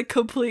has just like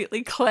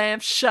completely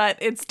clamped shut.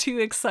 It's too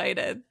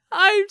excited.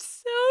 I'm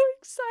so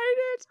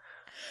excited.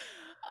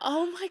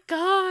 Oh my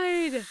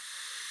God.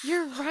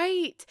 You're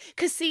right.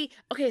 Cause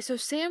so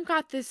Sam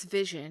got this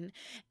vision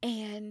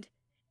and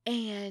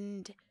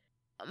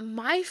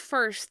my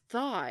first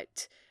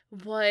thought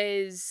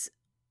was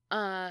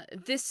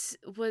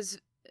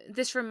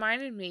this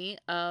reminded me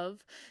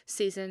of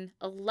season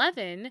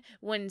 11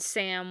 when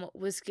Sam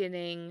was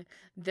getting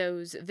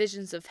those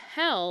visions of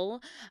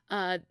hell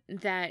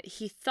that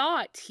he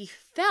thought he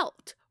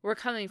felt were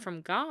coming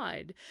from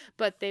God,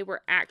 but they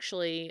were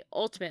actually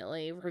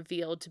ultimately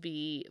revealed to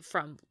be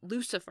from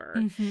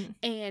Lucifer.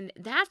 And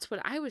that's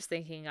what I was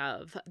thinking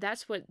of.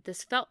 That's what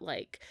this felt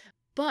like.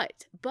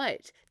 But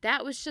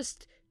that was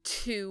just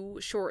too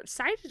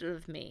short-sighted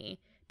of me,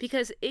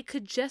 because it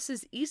could just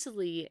as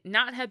easily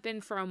not have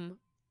been from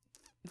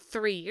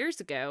 3 years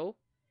ago,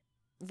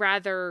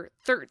 rather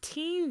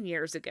 13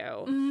 years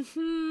ago.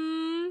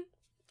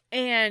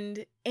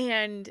 And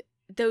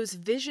those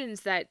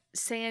visions that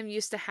Sam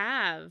used to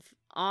have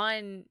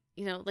on,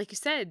 like you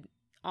said,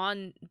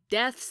 on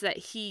deaths that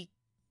he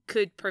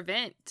could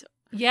prevent.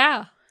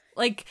 Yeah.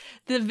 Like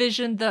the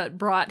vision that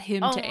brought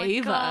him to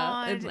Ava.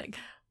 God.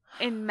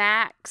 And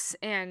Max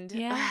and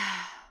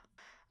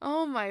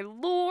oh my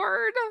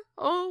lord.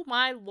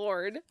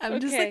 I'm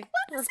just like,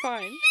 we're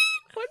fine.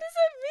 What does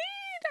it mean?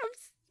 I'm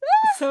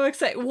so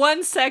excited.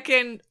 1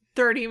 second,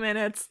 30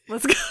 minutes.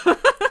 Let's go.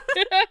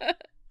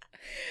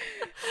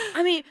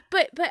 I mean,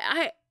 but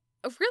I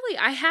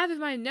have in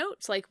my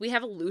notes, like, we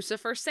have a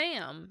Lucifer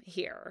Sam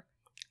here.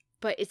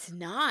 but it's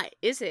not,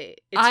 is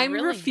it? It's I'm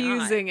really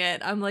refusing not.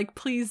 it. I'm like,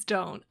 please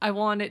don't. I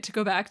want it to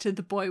go back to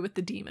the boy with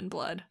the demon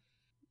blood.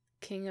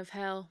 King of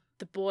Hell.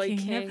 The boy King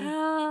of king.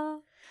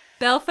 Hell.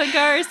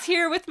 Belphegor is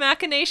here with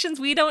machinations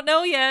we don't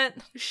know yet.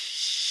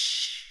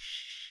 Shh.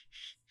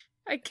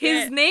 I His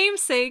can't.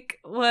 namesake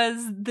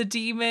was the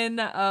demon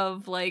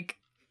of, like,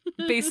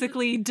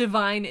 basically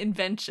divine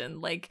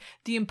invention, like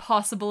the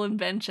impossible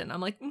invention. I'm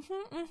like,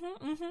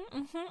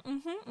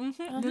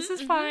 this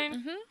is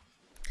fine.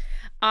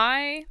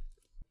 I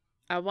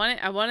want it.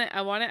 I want it.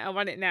 I want it. I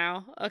want it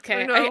now.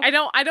 Okay. I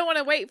know. I don't want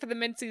to wait for the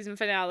mid-season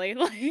finale.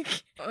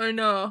 Like, I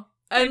know.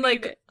 I And need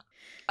like, it.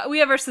 we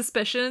have our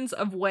suspicions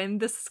of when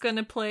this is going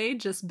to play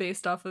just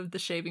based off of the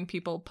Shaving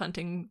People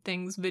Punting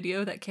Things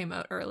video that came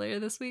out earlier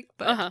this week.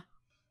 But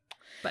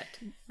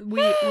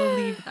we will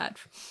leave that.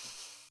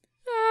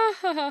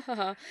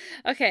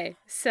 Okay,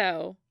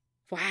 so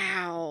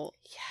wow.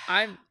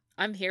 Yeah.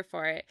 I'm here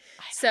for it.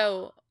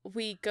 So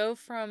we go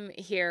from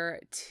here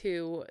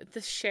to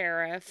the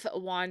sheriff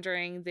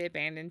wandering the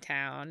abandoned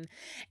town,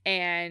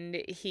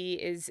 and he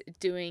is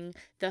doing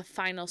the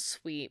final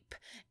sweep,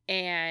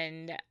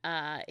 and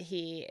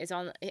he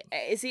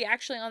is he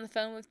actually on the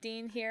phone with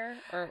Dean here,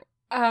 or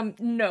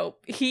No,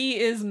 he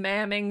is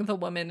mamming the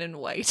woman in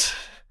white.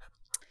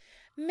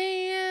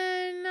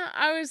 man,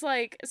 I was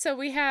like, so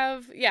we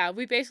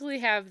basically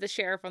have the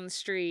sheriff on the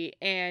street,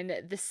 and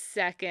the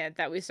second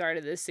that we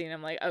started this scene,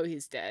 I'm like, oh,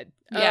 he's dead.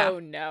 Yeah. Oh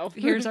no.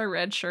 Here's our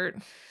red shirt.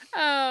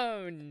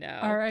 Oh no.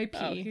 R.I.P.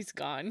 Oh, he's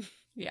gone.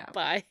 Yeah.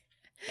 Bye.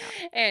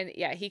 Yeah. And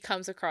yeah, he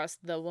comes across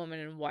the woman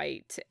in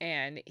white,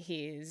 and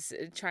he's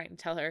trying to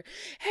tell her,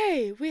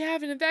 hey, we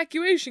have an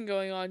evacuation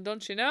going on,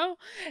 don't you know?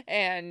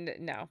 And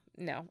no,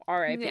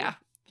 R.I.P. Yeah.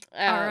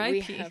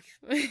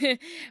 R.I.P.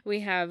 We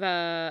have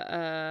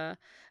oh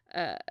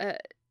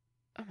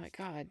my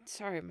god,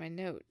 sorry, my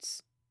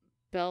notes.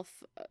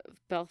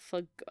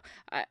 Belphegor.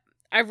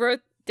 I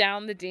wrote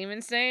down the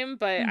demon's name,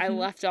 but I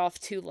left off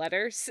 2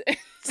 letters,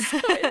 so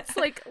it's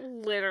like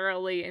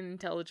literally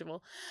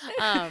unintelligible.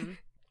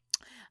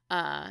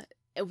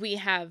 We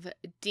have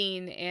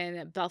Dean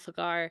and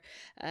Belphegor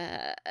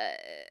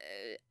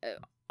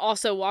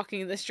also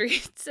walking the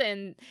streets,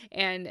 and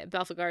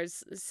Belphegor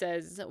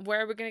says,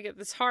 where are we gonna get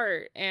this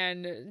heart?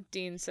 And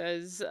Dean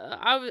says,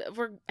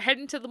 we're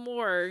heading to the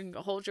morgue,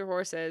 hold your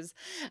horses.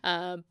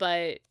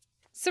 But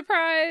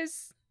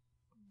surprise,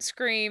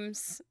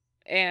 screams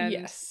and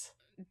Yes.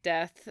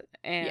 death,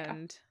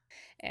 and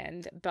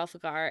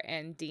Belphegor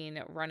and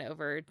Dean run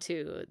over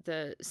to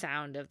the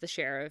sound of the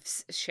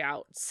sheriff's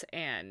shouts,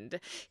 and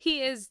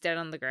he is dead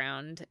on the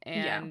ground.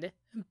 And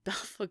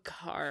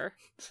Belphegor,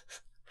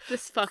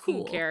 this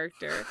fucking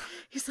character,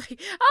 he's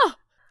like, oh,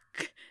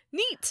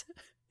 neat.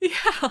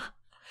 Yeah.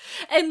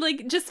 And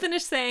like just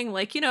finished saying,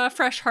 like, a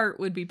fresh heart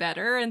would be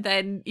better, and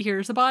then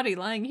here's a body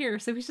lying here,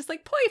 so he's just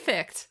like,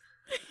 perfect.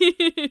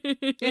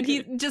 And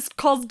he just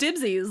calls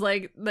dibsies,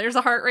 like, there's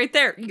a heart right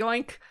there,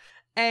 yoink.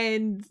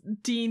 And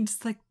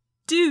Dean's like,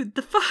 dude,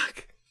 the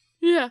fuck?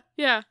 Yeah.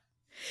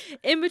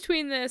 In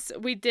between this,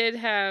 we did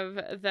have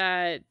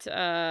that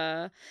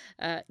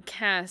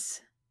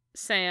Cass,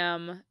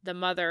 Sam, the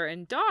mother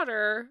and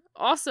daughter,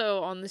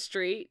 also on the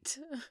street.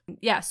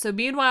 Yeah, so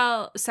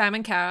meanwhile, Sam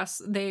and Cass,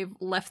 they've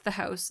left the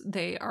house.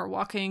 They are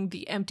walking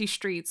the empty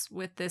streets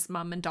with this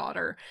mom and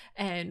daughter,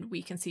 and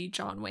we can see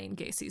John Wayne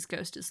Gacy's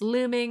ghost is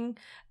looming,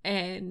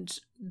 and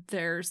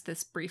there's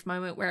this brief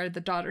moment where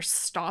the daughter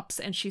stops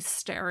and she's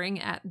staring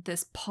at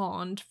this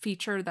pond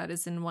feature that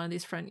is in one of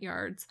these front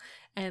yards,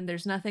 and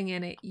there's nothing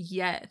in it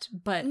yet,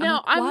 but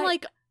no, I'm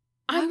like,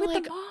 why with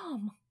like the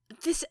mom?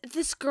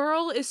 This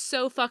girl is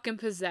so fucking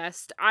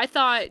possessed. I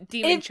thought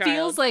Demon It Child.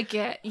 feels like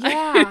it.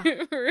 Yeah.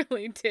 I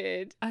really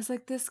did. I was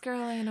like, this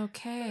girl ain't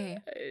okay.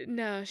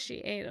 No,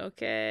 she ain't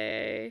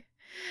okay.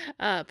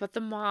 But the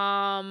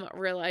mom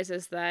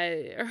realizes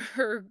that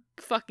her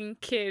fucking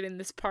kid in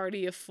this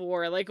party of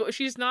 4, like,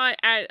 she's not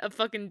at a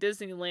fucking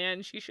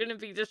Disneyland. She shouldn't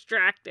be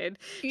distracted.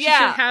 She should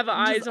have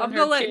eyes on her kid.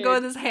 I'm gonna let go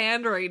of this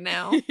hand right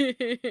now.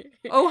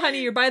 Oh,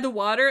 honey, you're by the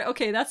water?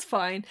 Okay, that's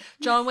fine.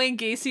 John Wayne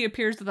Gacy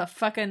appears with a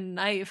fucking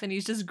knife, and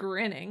he's just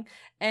grinning.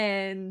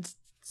 And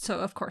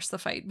so, of course, the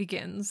fight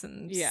begins,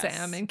 and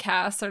Sam and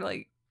Cass are,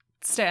 like,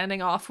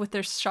 standing off with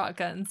their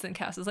shotguns, and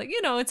Cass is like,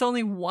 it's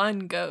only one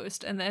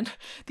ghost, and then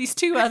these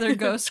 2 other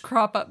ghosts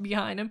crop up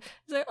behind him.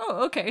 He's like,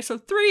 oh, okay, so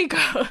 3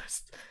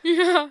 ghosts.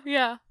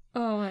 Yeah.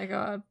 Oh my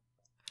god.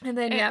 And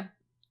then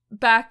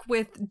back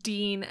with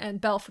Dean and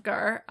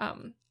Belphegor,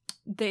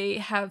 they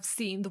have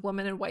seen the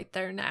woman in white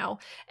there now,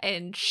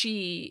 and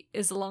she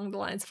is along the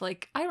lines of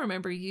like, I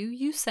remember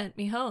you sent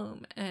me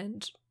home,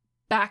 and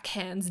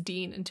backhands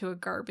Dean into a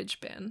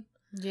garbage bin.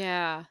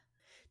 Yeah.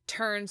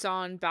 Turns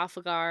on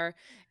Belphegor,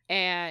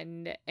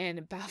 and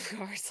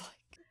Belphegor's like,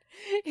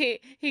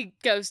 he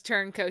goes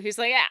turncoat. He's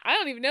like, I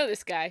don't even know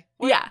this guy.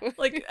 What? Yeah,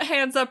 like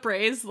hands up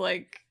raised,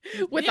 like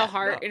with a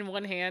heart in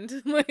one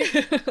hand.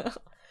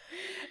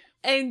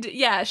 And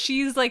yeah,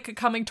 she's like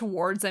coming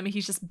towards him.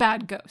 He's just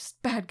bad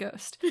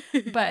ghost.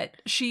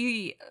 But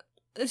she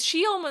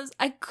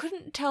I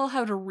couldn't tell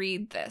how to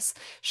read this.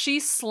 She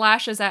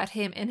slashes at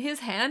him and his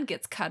hand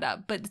gets cut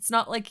up, but it's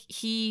not like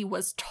he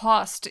was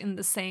tossed in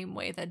the same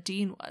way that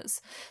Dean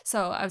was.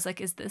 So I was like,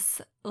 is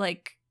this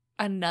like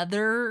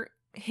another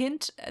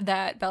hint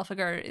that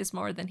Belphegor is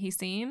more than he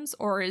seems?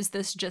 Or is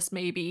this just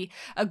maybe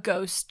a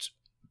ghost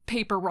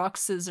paper, rock,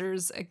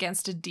 scissors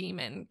against a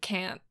demon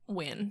can't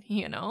win,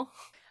 you know?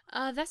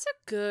 That's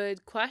a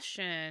good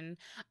question.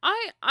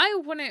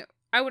 I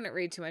wouldn't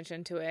read too much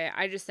into it.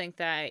 I just think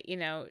that,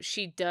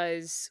 she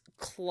does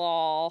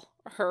claw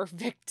her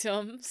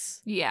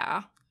victims.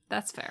 Yeah,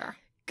 that's fair.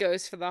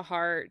 Goes for the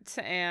heart,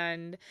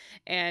 and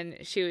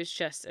she was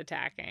just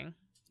attacking.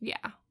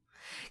 Yeah.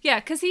 Yeah,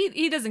 because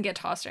he doesn't get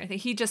tossed or anything.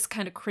 He just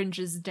kind of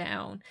cringes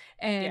down.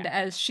 And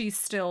as she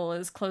still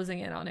is closing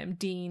in on him,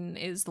 Dean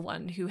is the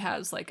one who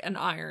has like an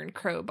iron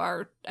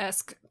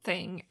crowbar-esque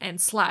thing and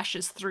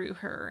slashes through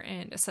her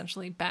and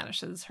essentially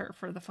banishes her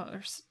for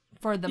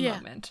the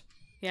moment.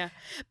 Yeah.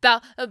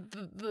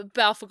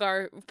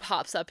 Belphegor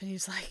pops up and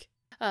he's like,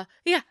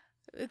 yeah,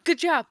 good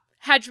job.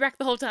 Had you back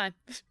the whole time.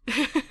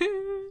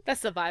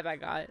 That's the vibe I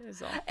got,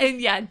 is all.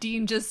 And yeah,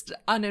 Dean just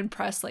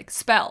unimpressed, like,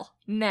 spell,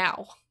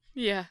 now.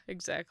 Yeah,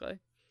 exactly.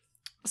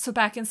 So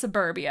back in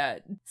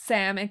suburbia,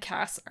 Sam and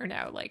Cass are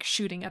now like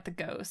shooting at the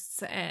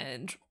ghosts,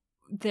 and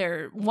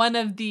one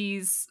of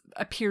these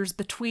appears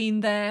between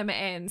them,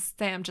 and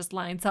Sam just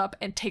lines up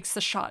and takes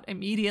the shot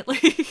immediately.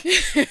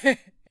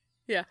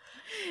 Yeah.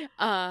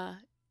 And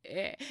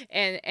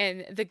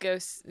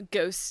the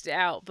ghost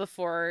out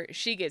before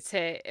she gets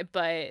hit,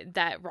 but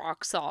that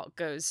rock salt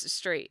goes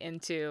straight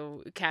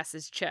into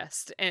Cass's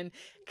chest, and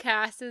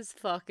Cass's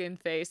fucking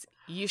face,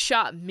 you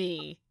shot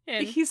me.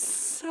 And he's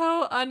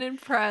so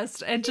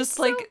unimpressed and just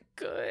like so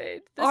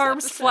good.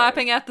 Arms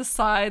flapping at the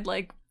side,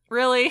 like,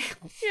 really?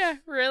 Yeah,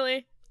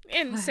 really.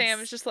 And Sam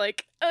is just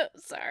like, oh,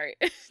 sorry.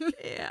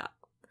 Yeah.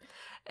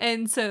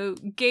 And so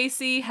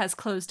Gacy has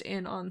closed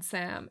in on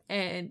Sam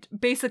and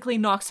basically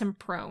knocks him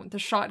prone. The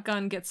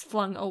shotgun gets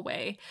flung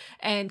away,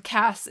 and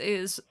Cass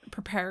is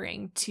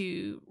preparing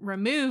to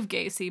remove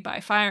Gacy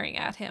by firing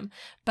at him.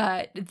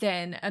 But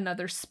then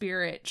another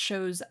spirit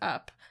shows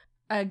up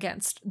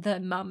against the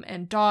mom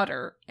and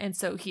daughter, and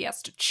so he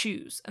has to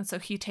choose. And so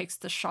he takes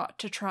the shot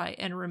to try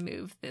and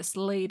remove this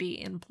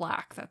lady in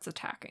black that's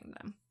attacking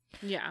them.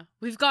 Yeah,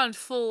 we've gone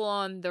full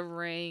on The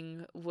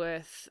Ring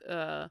with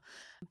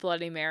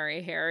Bloody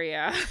Mary here,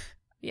 yeah.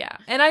 Yeah,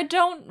 and I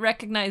don't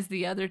recognize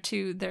the other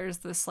two. There's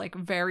this like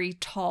very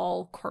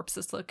tall,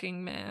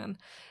 corpses-looking man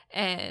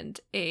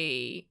and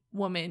a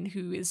woman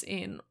who is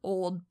in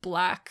old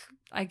black,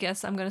 I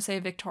guess I'm going to say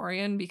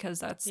Victorian, because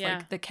that's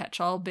like the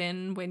catch-all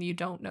bin when you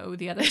don't know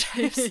the other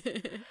types.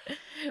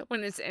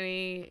 When it's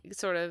any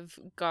sort of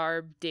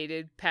garb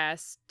dated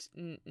past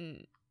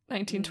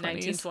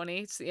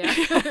 1920s, yeah.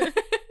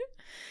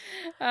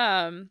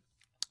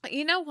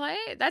 You know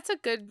what? That's a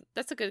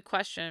good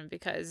question,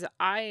 because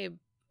I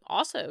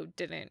also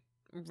didn't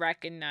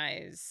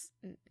recognize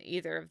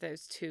either of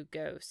those two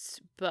ghosts,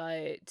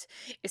 but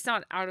it's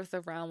not out of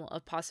the realm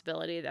of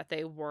possibility that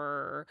they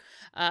were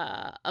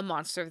a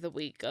monster of the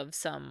week of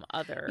some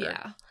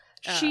other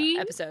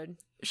episode.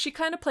 She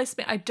kind of placed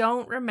me. I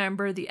don't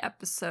remember the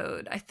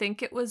episode. I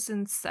think it was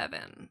in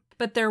 7.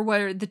 But there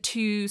were the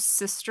two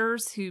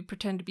sisters who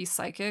pretend to be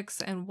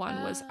psychics, and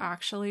one was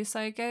actually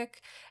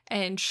psychic.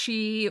 And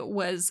she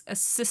was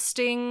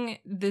assisting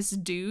this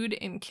dude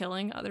in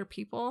killing other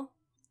people.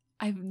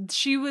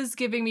 She was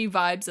giving me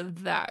vibes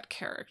of that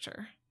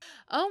character.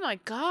 Oh my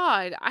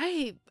god.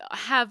 I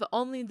have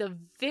only the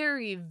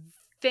very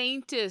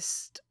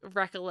faintest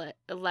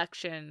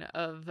recollection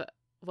of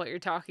what you're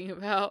talking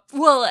about.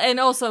 Well, and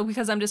also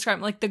because I'm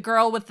describing like the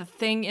girl with the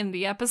thing in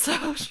the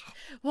episode.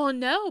 Well,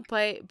 no,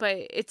 but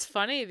it's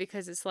funny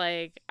because it's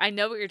like I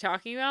know what you're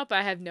talking about, but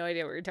I have no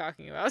idea what you're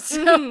talking about.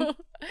 So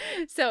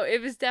so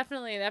it was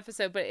definitely an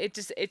episode, but it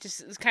just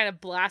kind of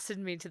blasted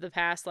me to the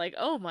past, like,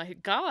 oh my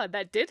god,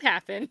 that did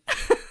happen.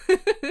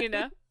 You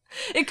know?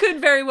 It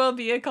could very well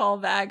be a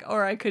callback,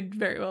 or I could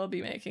very well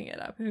be making it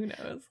up. Who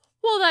knows?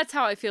 Well, that's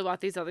how I feel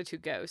about these other two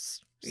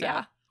ghosts. So.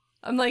 Yeah.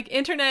 I'm like,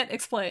 internet,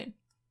 explain.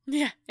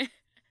 Yeah.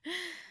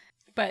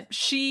 But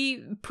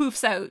she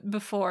poofs out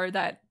before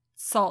that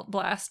salt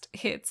blast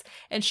hits,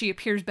 and she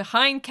appears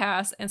behind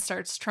Cass and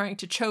starts trying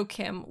to choke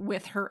him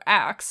with her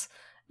axe.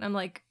 And I'm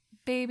like,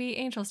 baby,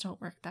 angels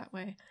don't work that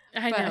way.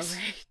 I know,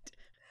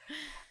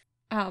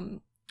 right?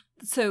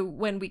 So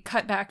when we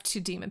cut back to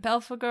Demon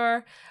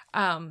Belphegor,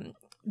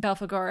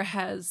 Belphegor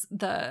has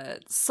the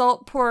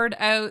salt poured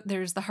out.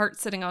 There's the heart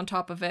sitting on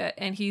top of it,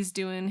 and he's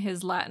doing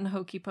his Latin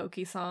hokey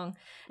pokey song.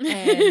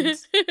 And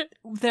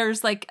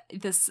there's like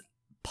this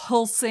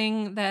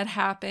pulsing that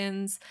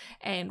happens,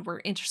 and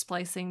we're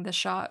intersplicing the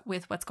shot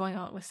with what's going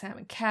on with Sam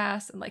and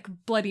Cass, and like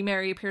Bloody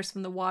Mary appears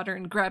from the water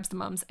and grabs the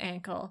mom's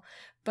ankle.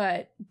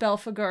 But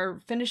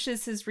Belphegor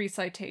finishes his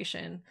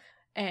recitation,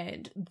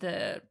 and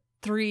the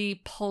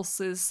 3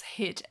 pulses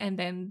hit, and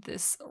then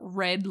this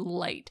red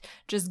light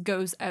just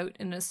goes out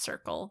in a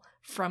circle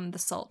from the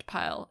salt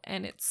pile,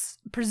 and it's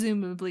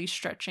presumably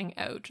stretching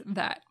out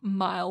that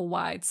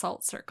mile-wide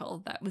salt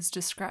circle that was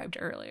described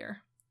earlier.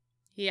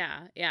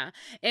 Yeah, yeah.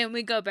 And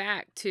we go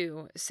back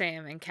to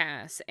Sam and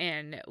Cass,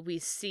 and we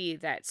see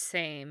that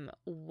same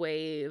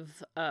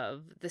wave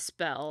of the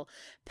spell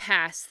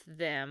past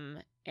them,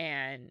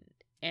 and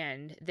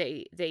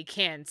they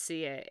can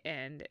see it,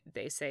 and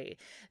they say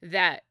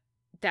that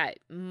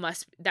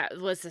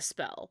was a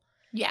spell.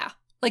 Yeah.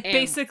 Like, And-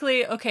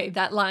 basically, okay,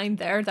 that line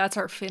there, that's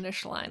our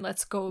finish line.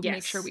 Let's go make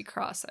Yes. sure we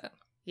cross it.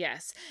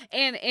 Yes.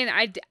 And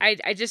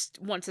I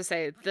just want to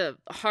say the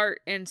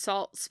heart and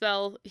salt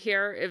spell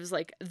here, it was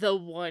like the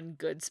one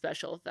good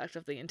special effect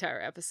of the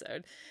entire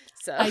episode.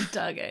 So I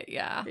dug it,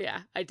 yeah.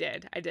 yeah, I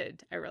did.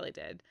 I really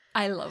did.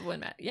 I love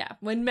when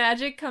when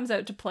magic comes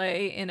out to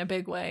play in a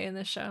big way in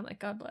this show. I'm like,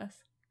 God bless.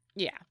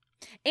 Yeah.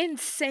 And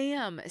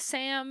Sam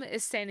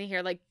is standing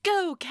here like,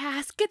 go,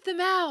 Cass, get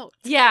them out.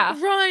 Yeah.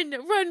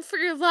 Run for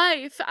your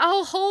life.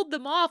 I'll hold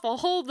them off. I'll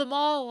hold them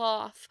all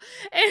off.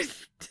 And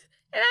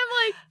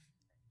I'm like,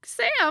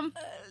 Sam.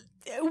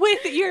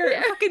 With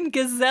your fucking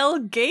gazelle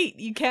gait,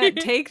 you can't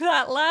take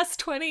that last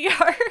 20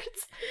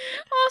 yards.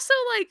 Also,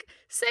 like,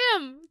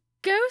 Sam,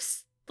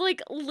 Ghost,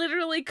 like,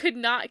 literally could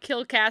not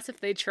kill Cass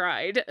if they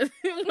tried.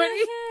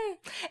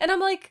 And I'm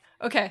like,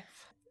 okay.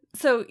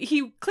 So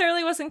he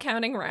clearly wasn't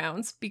counting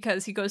rounds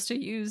because he goes to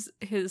use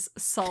his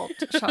salt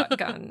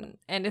shotgun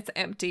and it's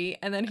empty.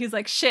 And then he's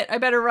like, shit, I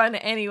better run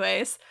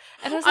anyways.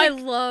 And I was I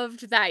like,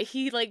 loved that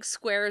he, like,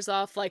 squares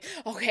off, like,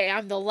 okay,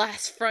 I'm the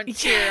last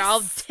frontier. Yes. I'll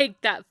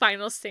take that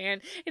final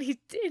stand. And he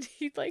did.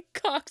 He, like,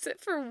 cocks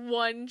it for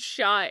one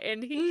shot.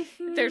 And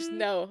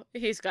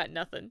he's got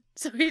nothing.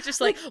 So he just,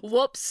 like,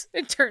 whoops,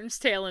 and turns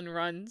tail and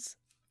runs.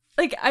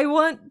 like, I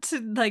want to,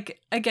 like,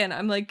 again,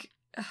 I'm like,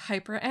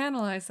 hyper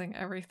analyzing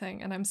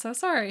everything, and I'm so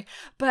sorry,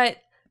 but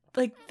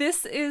like,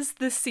 this is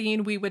the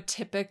scene we would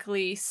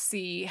typically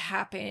see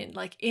happen,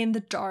 like, in the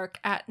dark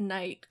at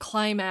night,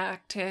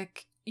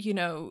 climactic,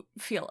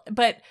 feel,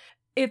 but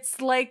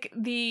it's like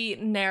the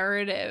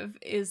narrative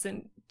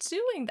isn't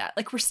doing that.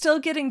 Like, we're still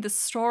getting the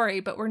story,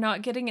 but we're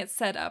not getting it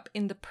set up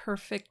in the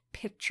perfect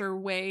picture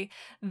way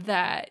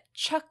that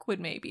Chuck would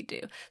maybe do.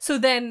 So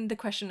then the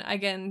question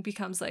again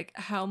becomes, like,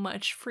 how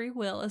much free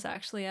will is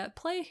actually at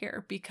play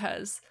here?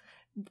 Because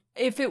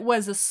if it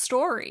was a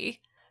story,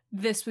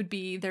 this would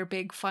be their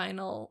big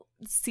final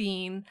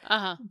scene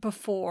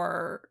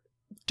before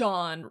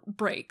dawn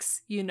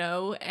breaks,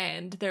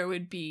 and there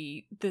would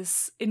be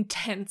this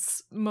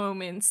intense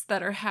moments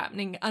that are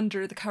happening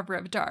under the cover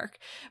of dark.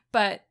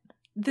 But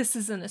this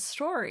isn't a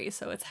story,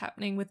 so it's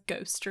happening with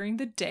ghosts during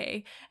the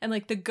day, and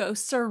like the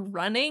ghosts are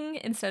running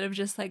instead of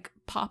just like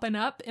popping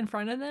up in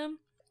front of them.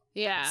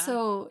 Yeah.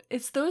 So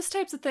it's those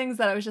types of things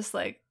that I was just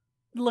like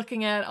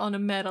looking at on a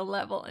meta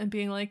level and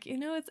being like,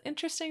 it's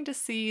interesting to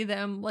see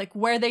them, like,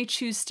 where they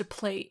choose to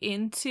play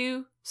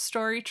into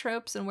story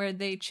tropes and where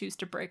they choose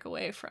to break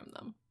away from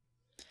them.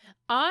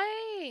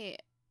 I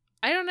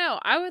don't know.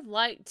 I would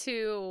like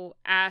to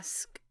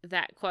ask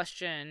that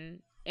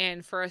question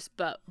and for us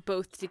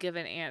both to give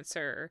an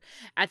answer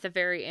at the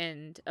very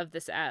end of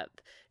this ep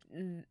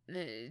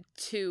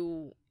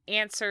to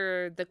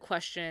answer the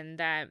question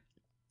that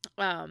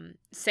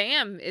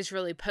Sam is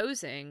really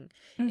posing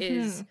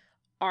is,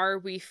 are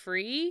we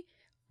free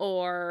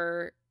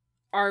or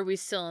are we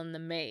still in the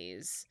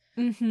maze?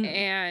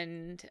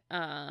 And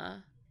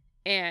I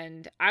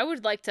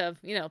would like to,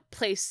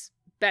 place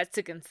bets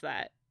against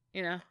that,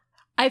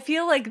 I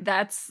feel like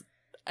that's,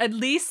 at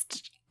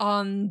least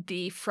on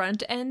the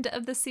front end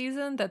of the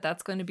season,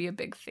 that's going to be a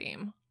big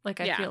theme. Like,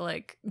 I feel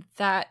like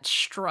that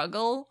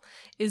struggle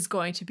is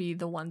going to be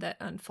the one that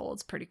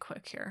unfolds pretty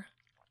quick here.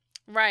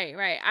 Right.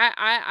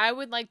 I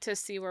would like to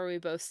see where we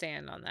both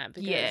stand on that.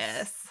 Because,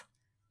 yes.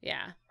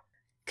 Yeah.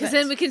 Because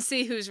then we can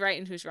see who's right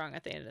and who's wrong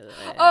at the end of the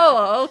day.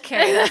 Oh,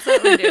 okay. That's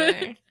what we're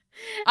doing.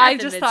 I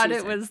just thought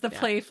it mid-season. was the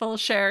playful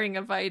sharing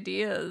of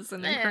ideas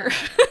and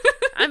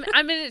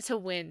I'm in it to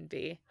win,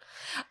 B.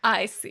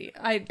 I see.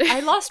 I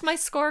lost my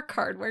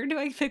scorecard. Where do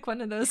I pick one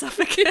of those up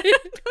again?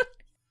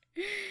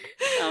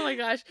 Oh my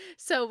gosh.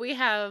 So we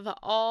have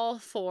all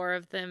 4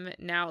 of them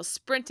now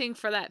sprinting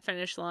for that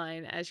finish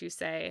line, as you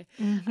say.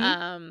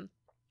 And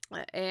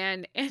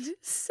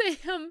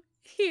Sam,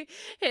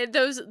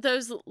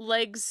 those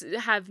legs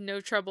have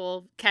no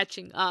trouble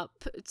catching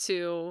up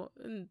to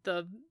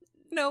the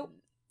No.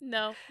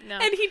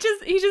 And he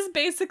just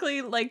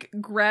basically, like,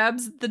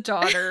 grabs the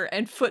daughter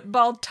and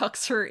football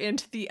tucks her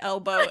into the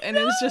elbow and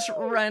is just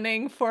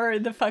running for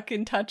the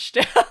fucking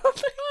touchdown.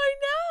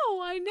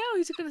 I know.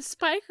 He's gonna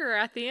spike her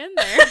at the end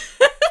there.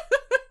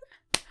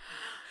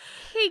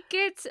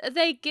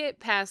 They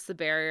get past the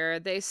barrier.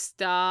 They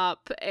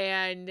stop,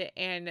 and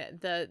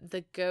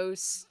the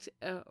ghosts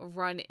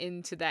run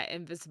into that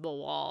invisible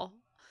wall.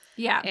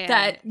 Yeah,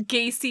 that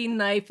Gacy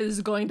knife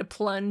is going to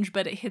plunge,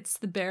 but it hits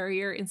the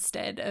barrier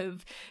instead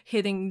of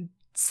hitting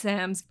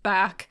Sam's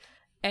back,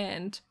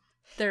 and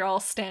they're all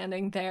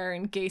standing there,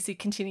 and Gacy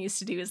continues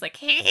to do his like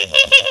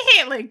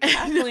like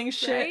cackling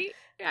shit. Right?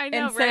 I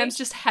know, And right? Sam's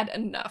just had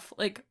enough.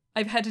 Like,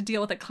 I've had to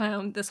deal with a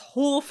clown this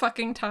whole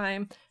fucking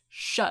time.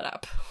 Shut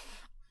up.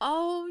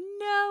 Oh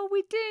no,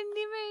 we didn't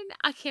even.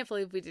 I can't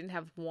believe we didn't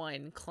have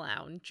one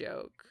clown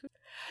joke.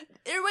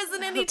 There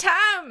wasn't any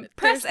time.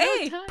 Press There's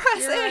no A. time.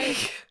 Press You're A.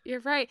 right.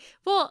 You're right.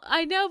 Well,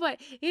 I know, but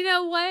you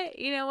know what?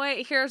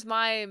 Here's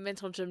my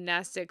mental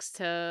gymnastics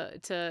to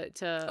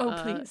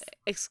Please.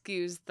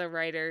 excuse the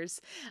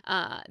writers.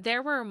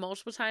 There were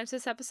multiple times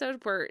this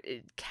episode where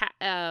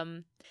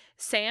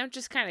Sam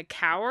just kind of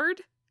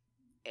cowered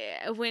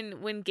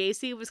when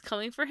Gacy was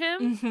coming for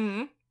him.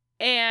 Mm-hmm.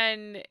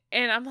 And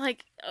I'm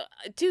like,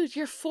 dude,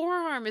 your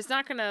forearm is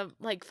not gonna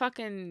like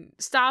fucking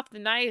stop the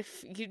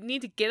knife. You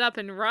need to get up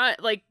and run,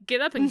 like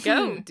get up and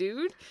go,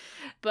 dude.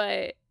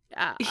 But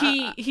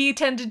he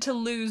tended to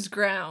lose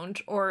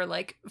ground or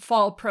like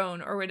fall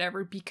prone or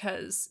whatever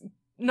because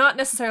not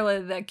necessarily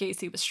that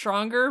Gacy was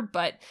stronger,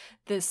 but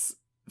this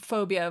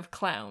phobia of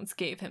clowns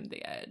gave him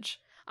the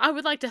edge. I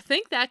would like to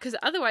think that, because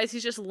otherwise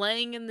he's just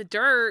laying in the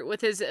dirt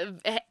with his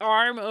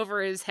arm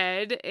over his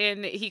head,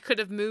 and he could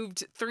have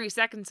moved 3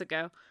 seconds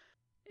ago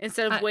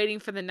instead of waiting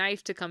for the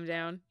knife to come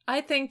down.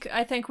 I think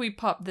we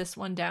popped this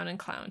one down in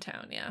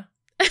Clowntown, yeah.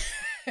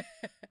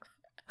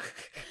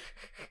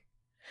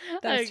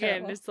 Again,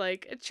 terrible. it's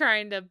like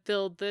trying to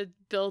build the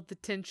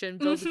tension,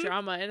 build the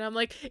drama, and I'm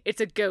like,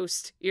 it's a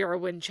ghost. You're a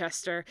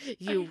Winchester.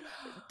 You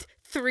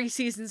 3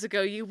 seasons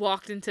ago, you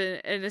walked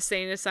into an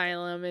insane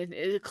asylum and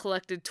it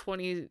collected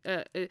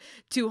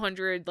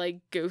 200 like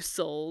ghost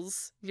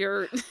souls.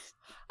 You're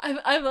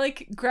I'm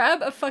like,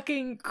 grab a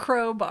fucking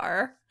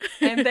crowbar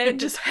and then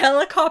just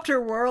helicopter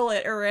whirl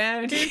it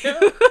around you.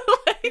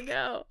 I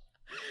know.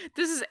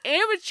 This is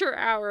amateur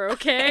hour,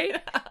 okay?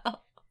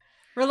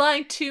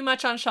 Relying too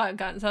much on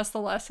shotguns. That's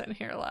the lesson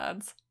here,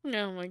 lads.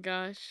 Oh my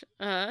gosh.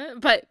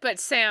 But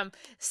Sam,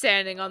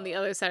 standing on the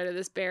other side of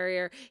this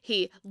barrier,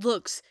 he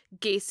looks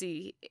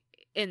Gacy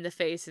in the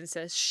face and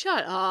says,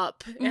 "Shut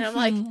up." And I'm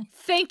like,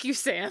 thank you,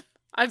 Sam.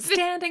 I've been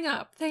standing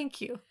up.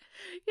 Thank you.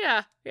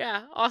 Yeah.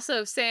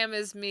 Also, Sam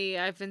is me.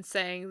 I've been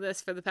saying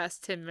this for the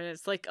past 10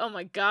 minutes. Like, oh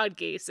my God,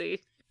 Gacy.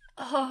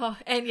 Oh,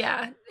 and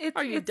yeah.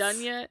 Are you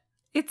done yet?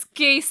 It's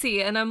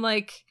Gacy, and I'm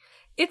like,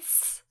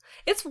 it's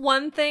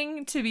one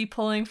thing to be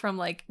pulling from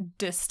like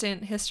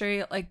distant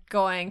history, like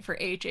going for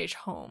H.H.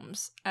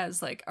 Holmes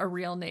as like a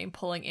real name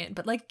pulling in,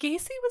 but like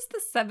Gacy was the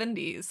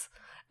 70s,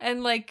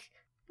 and like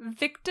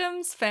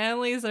victims'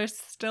 families are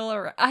still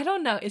around. I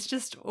don't know. It's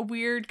just a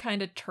weird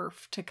kind of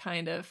turf to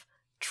kind of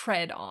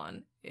tread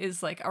on,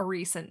 is like a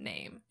recent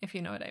name, if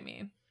you know what I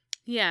mean.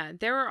 Yeah,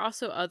 there were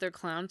also other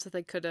clowns that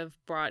they could have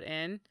brought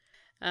in.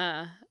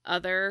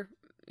 Other,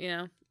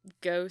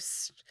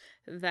 ghosts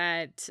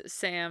that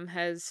Sam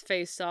has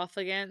faced off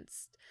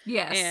against.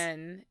 Yes.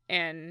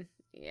 And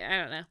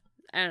yeah,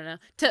 I don't know.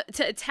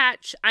 To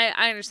attach,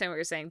 I understand what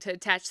you're saying. To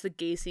attach the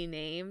Gacy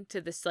name to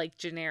this like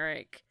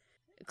generic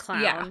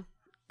clown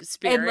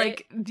spirit. And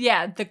like,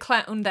 yeah, the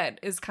clown that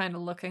is kind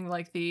of looking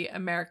like the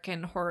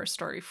American Horror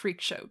Story freak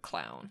show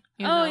clown.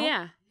 You know?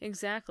 Yeah,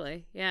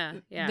 exactly. Yeah.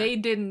 They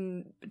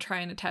didn't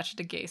try and attach it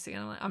to Gacy.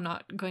 And I'm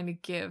not going to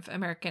give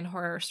American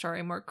Horror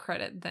Story more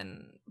credit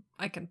than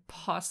I can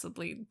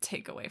possibly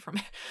take away from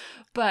it.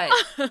 But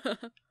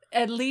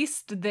at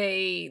least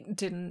they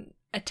didn't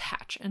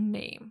attach a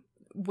name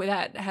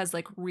that has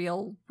like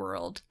real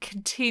world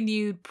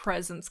continued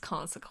presence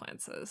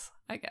consequences,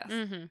 I guess.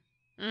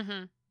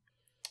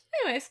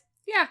 Anyways,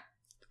 yeah.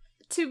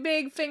 2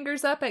 big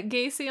fingers up at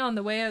Gacy on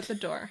the way out the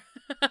door.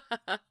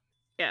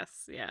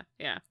 Yes, yeah.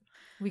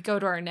 We go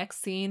to our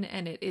next scene,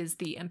 and it is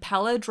the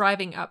Impala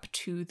driving up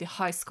to the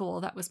high school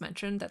that was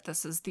mentioned, that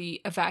this is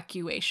the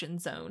evacuation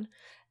zone.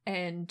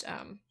 And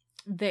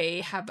they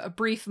have a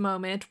brief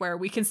moment where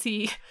we can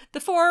see the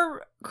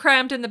 4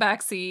 crammed in the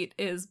back seat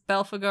is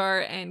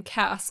Belphegor and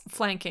Cass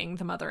flanking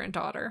the mother and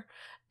daughter.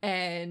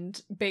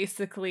 And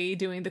basically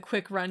doing the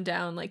quick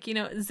rundown, like,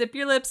 zip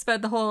your lips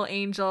about the whole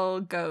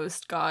angel,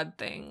 ghost, god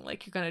thing.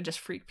 Like, you're going to just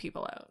freak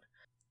people out.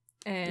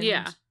 And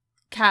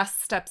Cass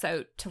steps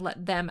out to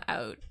let them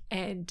out.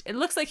 And it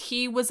looks like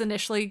he was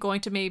initially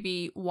going to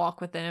maybe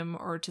walk with them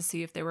or to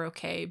see if they were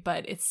okay.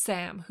 But it's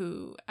Sam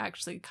who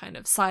actually kind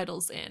of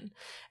sidles in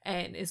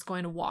and is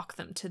going to walk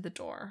them to the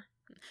door.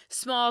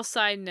 Small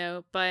side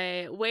note,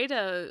 but way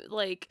to,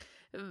 like,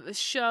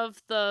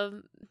 shove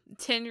the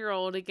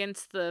 10-year-old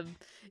against the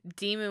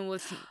demon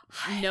with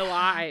no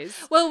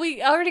eyes. Well,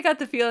 we already got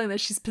the feeling that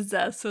she's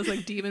possessed, so it's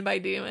like demon by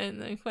demon,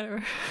 like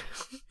whatever.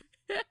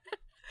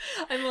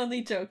 I'm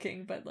only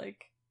joking, but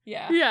like,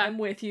 yeah, I'm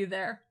with you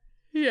there.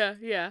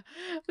 Yeah.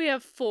 We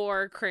have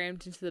 4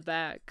 crammed into the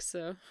back,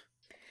 so.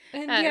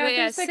 And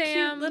there's a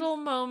cute little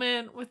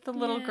moment with the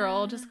little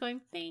girl just going,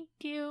 "Thank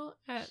you"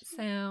 at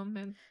Sam.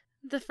 And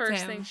the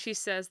first thing she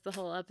says the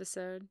whole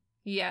episode.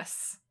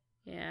 Yes.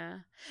 Yeah.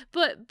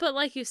 But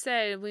like you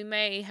said, we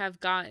may have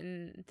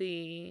gotten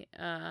the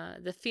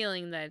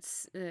feeling that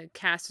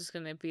Cass is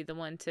going to be the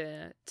one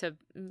to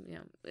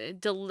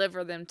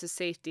deliver them to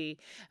safety,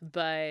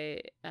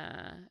 but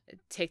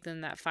take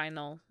them that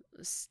final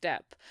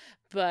step.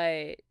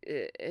 But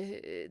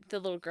the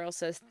little girl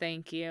says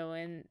thank you,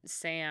 and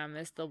Sam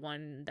is the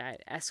one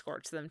that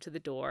escorts them to the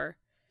door.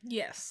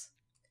 Yes.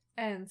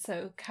 And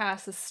so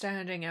Cass is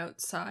standing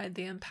outside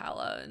the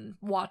Impala and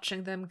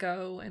watching them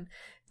go, and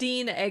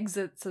Dean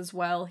exits as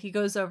well. He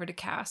goes over to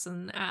Cass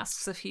and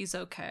asks if he's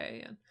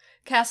okay, and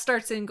Cass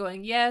starts in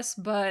going, yes,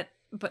 but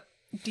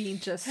Dean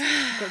just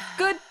goes,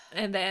 good,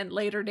 and then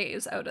later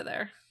days out of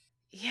there.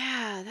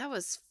 Yeah, that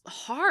was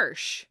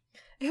harsh.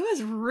 It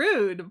was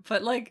rude,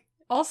 but like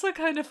also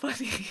kind of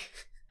funny.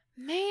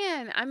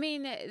 Man, I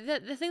mean,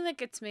 the thing that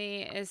gets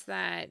me is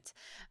that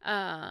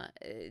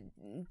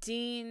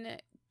Dean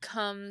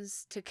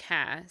comes to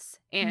Cass,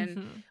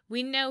 and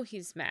we know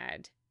he's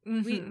mad.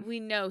 We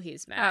know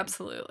he's mad.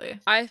 Absolutely.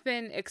 I've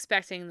been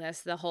expecting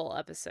this the whole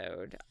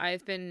episode.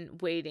 I've been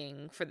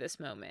waiting for this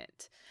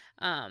moment.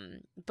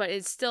 But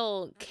it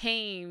still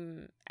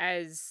came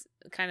as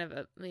kind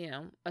of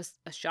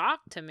a shock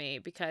to me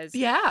because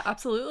yeah,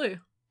 absolutely.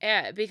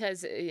 Yeah,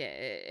 because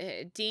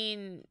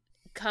Dean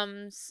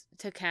comes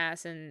to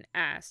Cass and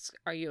asks,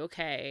 "Are you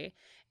okay?"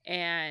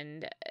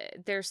 And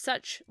there's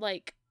such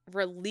like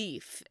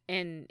relief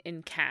in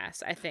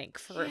Cass, I think,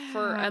 for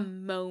a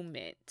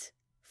moment,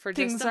 for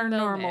things just a are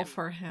moment. normal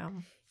for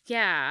him.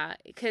 Yeah,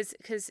 because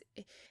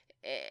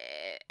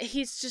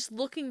he's just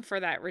looking for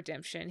that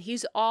redemption.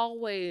 He's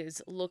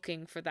always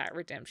looking for that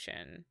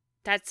redemption.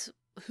 That's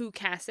who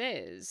Cass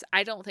is.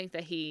 I don't think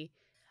that he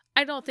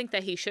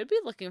should be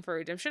looking for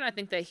redemption. I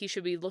think that he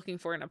should be looking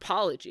for an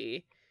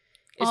apology.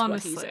 Is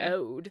honestly what he's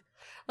owed.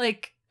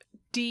 Like,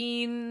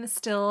 Dean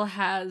still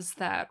has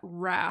that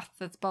wrath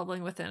that's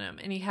bubbling within him,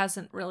 and he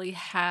hasn't really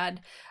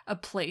had a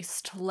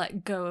place to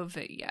let go of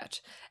it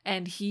yet.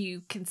 And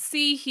you can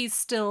see he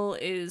still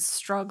is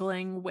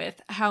struggling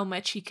with how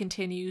much he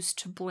continues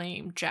to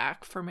blame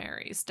Jack for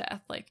Mary's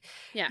death. Like,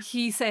 yeah,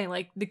 he's saying,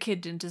 like, the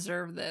kid didn't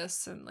deserve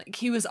this, and, like,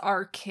 he was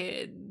our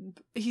kid.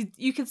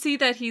 You can see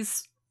that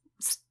he's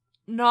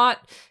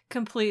not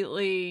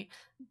completely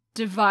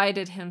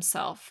divided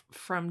himself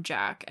from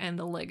Jack and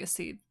the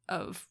legacy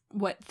of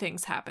what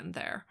things happened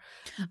there.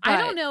 But I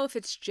don't know if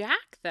it's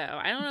Jack, though.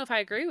 I don't know if I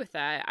agree with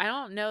that. I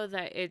don't know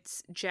that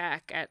it's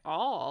Jack at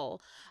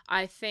all.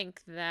 I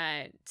think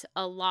that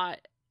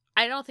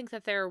I don't think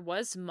that there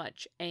was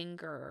much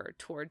anger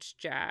towards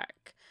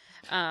Jack.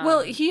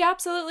 Well, he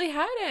absolutely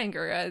had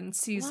anger in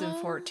season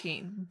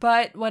 14.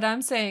 But what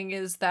I'm saying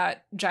is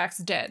that Jack's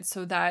dead,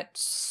 so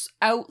that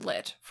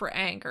outlet for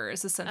anger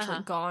is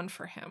essentially gone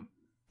for him.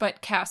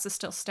 But Cass is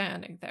still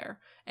standing there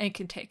and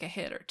can take a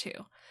hit or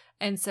two.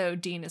 And so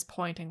Dean is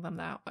pointing them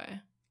that way.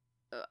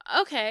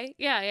 Okay.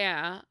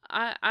 Yeah.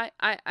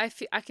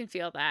 I can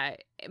feel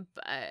that.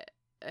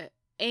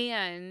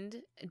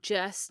 And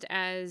just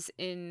as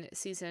in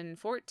season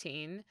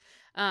 14,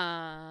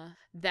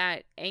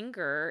 that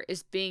anger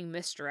is being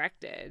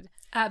misdirected.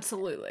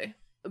 Absolutely.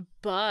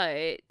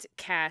 But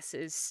Cass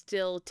is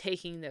still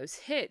taking those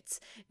hits.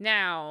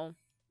 Now,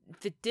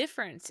 the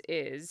difference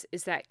is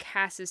that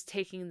Cass is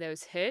taking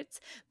those hits,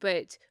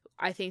 but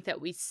I think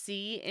that we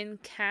see in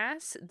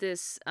Cass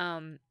this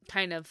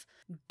kind of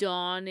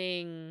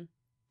dawning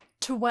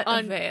to what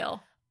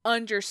avail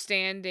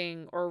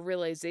understanding or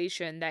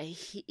realization that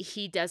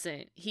he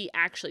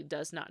actually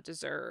does not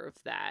deserve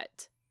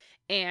that,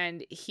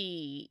 and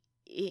he's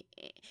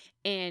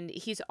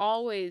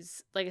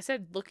always, like I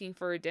said, looking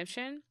for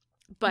redemption.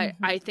 But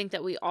I think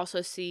that we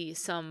also see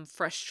some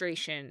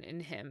frustration in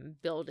him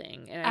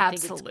building, and I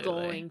think it's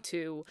going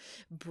to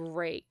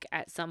break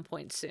at some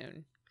point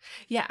soon.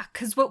 Yeah,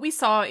 because what we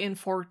saw in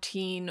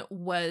 14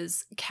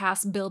 was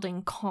Cass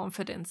building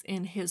confidence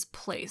in his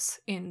place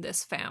in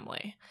this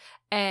family.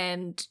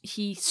 And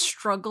he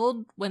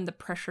struggled when the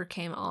pressure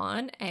came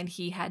on, and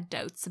he had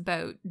doubts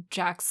about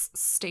Jack's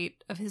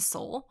state of his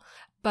soul.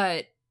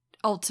 But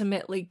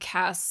ultimately,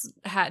 Cass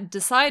had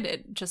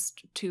decided,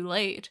 just too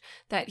late,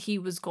 that he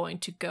was going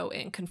to go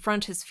and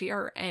confront his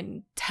fear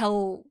and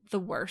tell the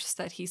worst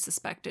that he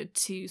suspected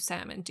to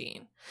Sam and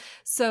Dean.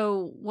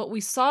 So what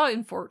we saw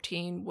in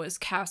 14 was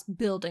Cass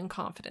building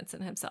confidence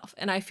in himself.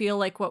 And I feel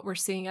like what we're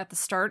seeing at the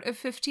start of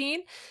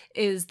 15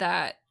 is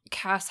that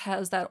Cass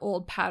has that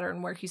old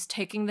pattern where he's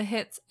taking the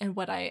hits, and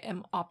what I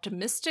am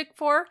optimistic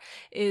for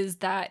is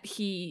that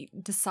he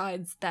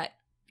decides that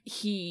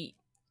he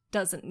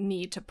doesn't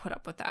need to put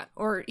up with that,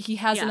 or he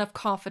has enough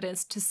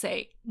confidence to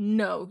say,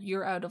 no,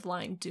 you're out of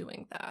line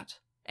doing that,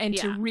 and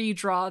to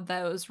redraw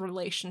those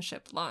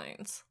relationship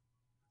lines.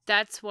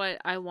 That's what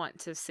I want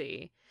to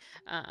see.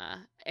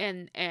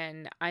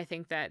 And I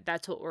think that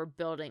that's what we're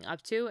building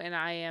up to, and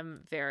I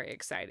am very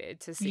excited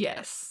to see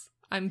it.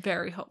 I'm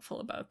very hopeful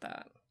about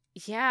that.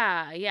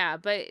 Yeah,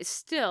 but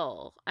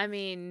still, I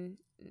mean,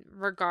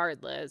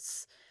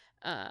 regardless,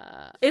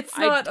 it's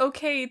not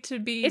okay to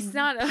be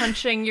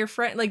punching your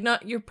friend. Like,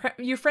 not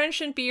your friend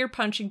shouldn't be your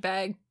punching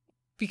bag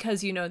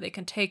because you know they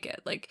can take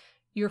it. Like,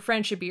 your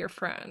friend should be your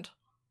friend.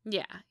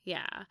 Yeah.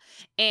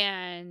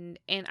 And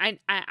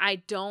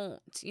I don't,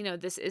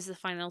 this is the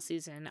final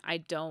season. I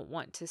don't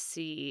want to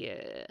see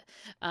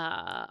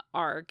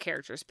our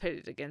characters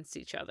pitted against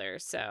each other.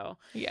 So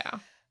Yeah.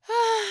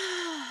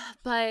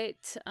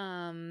 but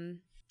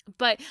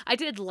I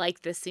did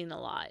like this scene a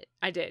lot.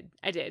 I did.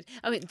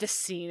 I mean, the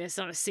scene is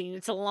not a scene,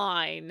 it's a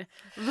line.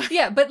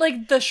 Yeah, but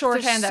like the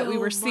shorthand There's that we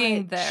were so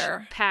seeing much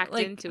there, packed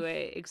like, into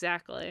it.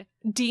 Exactly.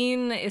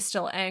 Dean is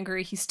still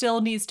angry. He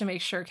still needs to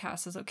make sure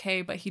Cass is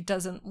okay, but he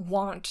doesn't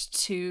want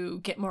to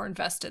get more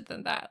invested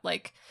than that.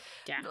 Like,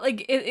 Yeah.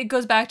 like it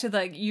goes back to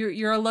like,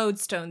 you're a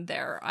lodestone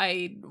there.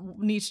 I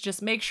need to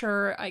just make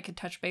sure I can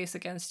touch base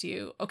against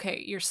you.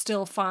 Okay, you're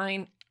still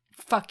fine.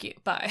 Fuck you.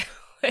 Bye.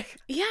 Like,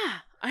 Yeah,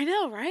 I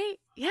know, right?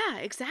 Yeah,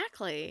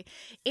 exactly.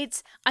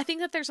 I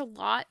think that there's a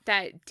lot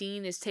that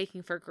Dean is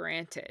taking for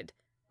granted,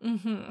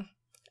 mm-hmm.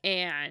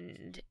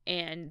 and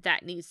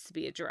that needs to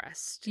be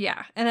addressed.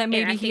 Yeah, and that I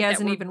maybe he think that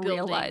hasn't we're even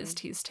realized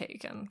he's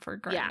taken for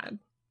granted.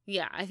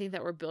 Yeah, I think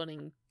that we're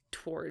building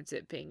towards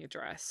it being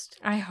addressed.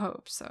 I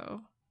hope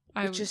so.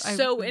 Which is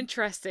so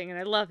interesting, and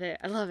I love it.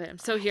 I'm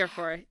so here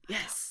for it.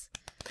 Yes.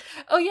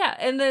 Oh yeah,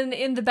 and then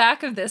in the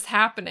back of this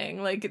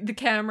happening, like the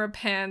camera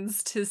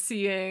pans to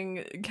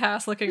seeing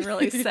Cass looking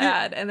really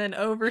sad, and then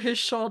over his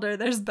shoulder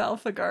there's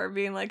Belphegor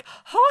being like,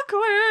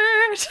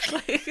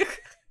 awkward.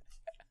 Like,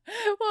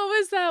 what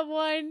was that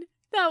one?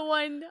 That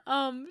one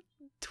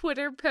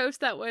Twitter post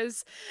that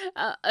was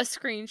a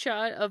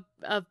screenshot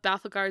of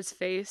Belphegor's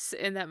face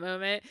in that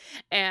moment,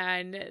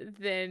 and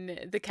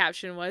then the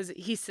caption was,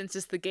 "He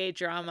senses the gay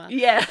drama."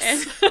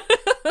 yes. And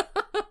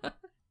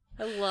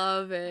I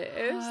love it.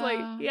 It's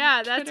like,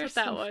 yeah, that's Twitter's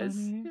what that so was.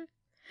 funny.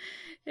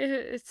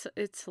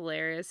 It's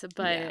hilarious,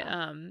 but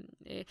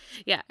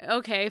yeah,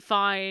 okay,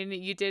 fine.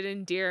 You did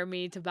endear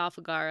me to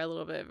Belphegor a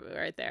little bit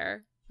right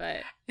there, but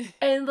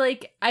And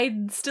like,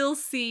 I still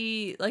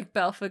see like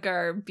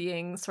Belphegor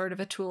being sort of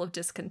a tool of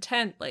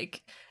discontent.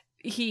 Like,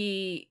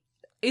 he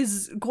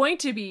is going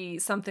to be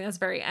something that's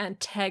very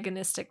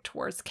antagonistic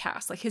towards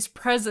Cass. Like, his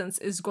presence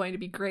is going to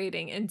be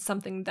grating and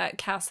something that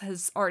Cass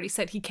has already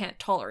said he can't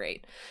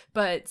tolerate,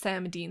 but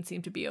Sam and Dean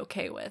seem to be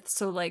okay with.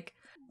 So like,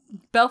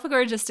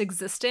 Belphegor just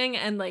existing,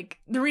 and like,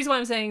 the reason why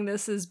I'm saying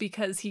this is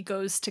because he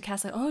goes to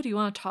Cass like, oh, do you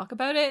want to talk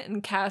about it?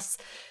 And Cass,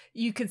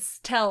 you could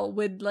tell,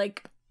 would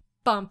like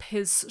bump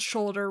his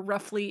shoulder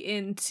roughly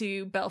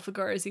into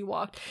Belphegor as he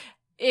walked,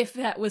 if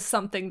that was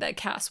something that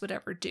Cass would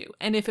ever do,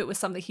 and if it was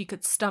something he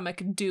could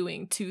stomach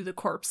doing to the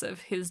corpse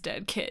of his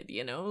dead kid,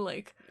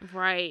 like.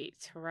 right.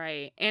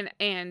 And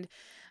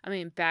I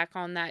mean, back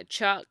on that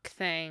Chuck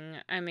thing,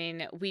 I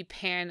mean, we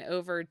pan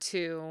over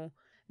to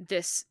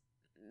this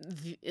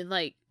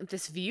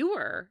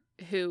viewer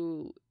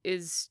who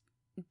is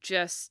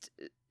just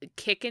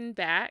kicking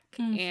back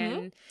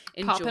and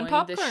enjoying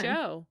the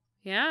show.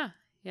 Yeah.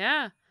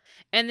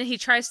 And then he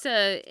tries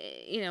to,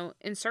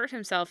 insert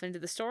himself into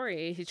the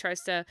story. He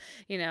tries to,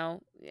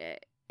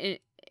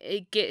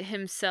 get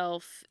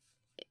himself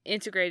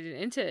integrated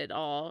into it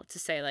all to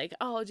say like,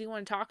 oh, do you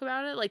want to talk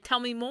about it? Like, tell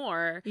me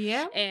more.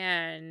 Yeah.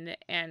 And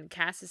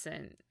Cass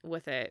isn't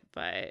with it,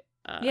 but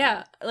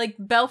yeah, like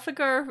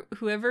Belphegor,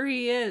 whoever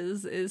he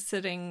is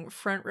sitting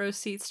front row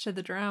seats to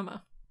the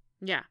drama.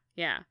 Yeah.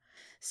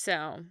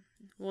 So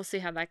we'll see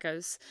how that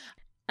goes.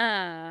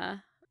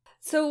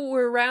 So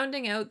we're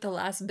rounding out the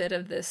last bit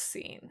of this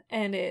scene,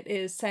 and it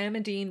is Sam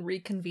and Dean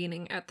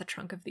reconvening at the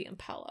trunk of the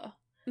Impala.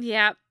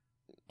 Yep.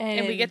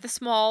 And we get the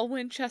small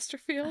Winchester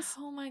feels.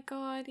 Oh my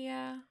god,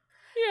 yeah.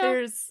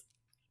 Yeah.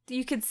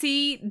 You could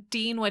see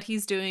Dean, what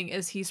he's doing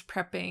is he's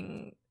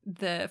prepping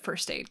the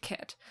first aid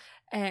kit.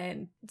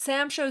 And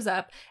Sam shows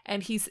up,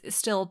 and he's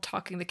still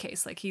talking the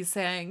case. Like, he's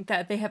saying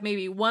that they have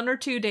maybe 1 or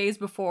 2 days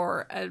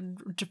before a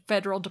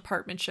federal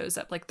department shows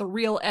up. Like, the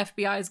real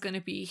FBI is going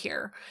to be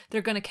here.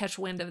 They're going to catch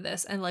wind of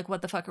this. And, like,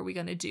 what the fuck are we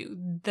going to do?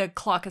 The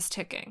clock is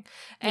ticking.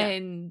 Yeah.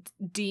 And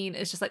Dean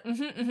is just like,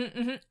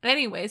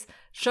 Anyways,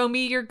 show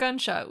me your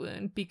gunshot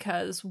wound,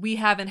 because we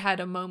haven't had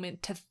a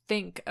moment to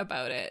think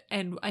about it.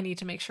 And I need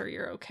to make sure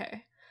you're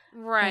okay.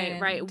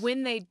 Right.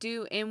 When they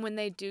do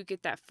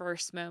get that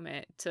first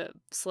moment to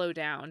slow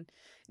down,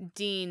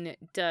 Dean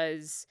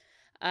does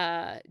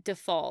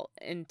default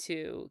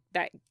into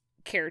that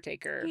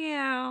caretaker.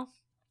 Yeah.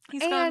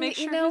 He's gotta make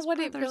sure what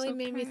it really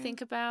made me think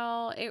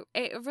about?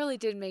 It really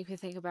did make me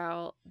think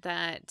about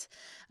that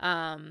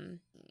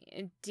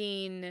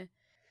Dean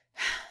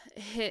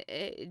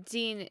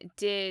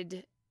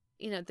did,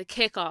 the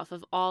kickoff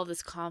of all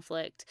this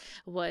conflict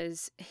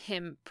was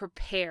him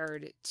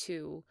prepared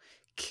to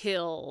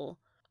kill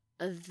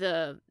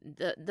the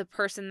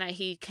person that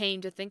he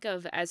came to think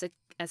of as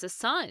a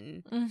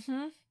son.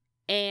 Mm-hmm.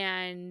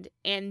 And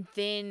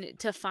then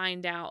to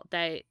find out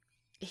that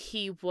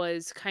he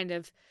was kind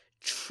of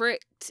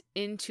tricked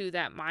into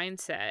that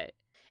mindset,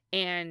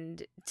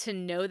 and to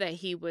know that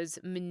he was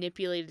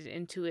manipulated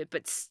into it,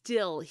 but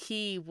still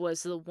he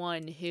was the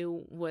one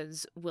who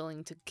was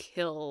willing to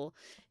kill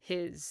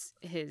his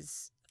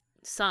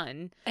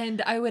son.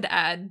 And I would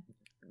add,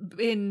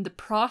 in the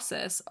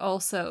process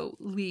also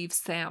leave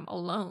Sam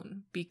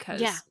alone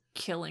because Yeah.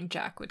 killing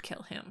Jack would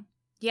kill him.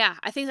 Yeah,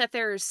 I think that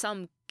there is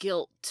some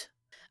guilt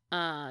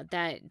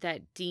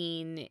that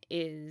Dean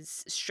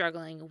is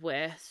struggling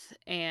with,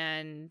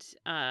 and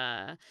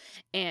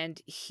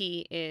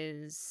he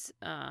is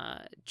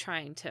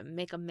trying to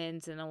make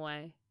amends in a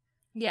way.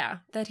 Yeah,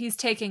 that he's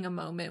taking a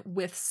moment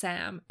with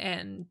Sam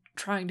and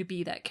trying to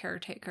be that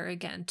caretaker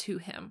again to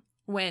him,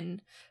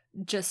 when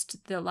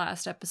just the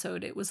last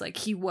episode it was like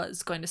he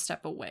was going to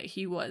step away.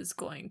 He was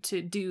going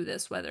to do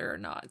this whether or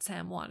not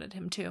Sam wanted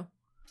him to.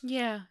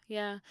 Yeah,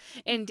 yeah.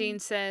 And Dean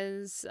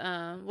says,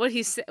 what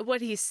he's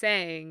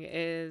saying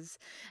is,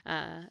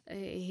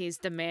 he's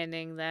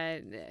demanding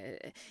that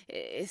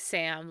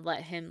Sam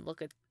let him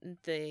look at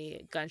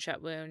the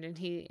gunshot wound, and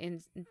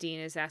Dean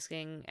is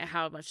asking,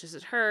 how much does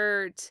it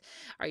hurt?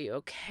 Are you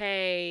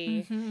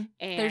okay? And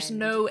there's And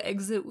no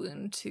exit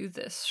wound to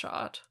this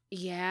shot.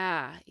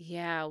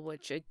 yeah,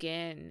 which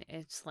again,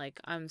 it's like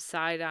I'm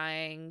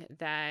side-eyeing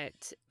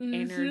that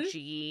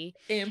energy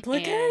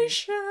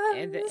Implications.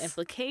 and the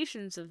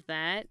implications of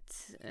that.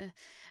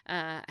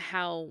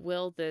 How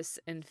will this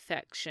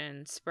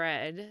infection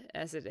spread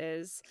as it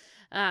is?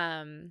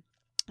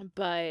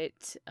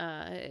 But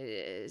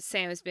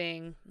Sam is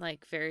being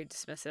like very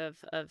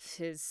dismissive of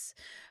his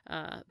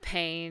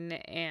pain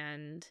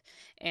and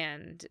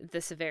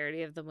the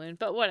severity of the wound,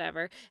 but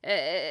whatever.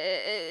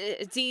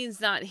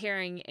 Dean's not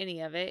hearing any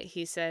of it.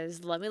 He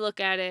says, let me look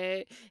at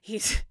it.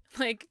 He's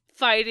like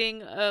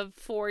fighting a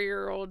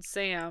 4-year-old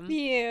Sam.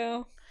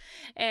 Yeah.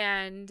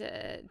 And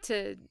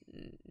to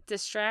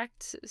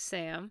distract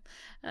Sam,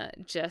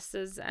 just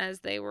as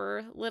they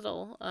were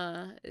little,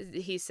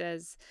 he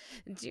says,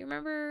 do you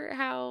remember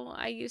how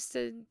I used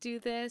to do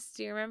this?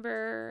 Do you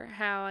remember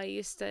how I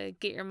used to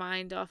get your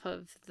mind off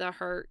of the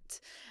hurt?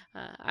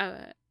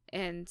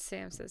 And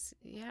Sam says,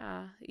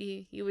 yeah,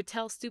 you would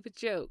tell stupid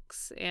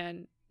jokes.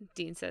 And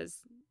Dean says,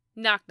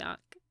 knock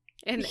knock.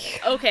 And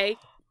okay,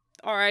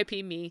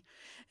 R.I.P. me.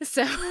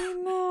 So I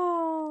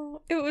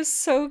know. It was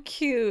so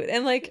cute.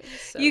 And like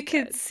so you good.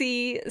 could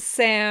see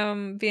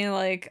Sam being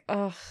like,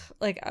 ugh,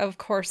 like of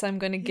course I'm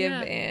gonna give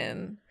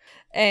in.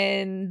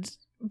 And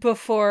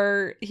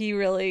before he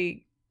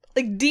really,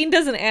 like, Dean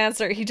doesn't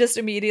answer, he just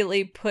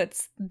immediately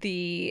puts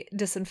the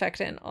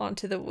disinfectant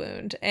onto the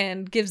wound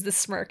and gives the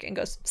smirk and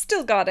goes,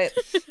 still got it.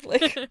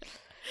 Like,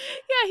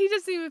 yeah, he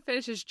doesn't even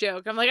finish his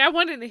joke. I'm like, I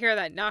wanted to hear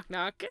that knock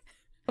knock.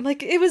 I'm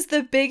like, it was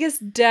the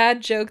biggest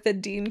dad joke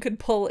that Dean could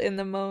pull in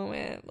the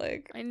moment.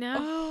 Like, I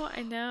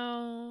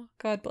know.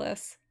 God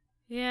bless.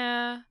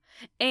 Yeah.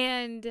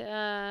 And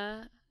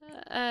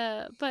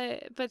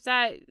but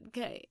that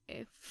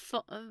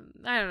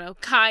I don't know,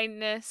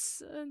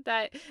 kindness,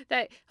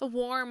 that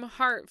warm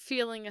heart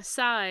feeling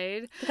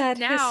aside, That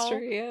now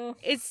history, yeah.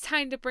 it's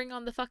time to bring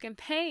on the fucking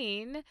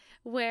pain,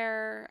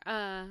 where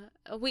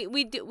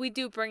we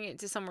do bring it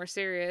to somewhere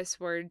serious,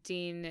 where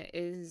Dean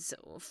is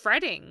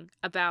fretting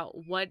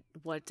about what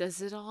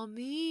does it all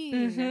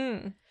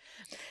mean.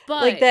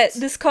 But like that,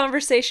 this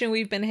conversation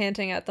we've been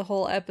hinting at the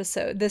whole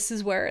episode, this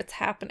is where it's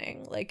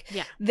happening. Like,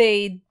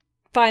 they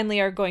finally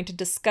are going to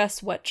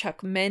discuss what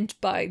Chuck meant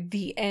by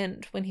the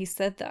end when he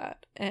said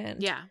that.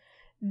 And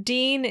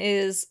Dean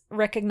is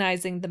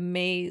recognizing the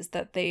maze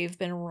that they've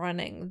been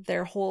running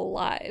their whole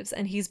lives,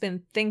 and he's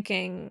been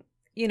thinking,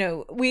 you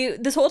know,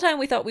 this whole time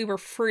we thought we were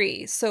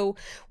free, so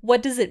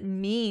what does it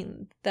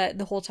mean that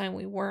the whole time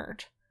we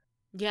weren't?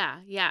 Yeah,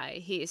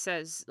 he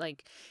says,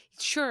 like,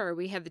 sure,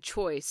 we had the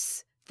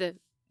choice,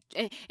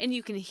 and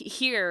you can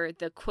hear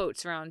the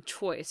quotes around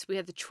choice. We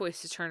had the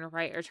choice to turn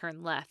right or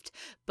turn left,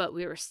 but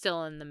we were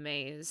still in the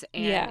maze,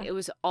 and it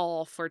was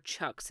all for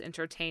Chuck's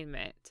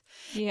entertainment.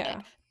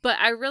 Yeah. But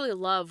I really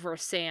love where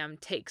Sam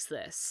takes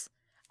this.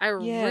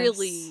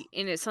 Really,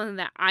 and it's something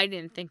that I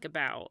didn't think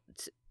about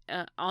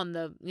on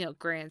the, you know,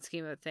 grand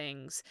scheme of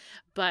things,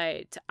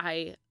 but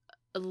I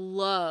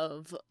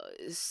love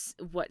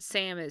what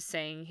Sam is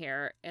saying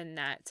here, and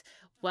that,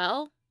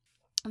 well,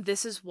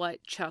 this is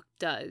what Chuck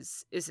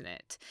does, isn't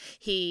it?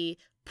 He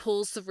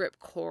pulls the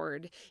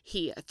ripcord,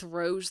 he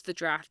throws the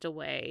draft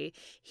away.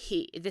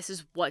 This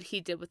is what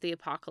he did with the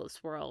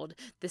Apocalypse World.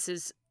 This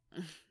is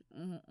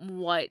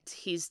what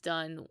he's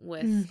done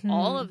with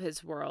all of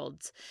his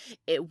worlds.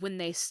 When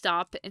they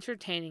stop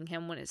entertaining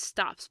him, when it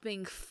stops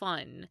being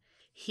fun,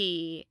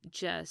 he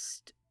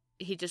just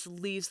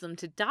leaves them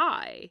to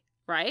die,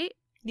 right?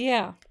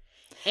 Yeah.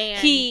 And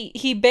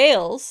he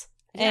bails,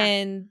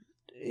 and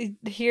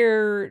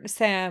here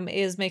Sam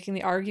is making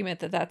the argument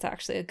that that's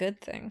actually a good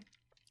thing.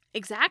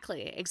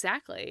 Exactly.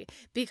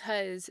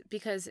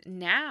 Because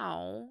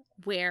now,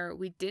 where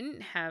we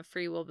didn't have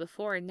free will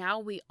before, now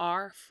we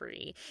are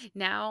free.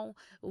 Now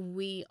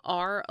we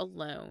are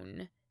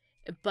alone.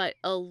 But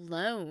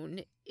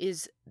alone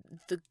is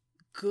the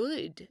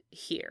good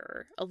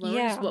here. Alone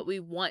is what we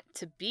want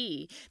to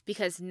be,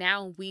 because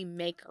now we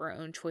make our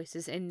own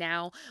choices, and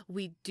now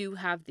we do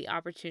have the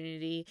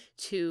opportunity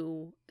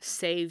to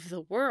save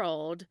the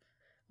world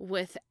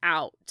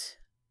without,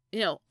 you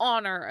know,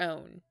 on our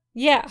own.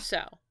 Yeah.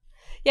 So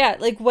Yeah,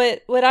 like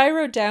what I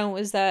wrote down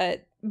was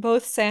that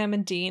both Sam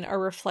and Dean are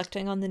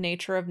reflecting on the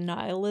nature of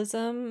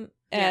nihilism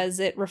as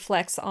it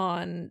reflects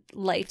on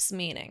life's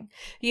meaning.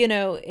 You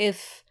know,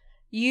 if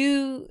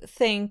you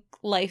think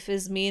life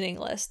is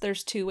meaningless,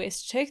 there's two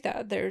ways to take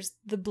that. There's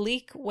the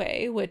bleak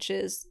way, which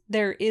is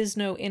there is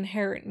no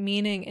inherent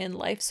meaning in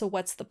life, so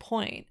what's the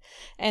point?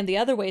 And the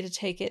other way to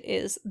take it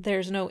is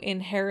there's no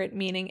inherent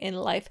meaning in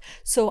life,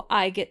 so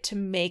I get to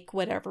make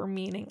whatever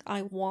meaning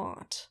I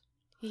want.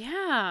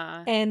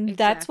 Yeah. And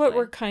that's what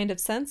we're kind of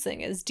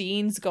sensing is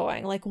Dean's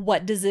going, like,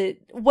 what did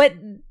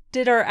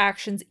our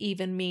actions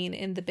even mean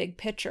in the big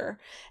picture?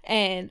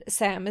 And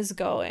Sam is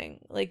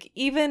going, like,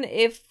 even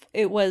if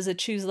it was a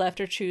choose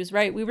left or choose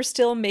right, we were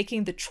still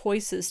making the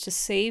choices to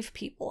save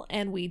people,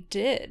 and we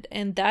did.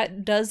 And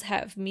that does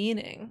have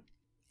meaning.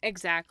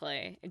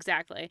 Exactly.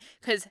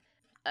 Because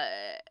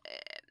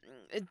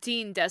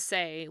Dean does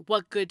say,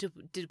 what good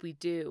did we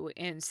do?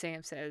 And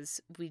Sam says,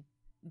 we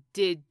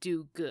did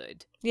do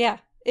good. Yeah.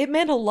 It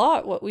meant a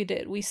lot what we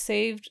did. We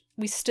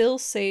still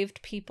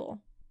saved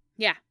people.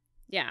 Yeah.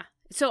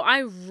 So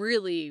I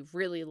really,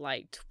 really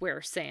liked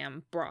where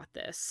Sam brought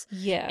this.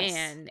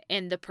 Yes.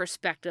 And the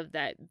perspective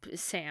that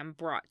Sam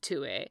brought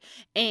to it.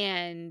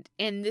 And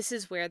this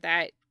is where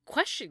that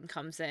question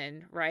comes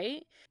in,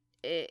 right?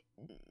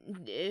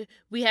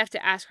 We have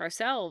to ask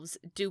ourselves,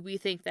 do we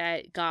think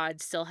that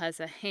God still has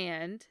a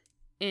hand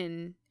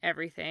in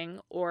everything?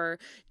 Or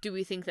do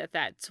we think that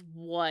that's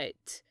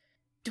what...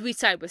 Do we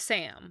side with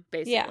Sam,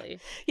 basically?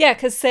 Yeah,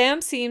 because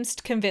Sam seems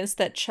convinced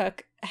that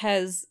Chuck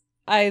has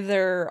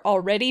either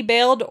already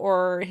bailed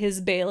or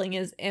his bailing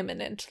is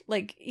imminent.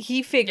 Like,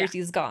 he figures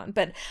he's gone.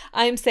 But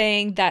I'm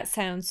saying that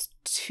sounds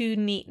too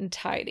neat and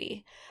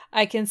tidy.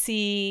 I can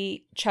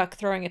see Chuck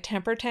throwing a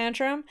temper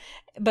tantrum,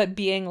 but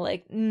being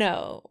like,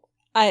 no,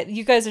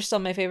 you guys are still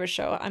my favorite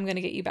show. I'm going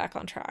to get you back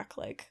on track.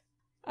 Like,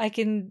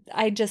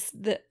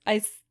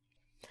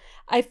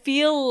 I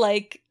feel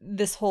like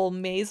this whole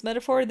maze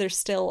metaphor, there's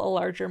still a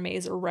larger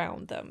maze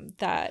around them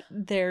that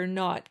they're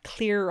not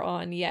clear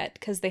on yet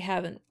because they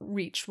haven't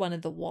reached one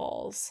of the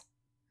walls.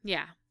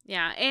 Yeah.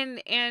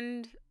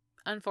 And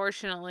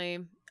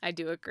unfortunately, I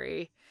do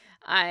agree.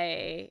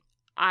 Okay,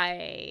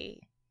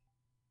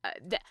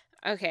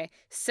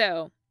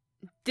 so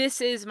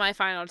this is my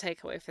final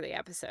takeaway for the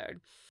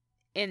episode.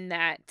 In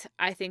that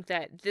I think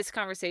that this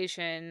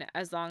conversation,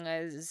 as long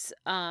as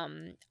a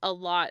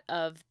lot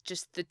of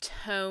just the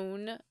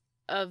tone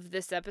of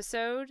this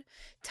episode,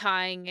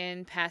 tying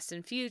in past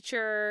and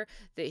future,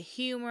 the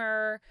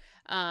humor,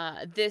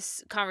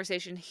 this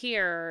conversation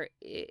here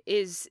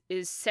is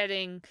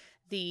setting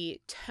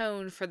the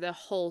tone for the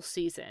whole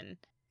season.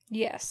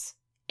 Yes.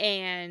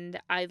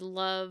 And I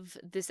love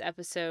this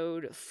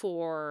episode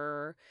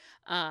for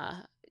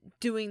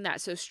doing that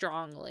so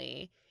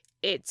strongly.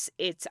 It's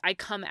I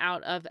come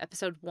out of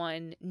episode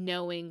 1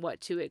 knowing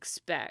what to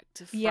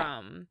expect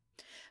from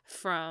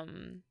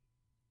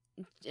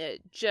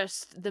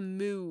just the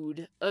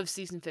mood of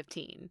season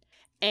 15.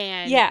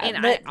 And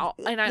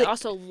I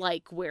also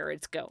like where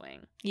it's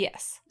going.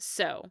 Yes.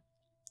 So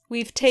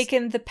we've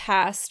taken the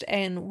past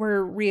and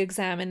we're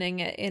re-examining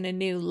it in a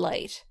new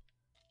light.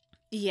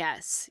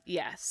 Yes.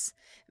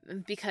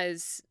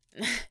 Because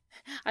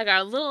I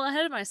got a little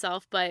ahead of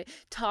myself, but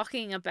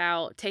talking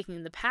about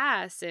taking the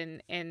past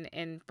and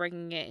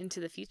bringing it into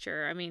the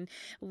future. I mean,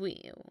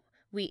 we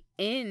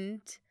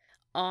end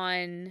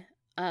on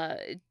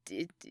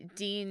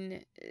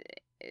Dean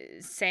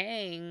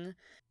saying,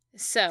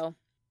 so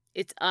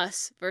it's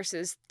us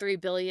versus 3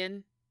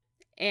 billion,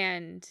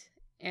 and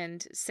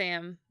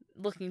Sam,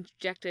 looking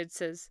dejected,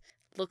 says,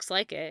 looks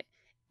like it.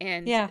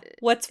 And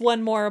what's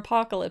one more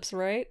apocalypse,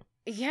 right?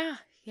 Yeah.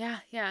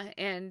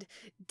 And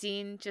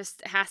Dean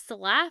just has to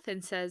laugh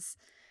and says,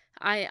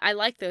 I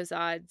like those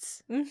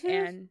odds. Mm-hmm.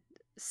 And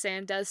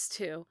Sam does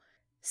too.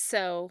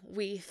 So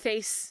we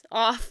face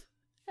off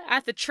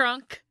at the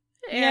trunk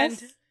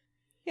and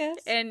yes.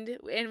 And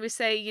we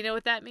say, you know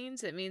what that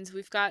means? It means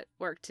we've got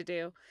work to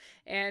do.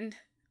 And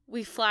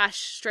we flash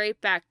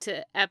straight back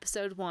to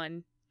episode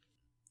 1.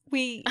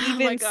 We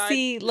even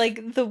see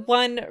like the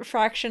one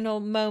fractional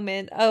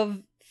moment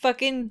of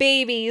fucking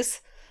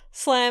babies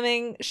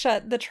slamming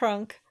shut the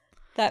trunk.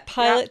 That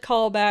pilot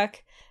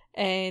callback,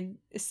 and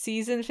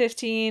season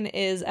 15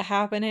 is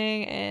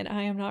happening, and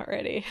I am not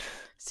ready.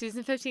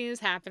 Season 15 is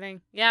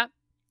happening. Yep.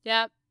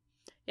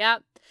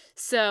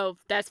 So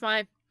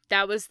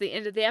that was the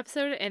end of the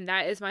episode, and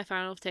that is my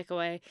final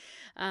takeaway.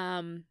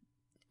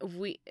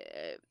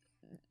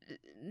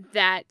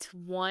 That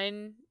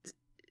one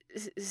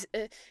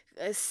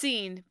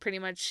scene pretty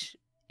much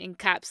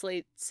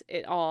encapsulates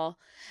it all.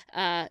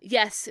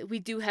 Yes, we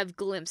do have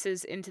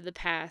glimpses into the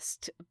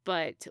past,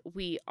 but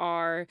we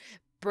are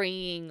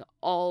bringing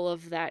all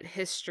of that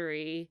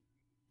history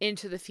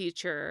into the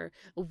future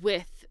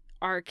with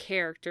our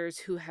characters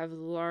who have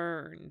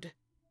learned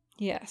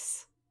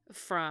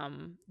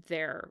from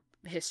their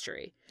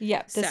history.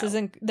 Yeah, this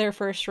isn't their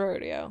first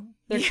rodeo.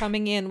 They're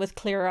coming in with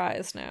clear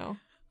eyes now.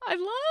 I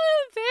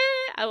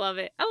love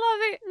it.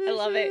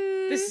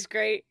 Mm-hmm. This is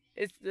great.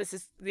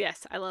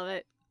 Yes, I love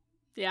it.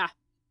 Yeah.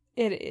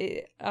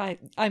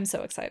 I'm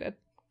so excited.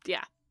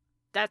 Yeah.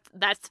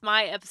 That's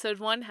my episode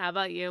 1. How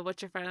about you?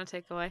 What's your final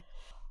takeaway?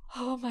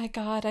 Oh my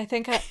god, I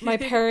think my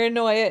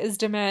paranoia is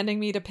demanding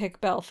me to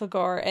pick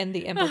Belphegor and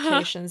the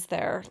implications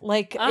there.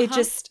 Like,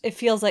 it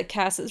feels like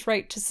Cass is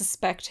right to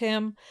suspect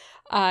him.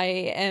 I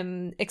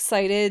am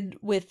excited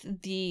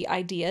with the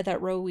idea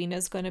that Rowena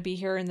is going to be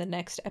here in the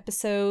next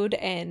episode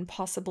and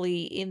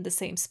possibly in the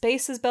same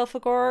space as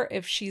Belphegor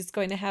if she's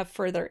going to have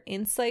further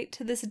insight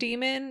to this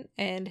demon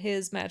and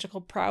his magical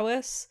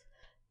prowess.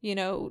 You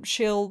know,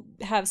 she'll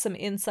have some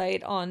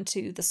insight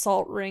onto the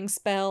salt ring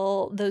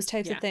spell, those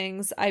types of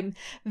things. I'm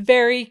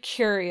very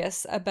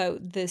curious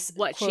about this.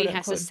 What she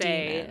has to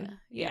say. Demon.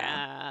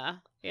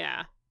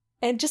 Yeah.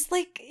 And just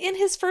like in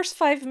his first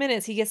 5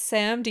 minutes, he gets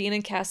Sam, Dean,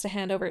 and Cass to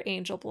hand over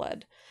angel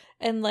blood.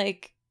 And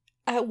like,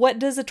 what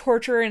does a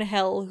torturer in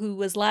hell who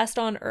was last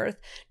on Earth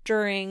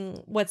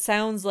during what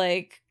sounds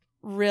like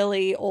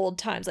really old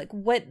times, like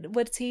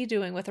what's he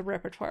doing with a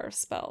repertoire of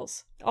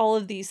spells? All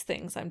of these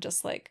things, I'm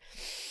just like,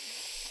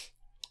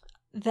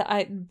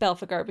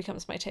 Belphegor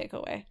becomes my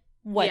takeaway.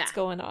 What's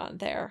going on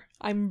there?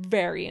 I'm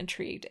very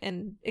intrigued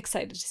and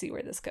excited to see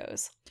where this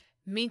goes.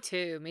 Me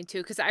too,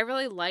 because I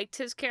really liked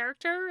his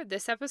character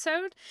this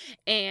episode,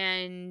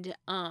 and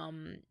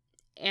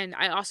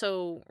I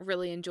also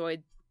really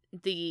enjoyed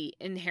the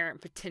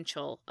inherent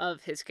potential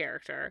of his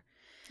character.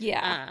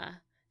 Yeah.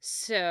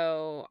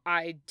 So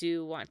I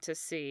do want to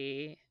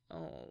see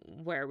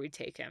where we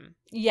take him.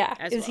 Yeah.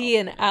 Is he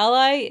an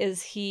ally?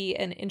 Is he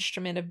an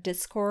instrument of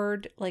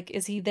discord? Like,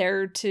 is he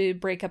there to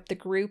break up the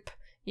group?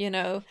 You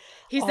know,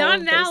 he's not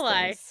an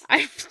ally. Things.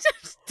 I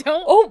just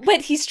don't. Oh,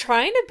 but he's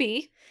trying to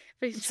be.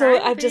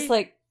 So I'm just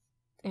like,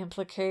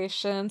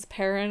 implications,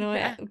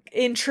 paranoia,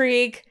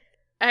 intrigue.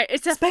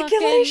 It's a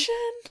speculation.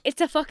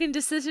 It's a fucking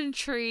decision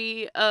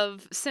tree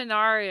of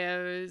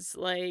scenarios.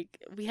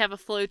 Like, we have a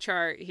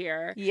flowchart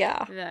here.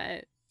 Yeah.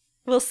 That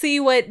we'll see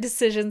what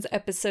decisions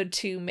episode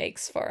 2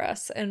 makes for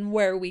us and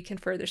where we can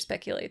further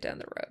speculate down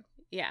the road.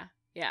 Yeah.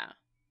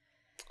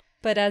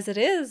 But as it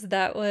is,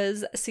 that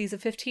was season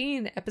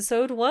 15,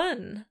 episode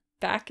 1,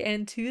 Back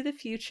and to the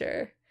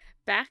Future.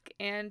 Back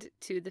and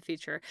to the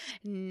Future.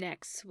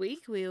 Next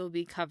week, we will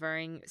be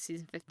covering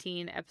season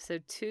 15,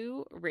 episode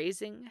 2,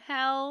 Raising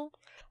Hell.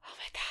 Oh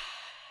my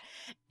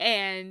god.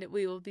 And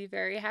we will be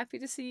very happy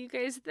to see you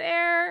guys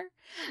there.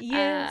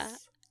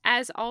 Yes.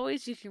 As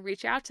always, you can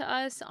reach out to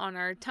us on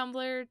our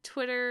Tumblr,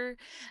 Twitter,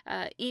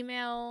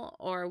 email,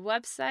 or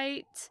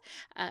website.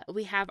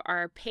 We have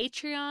our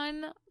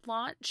Patreon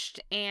launched,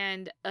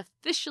 and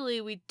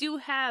officially we do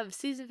have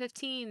season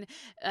 15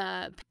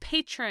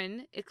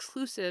 patron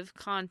exclusive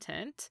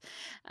content.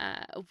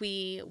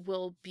 We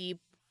will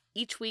be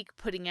each week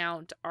putting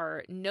out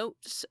our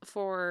notes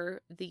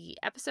for the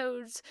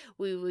episodes.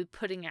 We will be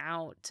putting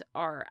out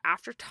our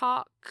after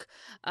talk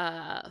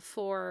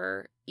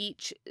for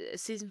each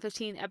season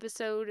 15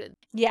 episode.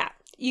 Yeah,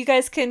 you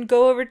guys can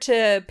go over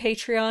to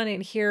Patreon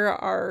and hear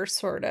our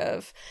sort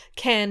of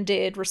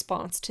candid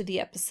response to the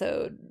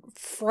episode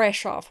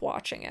fresh off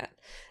watching it.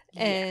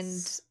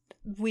 Yes.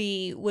 And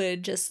we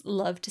would just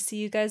love to see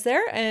you guys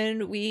there,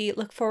 and we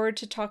look forward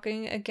to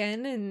talking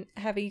again and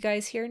having you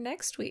guys here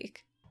next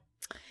week.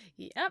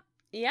 Yep.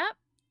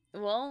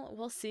 Well,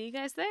 we'll see you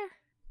guys there.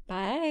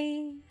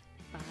 Bye.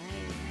 Bye.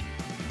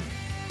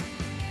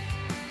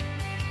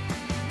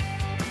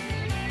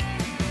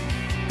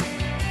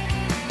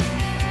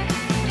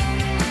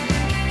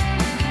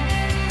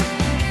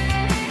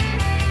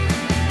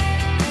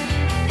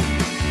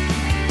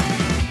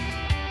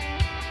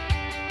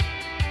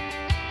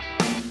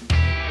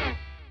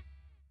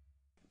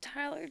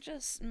 Tyler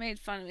just made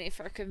fun of me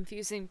for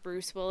confusing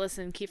Bruce Willis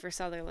and Kiefer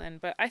Sutherland,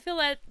 but I feel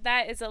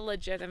that is a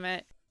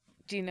legitimate...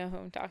 Do you know who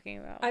I'm talking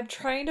about? I'm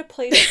trying to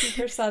place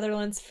Kiefer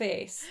Sutherland's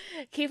face.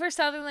 Kiefer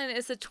Sutherland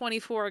is a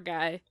 24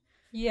 guy.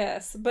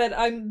 Yes, but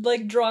I'm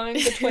like drawing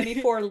the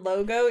 24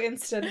 logo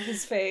instead of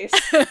his face.